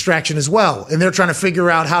of the distraction as well, and they're trying to figure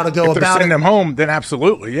out how to go if about it. If they're sending him home, then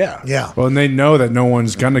absolutely, yeah. Yeah. Well, and they know that no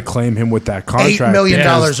one's going to claim him with that contract. $8 million,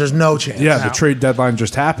 there's no chance. Yeah, the trade deadline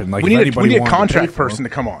just happened. Like, we need a contract person to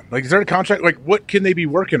come on. Like, is there a contract? Like, what can they be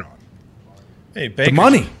working on? Hey, Baker, the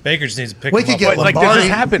money. Baker just needs to pick We him could up. get Like, Lombardi. does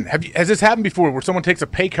this happen? Has this happened before where someone takes a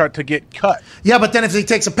pay cut to get cut? Yeah, but then if he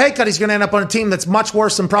takes a pay cut, he's going to end up on a team that's much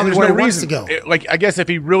worse than probably where he wants to go. Like, I guess if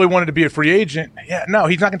he really wanted to be a free agent, no,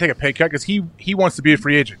 he's not going to take a pay cut because he wants to be a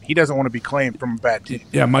free agent. He doesn't want to be claimed from a bad team.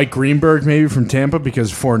 Yeah, Mike Greenberg maybe from Tampa,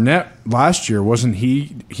 because Fournette last year, wasn't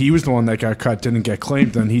he? He was the one that got cut, didn't get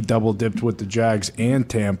claimed. Then he double dipped with the Jags and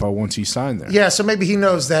Tampa once he signed there. Yeah, so maybe he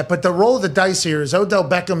knows that. But the roll of the dice here is Odell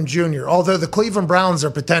Beckham Jr., although the Cleveland Browns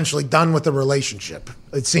are potentially done with the relationship.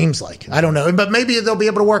 It seems like. I don't know. But maybe they'll be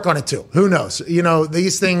able to work on it too. Who knows?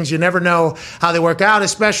 These things, you never know how they work out,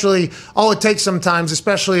 especially all it takes sometimes,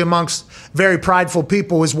 especially amongst very prideful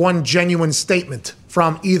people, is one genuine statement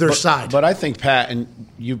from either side. But I think, Pat, and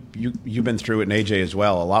you've been through it, and AJ as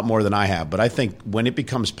well, a lot more than I have. But I think when it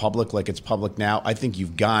becomes public like it's public now, I think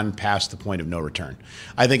you've gone past the point of no return.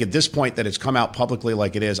 I think at this point that it's come out publicly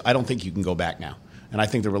like it is, I don't think you can go back now. And I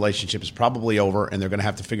think the relationship is probably over, and they're going to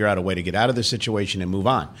have to figure out a way to get out of this situation and move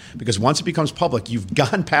on. Because once it becomes public, you've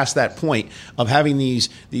gone past that point of having these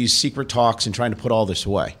secret talks and trying to put all this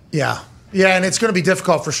away. Yeah, and it's going to be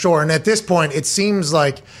difficult for sure. And at this point, it seems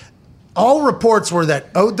like all reports were that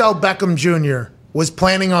Odell Beckham Jr. was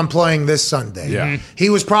planning on playing this Sunday. Yeah. He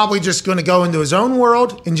was probably just going to go into his own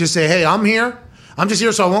world and just say, hey, I'm here. I'm just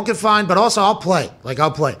here so I won't get fined, but also I'll play.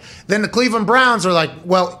 I'll play. Then the Cleveland Browns are like,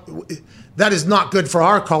 well, that is not good for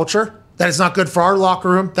our culture. That is not good for our locker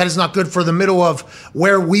room. That is not good for the middle of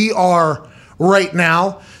where we are right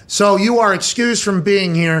now. So you are excused from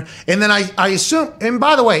being here. And then I assume, and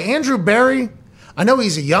by the way, Andrew Berry, I know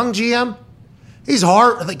he's a young GM. He's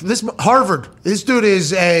Harvard. This dude is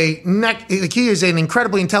he is an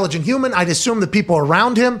incredibly intelligent human. I'd assume the people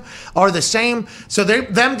around him are the same. So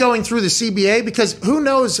them going through the CBA, because who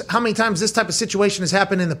knows how many times this type of situation has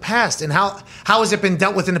happened in the past, and how has it been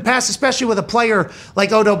dealt with in the past, especially with a player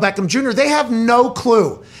like Odell Beckham Jr. They have no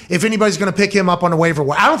clue if anybody's going to pick him up on a waiver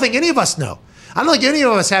wire. I don't think any of us know. I don't think any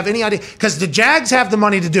of us have any idea, because the Jags have the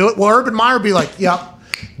money to do it. Well, Urban Meyer would be like, yep.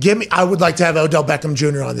 I would like to have Odell Beckham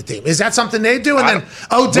Jr. on the team. Is that something they do? And then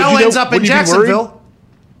Odell ends up in Jacksonville.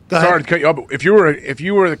 Go ahead. Sorry to cut you off, but if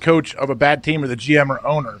you were the coach of a bad team or the GM or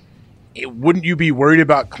owner, wouldn't you be worried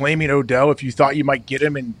about claiming Odell if you thought you might get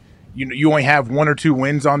him and you only have 1 or 2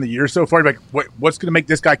 wins on the year so far. Like, what's going to make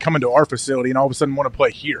this guy come into our facility and all of a sudden want to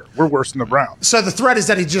play here? We're worse than the Browns. So the threat is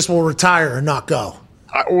that he just will retire and not go.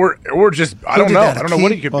 Or just I don't know. I don't know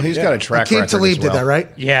what he could. Well, he's got a track record. Talib as well. did that, right?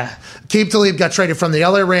 Yeah. Aqib Talib got traded from the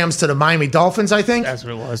LA Rams to the Miami Dolphins, I think. That's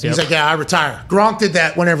what it was. He's like, yeah, I retire. Gronk did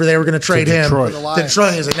that whenever they were going to trade him Detroit. to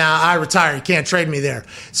Detroit. He's like, nah, I retire. You can't trade me there.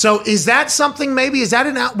 So is that something? Maybe is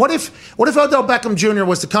that what if Odell Beckham Jr.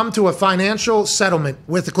 was to come to a financial settlement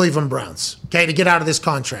with the Cleveland Browns, okay, to get out of this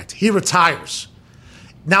contract? He retires.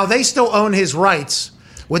 Now they still own his rights.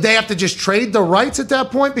 Would they have to just trade the rights at that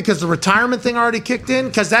point because the retirement thing already kicked in?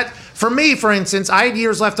 Because that, for me, for instance, I had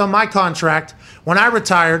years left on my contract when I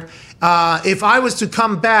retired. If I was to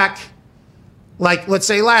come back, like let's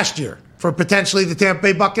say last year, for potentially the Tampa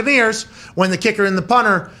Bay Buccaneers, when the kicker and the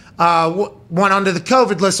punter went under the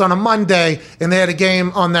COVID list on a Monday, and they had a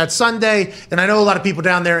game on that Sunday, and I know a lot of people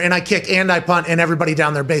down there, and I kick and I punt, and everybody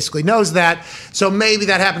down there basically knows that. So maybe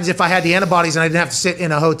that happens if I had the antibodies and I didn't have to sit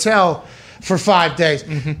in a hotel for 5 days.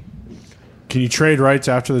 Can you trade rights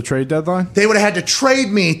after the trade deadline? They would have had to trade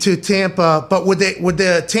me to Tampa, but would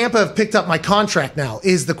the Tampa have picked up my contract now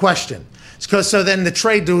is the question. So then the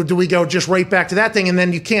trade, do we go just right back to that thing, and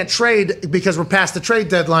then you can't trade because we're past the trade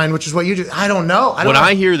deadline, which is what you do. I don't know.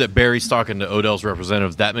 I hear that Barry's talking to Odell's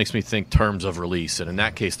representative, that makes me think terms of release. And in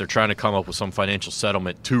that case, they're trying to come up with some financial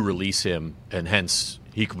settlement to release him, and hence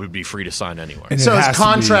he would be free to sign anywhere. So his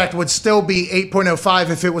contract would still be 8.05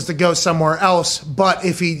 if it was to go somewhere else, but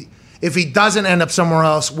if he doesn't end up somewhere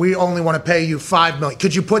else, we only want to pay you $5 million.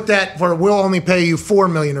 Could you put that for we'll only pay you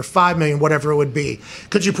 $4 million or $5 million, whatever it would be?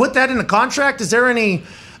 Could you put that in the contract? Is there any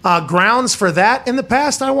grounds for that in the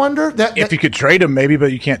past? I wonder. If you could trade him, maybe,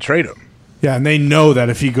 but you can't trade him. Yeah, and they know that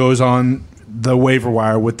if he goes on the waiver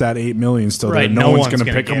wire with that $8 million still there, no one's going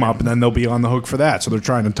to pick him up, and then they'll be on the hook for that. So they're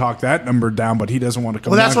trying to talk that number down, but he doesn't want to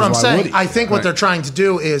come. Well, that's down what I'm saying. I think what Right. they're trying to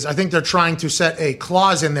do is, I think they're trying to set a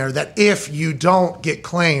clause in there that if you don't get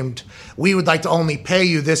claimed, we would like to only pay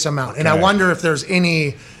you this amount. And I wonder if there's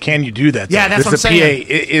any. Can you do that? Yeah, that's what I'm saying.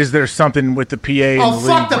 PA, is there something with the PA? Oh,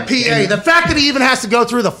 fuck the PA. The fact that he even has to go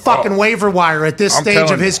through the fucking waiver wire at this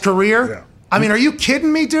stage of his career. Yeah. I mean, are you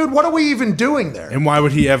kidding me, dude? What are we even doing there? And why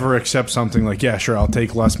would he ever accept something like, yeah, sure, I'll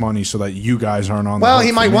take less money so that you guys aren't on the Well, hook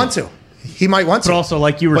he for might me? want to. He might want to. But also,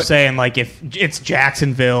 like you were saying, like if it's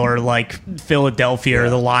Jacksonville or like Philadelphia or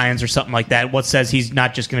the Lions or something like that, what says he's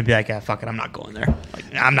not just going to be like, fuck it, I'm not going there.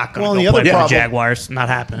 Like, I'm not going to go play for the Jaguars. Not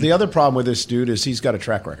happening. The other problem with this dude is he's got a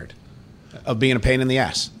track record of being a pain in the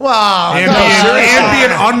ass. Well, and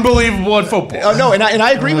being unbelievable at football. No, and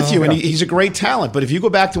I agree with you, and he's a great talent. But if you go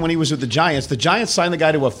back to when he was with the Giants signed the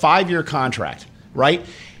guy to a 5-year contract, right?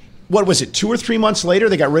 What was it, 2 or 3 months later,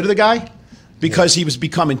 they got rid of the guy? Because he was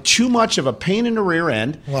becoming too much of a pain in the rear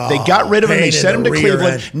end. They got rid of him. They sent him to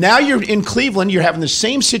Cleveland. Now you're in Cleveland. You're having the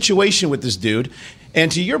same situation with this dude. And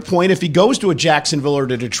to your point, if he goes to a Jacksonville or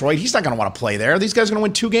to Detroit, he's not going to want to play there. These guys are going to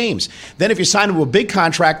win 2 games. Then if you sign him to a big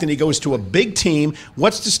contract and he goes to a big team,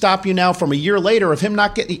 what's to stop you now from a year later of him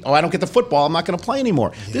not getting, I don't get the football, I'm not going to play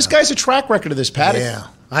anymore. Yeah. This guy's a track record of this, Pat. Yeah.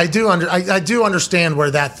 I do understand where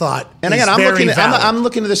that thought. And again, is I'm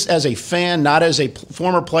looking at this as a fan, not as a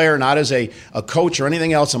former player, not as a coach or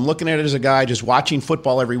anything else. I'm looking at it as a guy just watching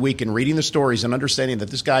football every week and reading the stories and understanding that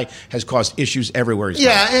this guy has caused issues everywhere he's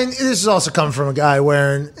gone. And this is also coming from a guy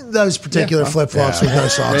wearing those particular flip-flops with no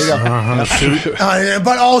socks. There you go.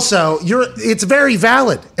 But also, it's very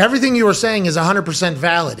valid. Everything you were saying is 100%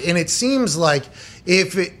 valid, and it seems like.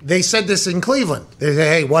 They said this in Cleveland. They say,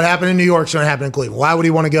 hey, what happened in New York is going to happen in Cleveland. Why would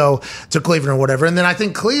he want to go to Cleveland or whatever? And then I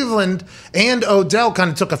think Cleveland and Odell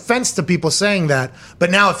kind of took offense to people saying that.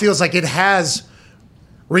 But now it feels like it has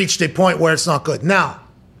reached a point where it's not good. Now,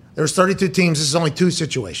 there's 32 teams. This is only 2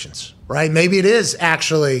 situations, right? Maybe it is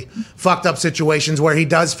actually fucked up situations where he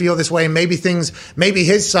does feel this way. And maybe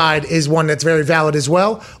his side is one that's very valid as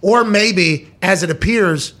well. Or maybe, as it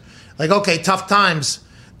appears, like, okay, tough times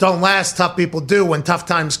don't last, tough people do. When tough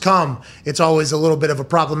times come, it's always a little bit of a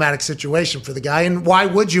problematic situation for the guy. And why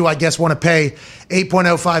would you, I guess, want to pay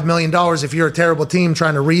 $8.05 million if you're a terrible team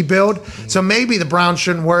trying to rebuild? Mm-hmm. So maybe the Browns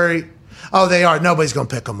shouldn't worry. Oh, they are. Nobody's going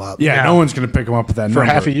to pick him up. Yeah, no one's going to pick him up with that for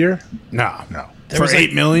number. half a year? No. For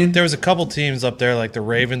 $8 million? There was a couple teams up there, like the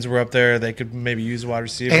Ravens were up there. They could maybe use a wide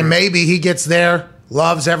receiver. And maybe he gets there,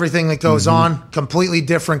 loves everything that goes on, completely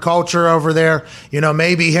different culture over there.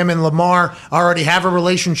 Maybe him and Lamar already have a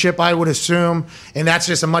relationship, I would assume, and that's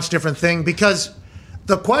just a much different thing. Because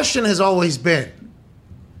the question has always been,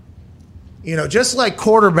 just like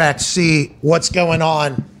quarterbacks see what's going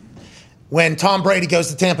on when Tom Brady goes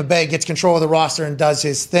to Tampa Bay, gets control of the roster and does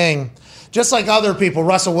his thing, just like other people,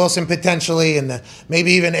 Russell Wilson potentially, and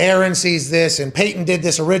maybe even Aaron sees this, and Peyton did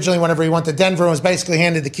this originally whenever he went to Denver and was basically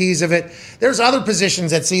handed the keys of it. There's other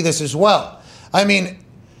positions that see this as well. I mean,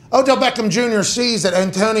 Odell Beckham Jr. sees that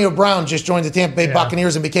Antonio Brown just joined the Tampa Bay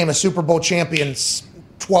Buccaneers and became a Super Bowl champion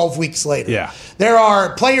 12 weeks later. Yeah. There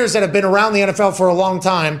are players that have been around the NFL for a long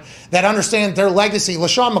time that understand their legacy.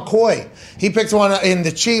 LaShawn McCoy, he picked one in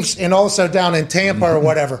the Chiefs and also down in Tampa or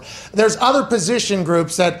whatever. There's other position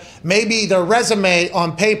groups that maybe their resume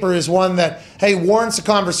on paper is one that, hey, warrants a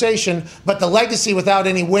conversation, but the legacy without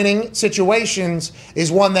any winning situations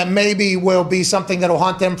is one that maybe will be something that will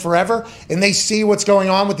haunt them forever. And they see what's going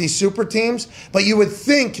on with these super teams. But you would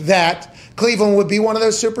think that Cleveland would be one of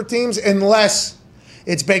those super teams unless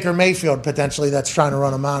it's Baker Mayfield potentially that's trying to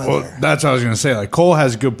run them out of there. That's what I was going to say. Like, Cole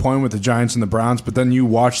has a good point with the Giants and the Browns, but then you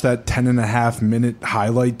watch that 10.5-minute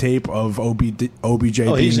highlight tape of OBJ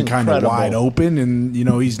being kind of wide open, and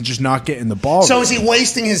he's just not getting the ball. So is he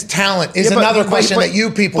wasting his talent? Is another question that you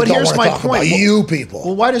people don't want to talk about. You people.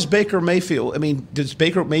 Well, why does Baker Mayfield? I mean, does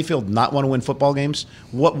Baker Mayfield not want to win football games?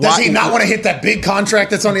 Does he not want to hit that big contract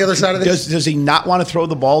that's on the other side of this? Does he not want to throw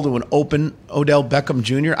the ball to an open Odell Beckham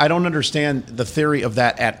Jr.? I don't understand the theory of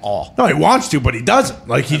that at all. No, he wants to, but he doesn't.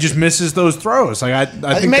 Like, he just misses those throws. Like, I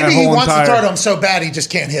think maybe he wants to throw to him so bad he just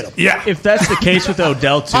can't hit him. Yeah. If that's the case with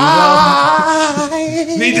Odell too,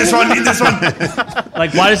 though, need this one.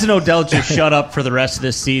 like, why doesn't Odell just shut up for the rest of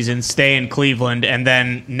this season, stay in Cleveland, and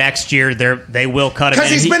then next year they will cut him?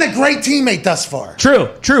 Because he's been a great teammate thus far. True,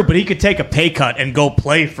 but he could take a pay cut and go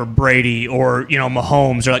play for Brady or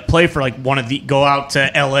Mahomes, or play for go out to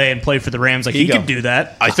LA and play for the Rams. Like, he could do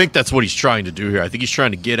that. I think that's what he's trying to do here. I think he's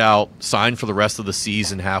trying to get out, sign for the rest of the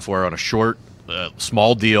season halfway on a short,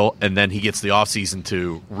 small deal, and then he gets the offseason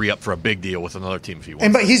to re-up for a big deal with another team if he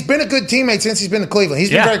wants. But he's been a good teammate since he's been to Cleveland.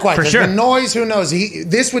 He's been very quiet. There's been noise. Who knows?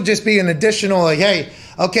 This would just be an additional, hey,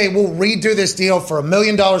 okay, we'll redo this deal for $1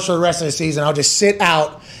 million for the rest of the season. I'll just sit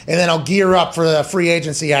out, and then I'll gear up for the free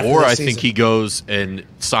agency after Or the I season. think he goes and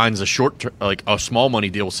signs a small money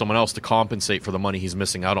deal with someone else to compensate for the money he's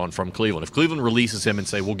missing out on from Cleveland. If Cleveland releases him and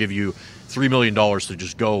say, we'll give you $3 million to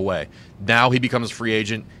just go away, now he becomes a free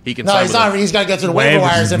agent. He can sign he's not. He's got to get to the waiver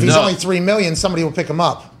wires. If he's only $3 million, somebody will pick him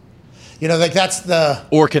up. That's the.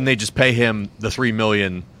 Or can they just pay him the $3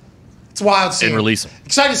 million? It's wild seeing. And release him.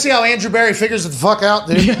 Excited to see how Andrew Berry figures it the fuck out,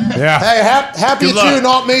 dude. Yeah. Hey, happy it's you,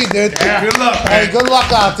 not me, dude. Yeah. Good luck. Hey, good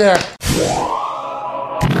luck out there.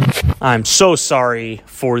 I'm so sorry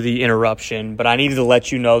for the interruption, but I needed to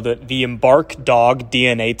let you know that the Embark Dog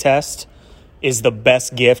DNA test is the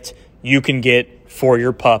best gift you can get for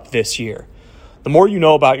your pup this year. The more you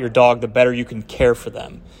know about your dog, the better you can care for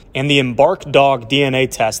them. And the Embark Dog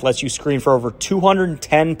DNA test lets you screen for over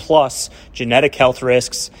 210 plus genetic health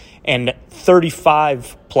risks and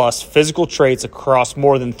 35 plus physical traits across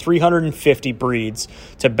more than 350 breeds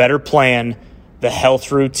to better plan the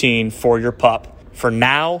health routine for your pup for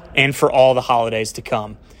now and for all the holidays to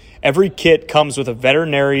come. Every kit comes with a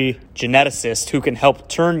veterinary geneticist who can help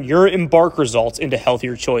turn your Embark results into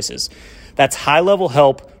healthier choices. That's high-level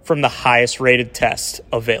help from the highest-rated test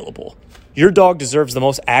available. Your dog deserves the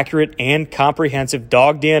most accurate and comprehensive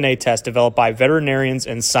dog DNA test developed by veterinarians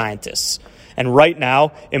and scientists. And right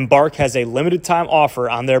now, Embark has a limited-time offer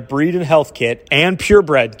on their Breed and Health Kit and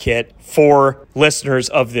Purebred Kit for listeners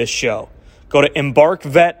of this show. Go to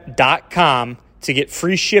embarkvet.com to get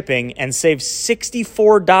free shipping and save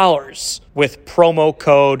 $64 with promo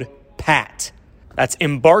code PAT. That's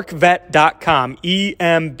embarkvet.com,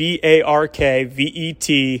 EMBARKVET.com,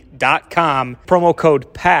 promo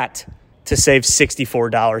code PAT to save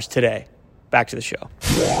 $64 today. Back to the show.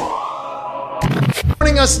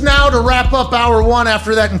 Joining us now to wrap up hour one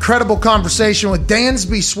after that incredible conversation with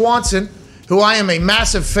Dansby Swanson, who I am a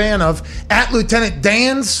massive fan of, at Lieutenant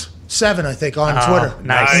Dans 7, I think, on Twitter.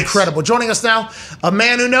 Nice. Incredible. Joining us now, a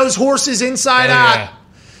man who knows horses inside out.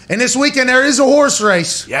 And this weekend, there is a horse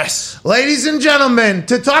race. Yes. Ladies and gentlemen,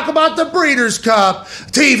 to talk about the Breeders' Cup,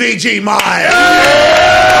 TVG Mike. Hey!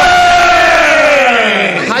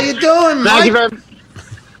 How you doing, Mike? Thank you very much.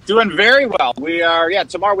 Doing very well. We are,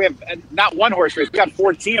 tomorrow we have not one horse race. We got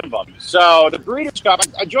 14 of them. So the Breeders' Cup,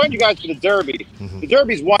 I joined you guys for the Derby. Mm-hmm. The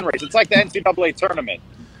Derby's one race. It's like the NCAA tournament.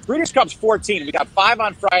 Breeders' Cup's 14. We got 5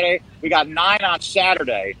 on Friday. We got 9 on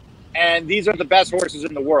Saturday. And these are the best horses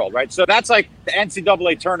in the world, right? So that's like the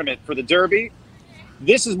NCAA tournament for the Derby.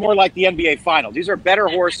 This is more like the NBA final. These are better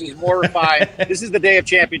horses, more refined. This is the day of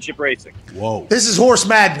championship racing. Whoa. This is horse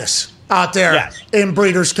madness out there in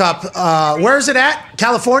Breeders' Cup. Where is it at?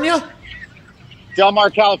 California? Del Mar,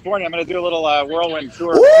 California. I'm going to do a little whirlwind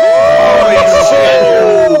tour. Woo!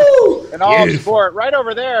 in all of sport. Right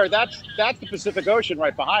over there, that's the Pacific Ocean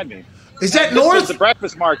right behind me. Is that And north? This is the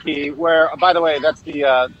breakfast marquee where, by the way, that's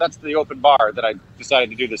the open bar that I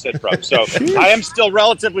decided to do this hit from. So I am still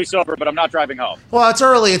relatively sober, but I'm not driving home. Well, it's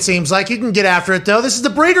early, it seems like. You can get after it, though. This is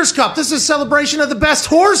the Breeders' Cup. This is a celebration of the best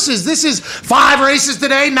horses. This is 5 races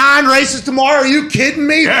today, 9 races tomorrow. Are you kidding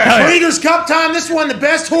me? Yeah. Breeders' Cup time. This one, the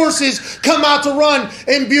best horses come out to run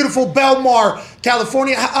in beautiful Belmar,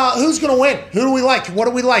 California. Who's going to win? Who do we like? What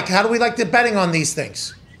do we like? How do we like the betting on these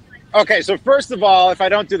things? Okay, so first of all, if I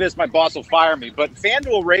don't do this, my boss will fire me. But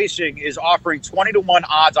FanDuel Racing is offering 20-1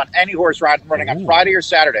 odds on any horse running on Friday or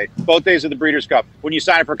Saturday, both days of the Breeders' Cup. When you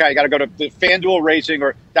sign up for a account, you got to go to the FanDuel Racing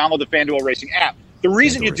or download the FanDuel Racing app. The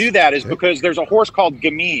reason you do that is because there's a horse called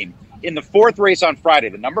Gamine in the 4th race on Friday,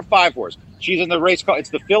 the number 5 horse. She's in the race called, it's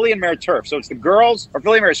the Filly and Mare Turf. So it's the girls, or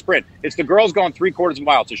Filly and Mare Sprint. It's the girls going 3/4 of a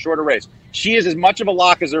mile. It's a shorter race. She is as much of a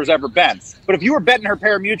lock as there's ever been. But if you were betting her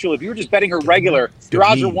pari-mutuel, if you were just betting her regular, your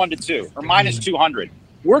odds are 1-2 or minus 200.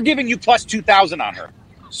 We're giving you plus 2,000 on her.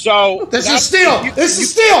 So This is steal. This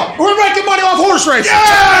is steal. We're making money off horse racing.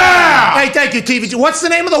 Yeah! Hey, thank you, TVG. What's the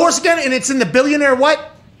name of the horse again? And it's in the billionaire what?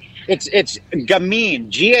 It's Gamine,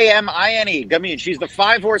 Gamine, Gamine. She's the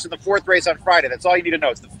 5 horse in the 4th race on Friday. That's all you need to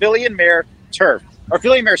know. It's the Filly and Mare Turf, or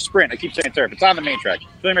Filly and Mare Sprint. I keep saying Turf. It's on the main track.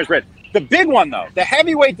 Filly and Mare Sprint. The big one, though, the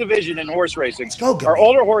heavyweight division in horse racing, are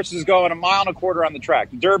older horses going 1.25 miles on the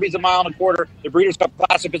track. The Derby's 1.25 miles. The Breeders' Cup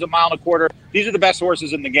Classic is 1.25 miles. These are the best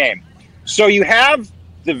horses in the game. So you have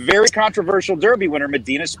the very controversial Derby winner,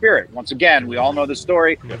 Medina Spirit. Once again, we all know the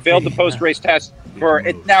story. Failed the post-race test for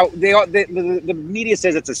it. Now, the media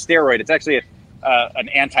says it's a steroid. It's actually an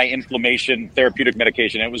anti-inflammation therapeutic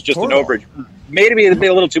medication. It was just an overage. Maybe a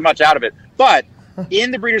little too much out of it. But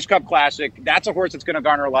in the Breeders' Cup Classic, that's a horse that's going to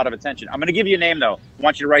garner a lot of attention. I'm going to give you a name, though. I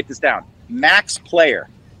want you to write this down. Max Player.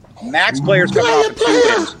 Max Player's coming off of 2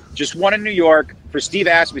 wins. Just won in New York for Steve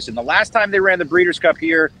Asmussen. The last time they ran the Breeders' Cup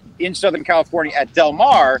here in Southern California at Del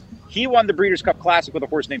Mar, he won the Breeders' Cup Classic with a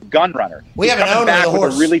horse named Gunrunner. We have an owner of the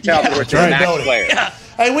horse. With a really talented horse named Max Player. Yeah.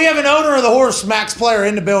 Hey, we have an owner of the horse, Max Player,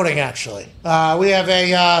 in the building, actually. We have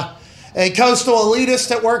a coastal elitist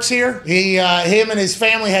that works here. Him and his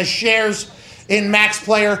family has shares in Max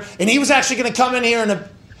Player, and he was actually going to come in here and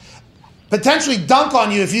potentially dunk on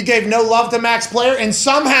you if you gave no love to Max Player. And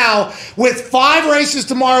somehow, with 5 races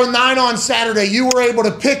tomorrow, 9 on Saturday, you were able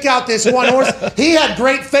to pick out this one horse. He had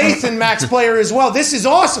great faith in Max Player as well. This is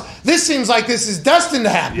awesome. This seems like this is destined to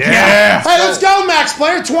happen. Yeah. Hey, let's go, Max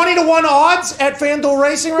Player. 20-1 odds at FanDuel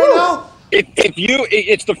Racing right now.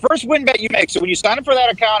 It's the first win bet you make. So when you sign up for that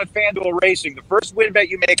account at FanDuel Racing, the first win bet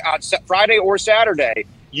you make on Friday or Saturday,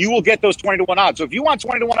 you will get those 20-1 odds. So if you want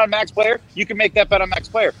 20-1 on Max Player, you can make that bet on Max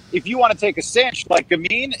Player. If you want to take a cinch like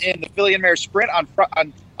Gamine in the Filly and Mare Sprint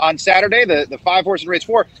on Saturday, the 5 horse in race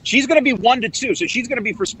 4, she's going to be 1-2. So she's going to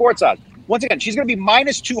be for sports odds. Once again, she's going to be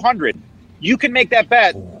minus 200. You can make that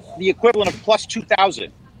bet the equivalent of plus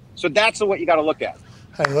 2,000. So that's what you got to look at.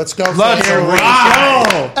 Hey, let's go. Let's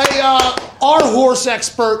ride. Hey, our horse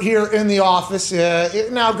expert here in the office.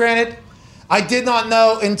 Now, granted, I did not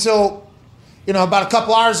know until about a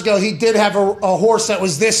couple hours ago, he did have a horse that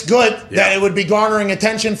was this good that it would be garnering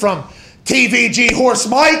attention from TVG Horse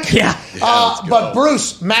Mike. Yeah. But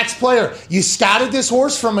Bruce, Max Player, you scouted this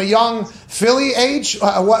horse from a young filly age.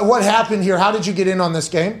 What happened here? How did you get in on this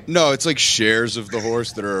game? No, it's like shares of the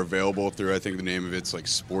horse that are available through, I think the name of it's like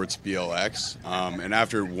Sports BLX. And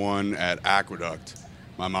after it won at Aqueduct,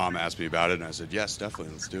 my mom asked me about it, and I said, yes,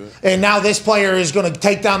 definitely, let's do it. And now this player is going to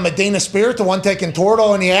take down Medina Spirit, the one taking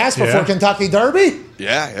Tordo in the ass before Kentucky Derby?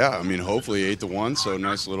 Yeah. I mean, hopefully 8-1, so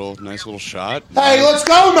nice little shot. Hey, let's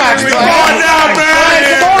go, Max Player. Come on now,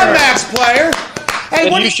 man. Come on, Max Player.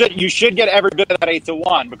 Hey, And you should get every bit of that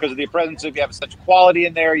 8-1 because of the presence of you have such quality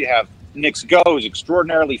in there. You have Nick's Go, who's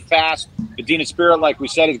extraordinarily fast. Medina Spirit, like we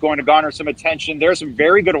said, is going to garner some attention. There are some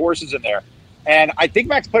very good horses in there. And I think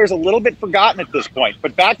Max Player's a little bit forgotten at this point.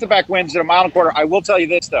 But back-to-back wins at 1.25 miles. I will tell you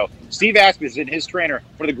this, though. Steve Asmussen, his trainer,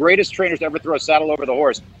 one of the greatest trainers to ever throw a saddle over the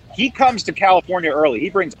horse. He comes to California early.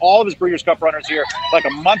 He brings all of his Breeders' Cup runners here like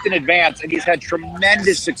a month in advance, and he's had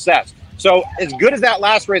tremendous success. So as good as that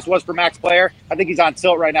last race was for Max Player, I think he's on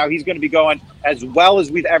tilt right now. He's going to be going as well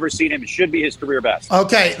as we've ever seen him. It should be his career best.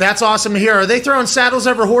 Okay, that's awesome to hear. Are they throwing saddles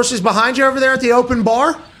over horses behind you over there at the open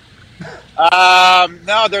bar?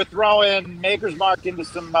 No, they're throwing Maker's Mark into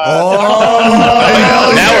some. Now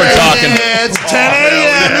we're talking. It's 10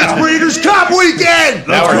 a.m. It's Breeders' Cup weekend.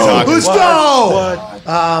 Now we're talking. Let's go.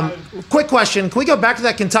 Quick question. Can we go back to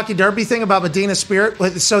that Kentucky Derby thing about Medina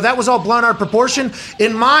Spirit? So that was all blown out of proportion.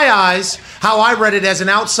 In my eyes, how I read it as an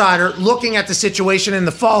outsider, looking at the situation and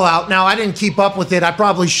the fallout. Now, I didn't keep up with it. I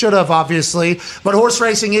probably should have, obviously. But horse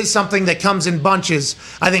racing is something that comes in bunches,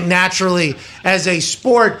 I think, naturally as a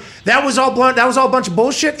sport. That was all blown. That was all a bunch of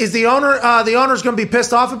bullshit. Is the owner's going to be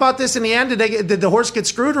pissed off about this in the end? Did the horse get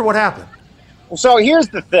screwed, or what happened? So here's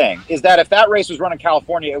the thing, is that if that race was run in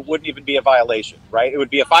California, it wouldn't even be a violation, right? It would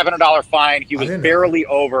be a $500 fine. He was barely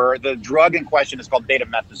over. The drug in question is called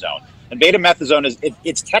betamethasone. And betamethasone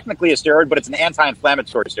it's technically a steroid, but it's an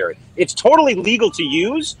anti-inflammatory steroid. It's totally legal to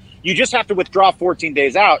use. You just have to withdraw 14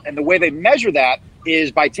 days out. And the way they measure that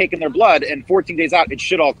is by taking their blood, and 14 days out, it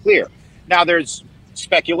should all clear. Now, there's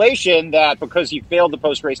speculation that because he failed the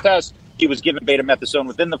post-race test, he was given betamethasone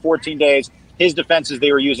within the 14 days. His defense is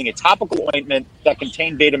they were using a topical ointment that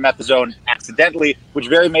contained betamethasone accidentally, which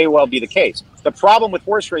very may well be the case. The problem with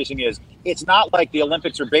horse racing is it's not like the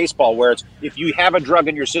Olympics or baseball where it's if you have a drug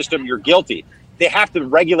in your system, you're guilty. They have to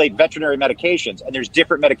regulate veterinary medications, and there's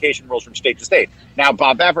different medication rules from state to state. Now,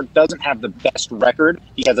 Bob Baffert doesn't have the best record.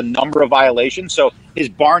 He has a number of violations, so his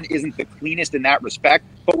barn isn't the cleanest in that respect.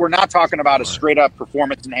 But we're not talking about a straight-up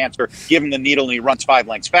performance enhancer, give him the needle and he runs 5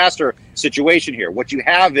 lengths faster situation here. What you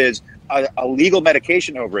have is a legal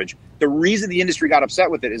medication overage. The reason the industry got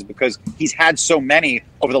upset with it is because he's had so many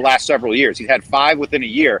over the last several years. He's had 5 within a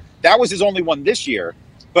year. That was his only one this year.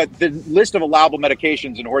 But the list of allowable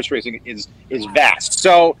medications in horse racing is vast.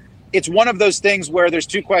 So it's one of those things where there's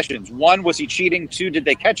 2 questions. 1, was he cheating? 2, did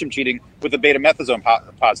they catch him cheating with the betamethasone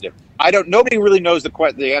positive? Nobody really knows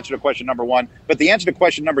the answer to question number 1. But the answer to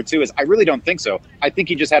question number 2 is I really don't think so. I think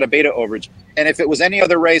he just had a beta overage. And if it was any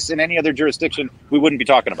other race in any other jurisdiction, we wouldn't be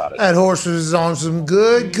talking about it. That horse was on some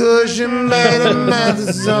good cushion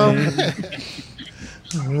betamethasone.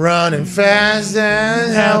 Running fast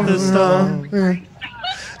and helping strong.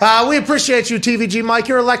 We appreciate you, TVG Mike.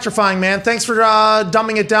 You're electrifying, man. Thanks for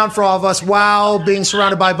dumbing it down for all of us while being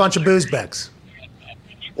surrounded by a bunch of booze bags.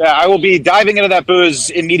 Yeah, I will be diving into that booze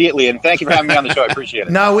immediately, and thank you for having me on the show. I appreciate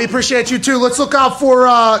it. No, we appreciate you, too. Let's look out for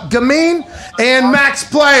Gamine and Max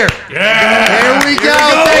Player. Yeah. Here we go.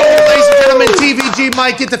 Thank you, ladies and gentlemen. TVG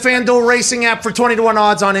Mike. Get the FanDuel Racing app for 20-1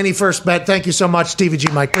 odds on any first bet. Thank you so much,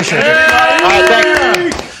 TVG Mike. Appreciate it.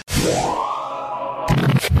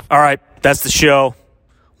 All right, that's the show.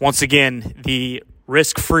 Once again, the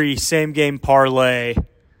risk-free same-game parlay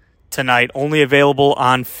tonight, only available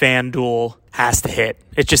on FanDuel, has to hit.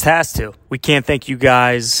 It just has to. We can't thank you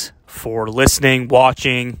guys for listening,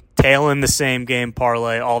 watching, tailing the same-game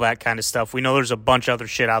parlay, all that kind of stuff. We know there's a bunch of other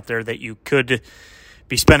shit out there that you could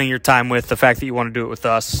be spending your time with. The fact that you want to do it with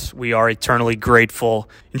us, we are eternally grateful.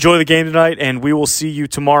 Enjoy the game tonight, and we will see you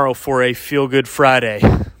tomorrow for a Feel Good Friday.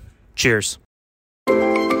 Cheers.